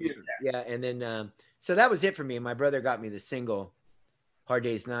Me Do. Let Me Do. Yeah, and then so that was it for me. My brother got me the single Hard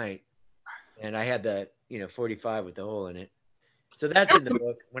Day's Night, and I had the 45 with the hole in it. So that's in the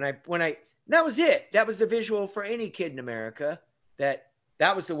book. When I that was it. That was the visual for any kid in America. That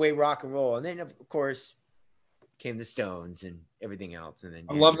was the way rock and roll. And then of course came the Stones and everything else. And then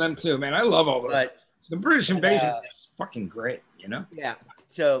I love them too, man. I love all those. But, the British Invasion is fucking great, you know? Yeah.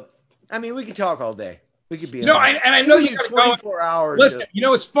 So I mean, we could talk all day. We could be I know you got 24 hours. Listen, you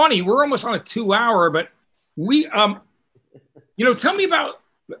know, it's funny. We're almost on a 2-hour, but we tell me about,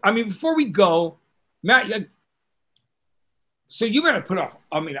 before we go, Matt, so you got to put off,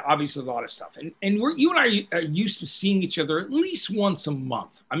 obviously a lot of stuff. And you and I are used to seeing each other at least once a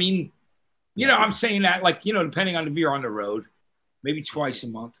month. I mean, I'm saying that like, depending on if you're on the road, maybe twice a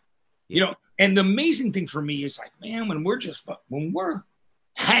month, and the amazing thing for me is like, man, when we're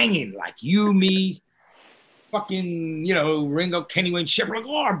hanging like you, me, fucking, Ringo, Kenny Wayne Shepherd, like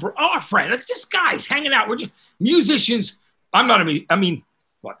all our friends, like just guys hanging out. We're just musicians. I'm not a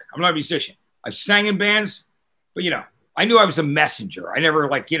musician. I've sang in bands, but I knew I was a messenger. I never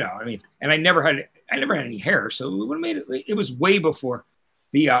and I never had any hair. So what made it? It was way before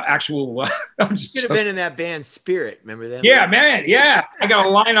the actual. You could have been in that band Spirit. Remember that? Yeah, man. Yeah, I got a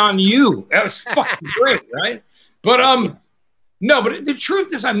line on you. That was fucking great, right? But no. But the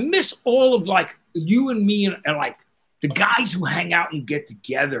truth is, I miss all of like you and me and like the guys who hang out and get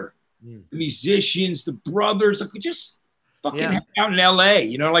together, the musicians, the brothers, like just. Fucking hang out in LA,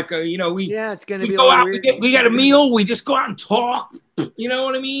 it's gonna be go out. Weird. We got a meal. We just go out and talk. You know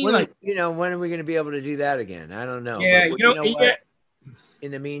what I mean? When are we gonna be able to do that again? I don't know. Yeah, what? In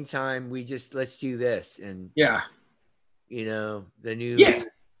the meantime, let's do this and the new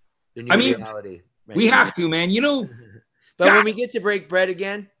reality. Right we have to, man. But when we get to break bread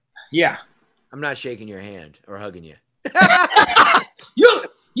again, I'm not shaking your hand or hugging you. It's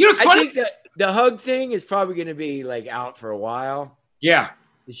funny. I think that the hug thing is probably going to be like out for a while. Yeah.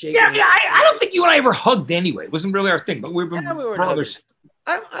 I don't think you and I ever hugged anyway. It wasn't really our thing, but we were brothers.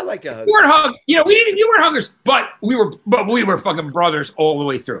 I like to hug. We weren't hug. You weren't huggers, but we were fucking brothers all the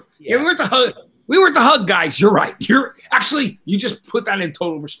way through. Yeah, we weren't the hug. We weren't the hug guys. You're right. You just put that in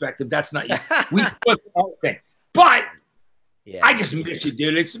total perspective. That's not you. We put the whole thing. But I just miss you,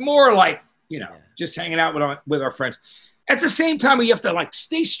 dude. It's more like, just hanging out with our friends. At the same time, we have to like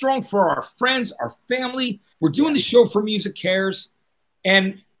stay strong for our friends, our family. We're doing the show for Music Cares,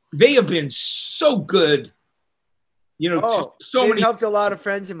 and they have been so good. So many helped a lot of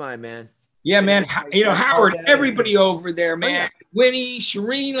friends of mine, man. Yeah, man. Howard, everybody over there, man. Winnie,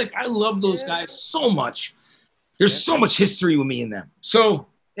 Shireen, like I love those guys so much. There's so much history with me and them. So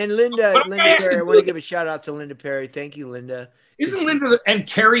and Linda Perry, I want to give a shout out to Linda Perry. Thank you, Linda. Isn't Linda and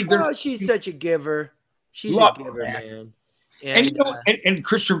Carrie? She's such a giver. She's a giver, man. And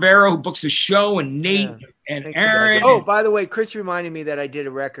Chris Trevero, who books the show, and Nate and Aaron. Oh, by the way, Chris reminded me that I did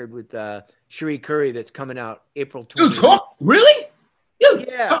a record with Cherie Curry that's coming out April 20th. Dude, really? Dude,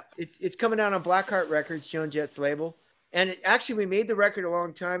 yeah, it's coming out on Blackheart Records, Joan Jett's label. And we made the record a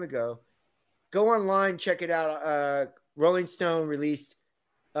long time ago. Go online, check it out. Rolling Stone released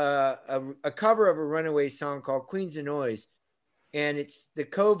a cover of a Runaway song called Queens of Noise. And it's the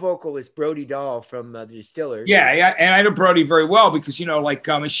co-vocal is Brody Dahl from the Distillers. Yeah, and I know Brody very well because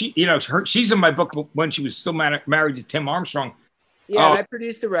she's in my book when she was still married to Tim Armstrong. Yeah, and I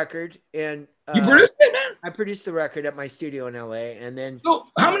produced the record, and you produced it, man. I produced the record at my studio in LA, and then. So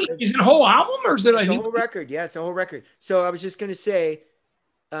how many is it a whole album or is it a whole record? Yeah, it's a whole record. So I was just gonna say,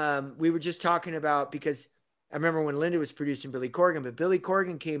 we were just talking about, because I remember when Linda was producing Billy Corgan, but Billy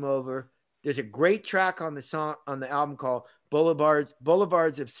Corgan came over. There's a great track on the album called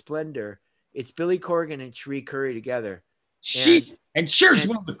Boulevards of Splendor. It's Billy Corgan and Sheree Curry together. And Sherry's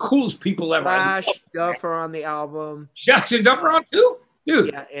one of the coolest people ever. Flash Duffer on the album. Flash and Duffer on too,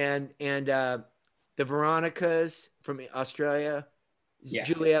 dude. Yeah, and the Veronicas from Australia. Yeah.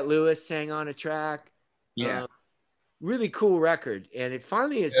 Juliette Lewis sang on a track. Yeah. Really cool record. And it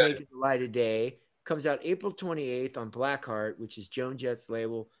finally is making the light of day. Comes out April 28th on Blackheart, which is Joan Jett's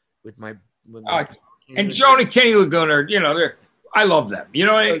label with my and Joan and Kenny Laguna, you know, I love them. You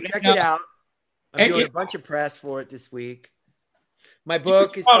know, so check it out. I'm doing a bunch of press for it this week. My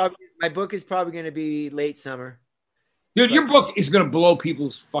book is probably going to be late summer. Dude, your book is going to blow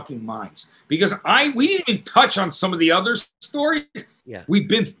people's fucking minds, because we didn't even touch on some of the other stories. Yeah, we've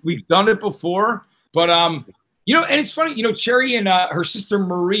done it before, but you know, and it's funny, you know, Cherry and her sister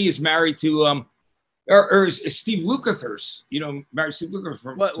Marie is married to or is Steve Lukather's, you know, married Steve Lukather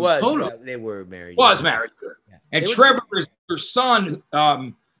from Toto. They were married. Was married to her. Yeah. And Trevor is her son,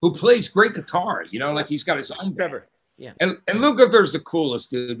 who plays great guitar. You know, like he's got his own Trevor. Yeah. And Lukather's the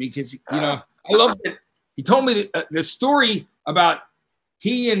coolest dude, because you know, I love it. He told me the story about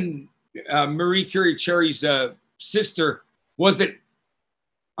he and Marie Curie, Cherry's sister, was that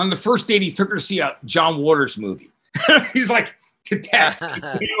on the first date he took her to see a John Waters movie. He's like, to test, you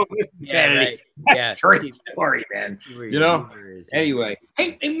know, insanity. Right. Yeah, great story, man. You know. Anyway,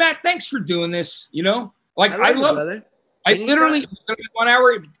 hey Matt, thanks for doing this. You know, like I love. I literally 1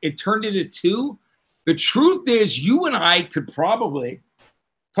 hour. It turned into 2. The truth is, you and I could probably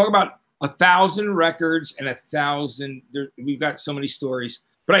talk about 1,000 records and 1,000. We've got so many stories,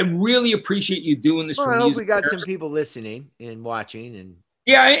 but I really appreciate you doing this. Well, I hope we got some people listening and watching, and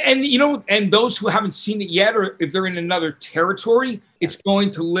yeah, and you know, and those who haven't seen it yet, or if they're in another territory, it's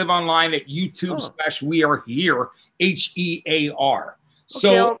going to live online at YouTube/WeAreHear, HEAR.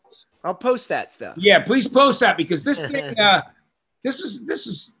 So okay, I'll post that stuff. Yeah, please post that, because this thing, this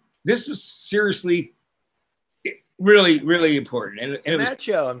was seriously really, really important. And it was Matt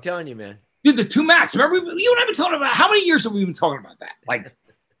show, I'm telling you, man. Dude, the 2 Matts. Remember, you and I have been talking about, how many years have we been talking about that? Like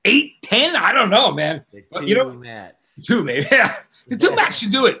 8, 10? I don't know, man. The 2 Matts. 2, maybe. Yeah. The 2 Matts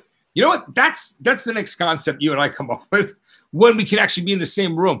should do it. You know what? That's the next concept you and I come up with, when we can actually be in the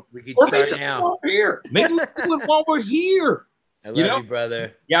same room. We can start now. While we're here. Maybe we can do it while we're here. I love you,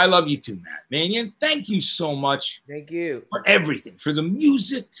 brother. Yeah, I love you too, Matt. Man, thank you so much. Thank you. For everything. For the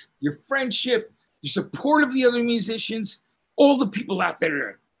music, your friendship, your support of the other musicians, all the people out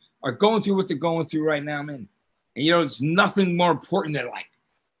there are going through what they're going through right now, man. And, you know, it's nothing more important than, like,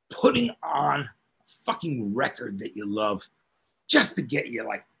 putting on a fucking record that you love just to get you,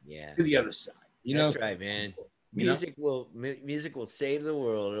 like, to the other side. You know? That's right, man. Music will save the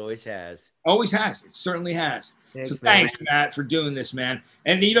world. It always has. Always has. It certainly has. Thanks, Matt, for doing this, man.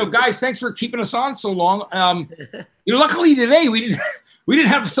 And, you know, guys, thanks for keeping us on so long. You know, luckily today we didn't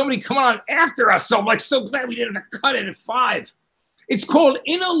have somebody coming on after us, so I'm like so glad we didn't have to cut it at 5. It's called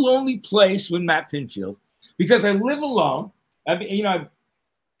In a Lonely Place with Matt Pinfield, because I live alone.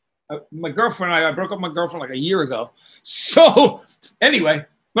 My girlfriend and I broke up with my girlfriend like a year ago. So anyway,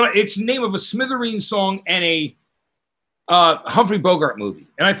 but it's the name of a Smithereens song and a Humphrey Bogart movie.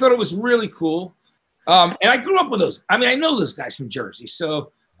 And I thought it was really cool. And I grew up with those. I mean, I know those guys from Jersey.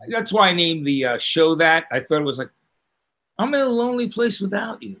 So that's why I named the show that. I thought it was like, I'm in a lonely place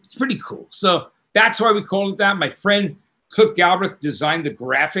without you. It's pretty cool. So that's why we called it that. My friend Cliff Galbraith designed the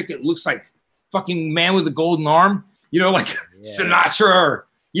graphic. It looks like fucking Man with a Golden Arm, you know, like Sinatra, or,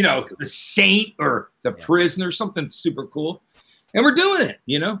 you know, The Saint or The Prisoner, something super cool. And we're doing it,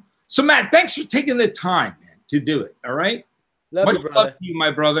 you know. So, Matt, thanks for taking the time, man, to do it, all right? Much you, love to you, my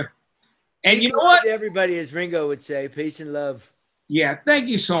brother. And peace you know what? Everybody, as Ringo would say, peace and love. Yeah, thank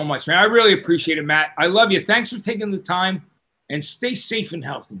you so much, man. I really appreciate it, Matt. I love you. Thanks for taking the time, and stay safe and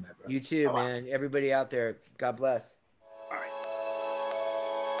healthy, my brother. You too, man. Everybody out there, God bless.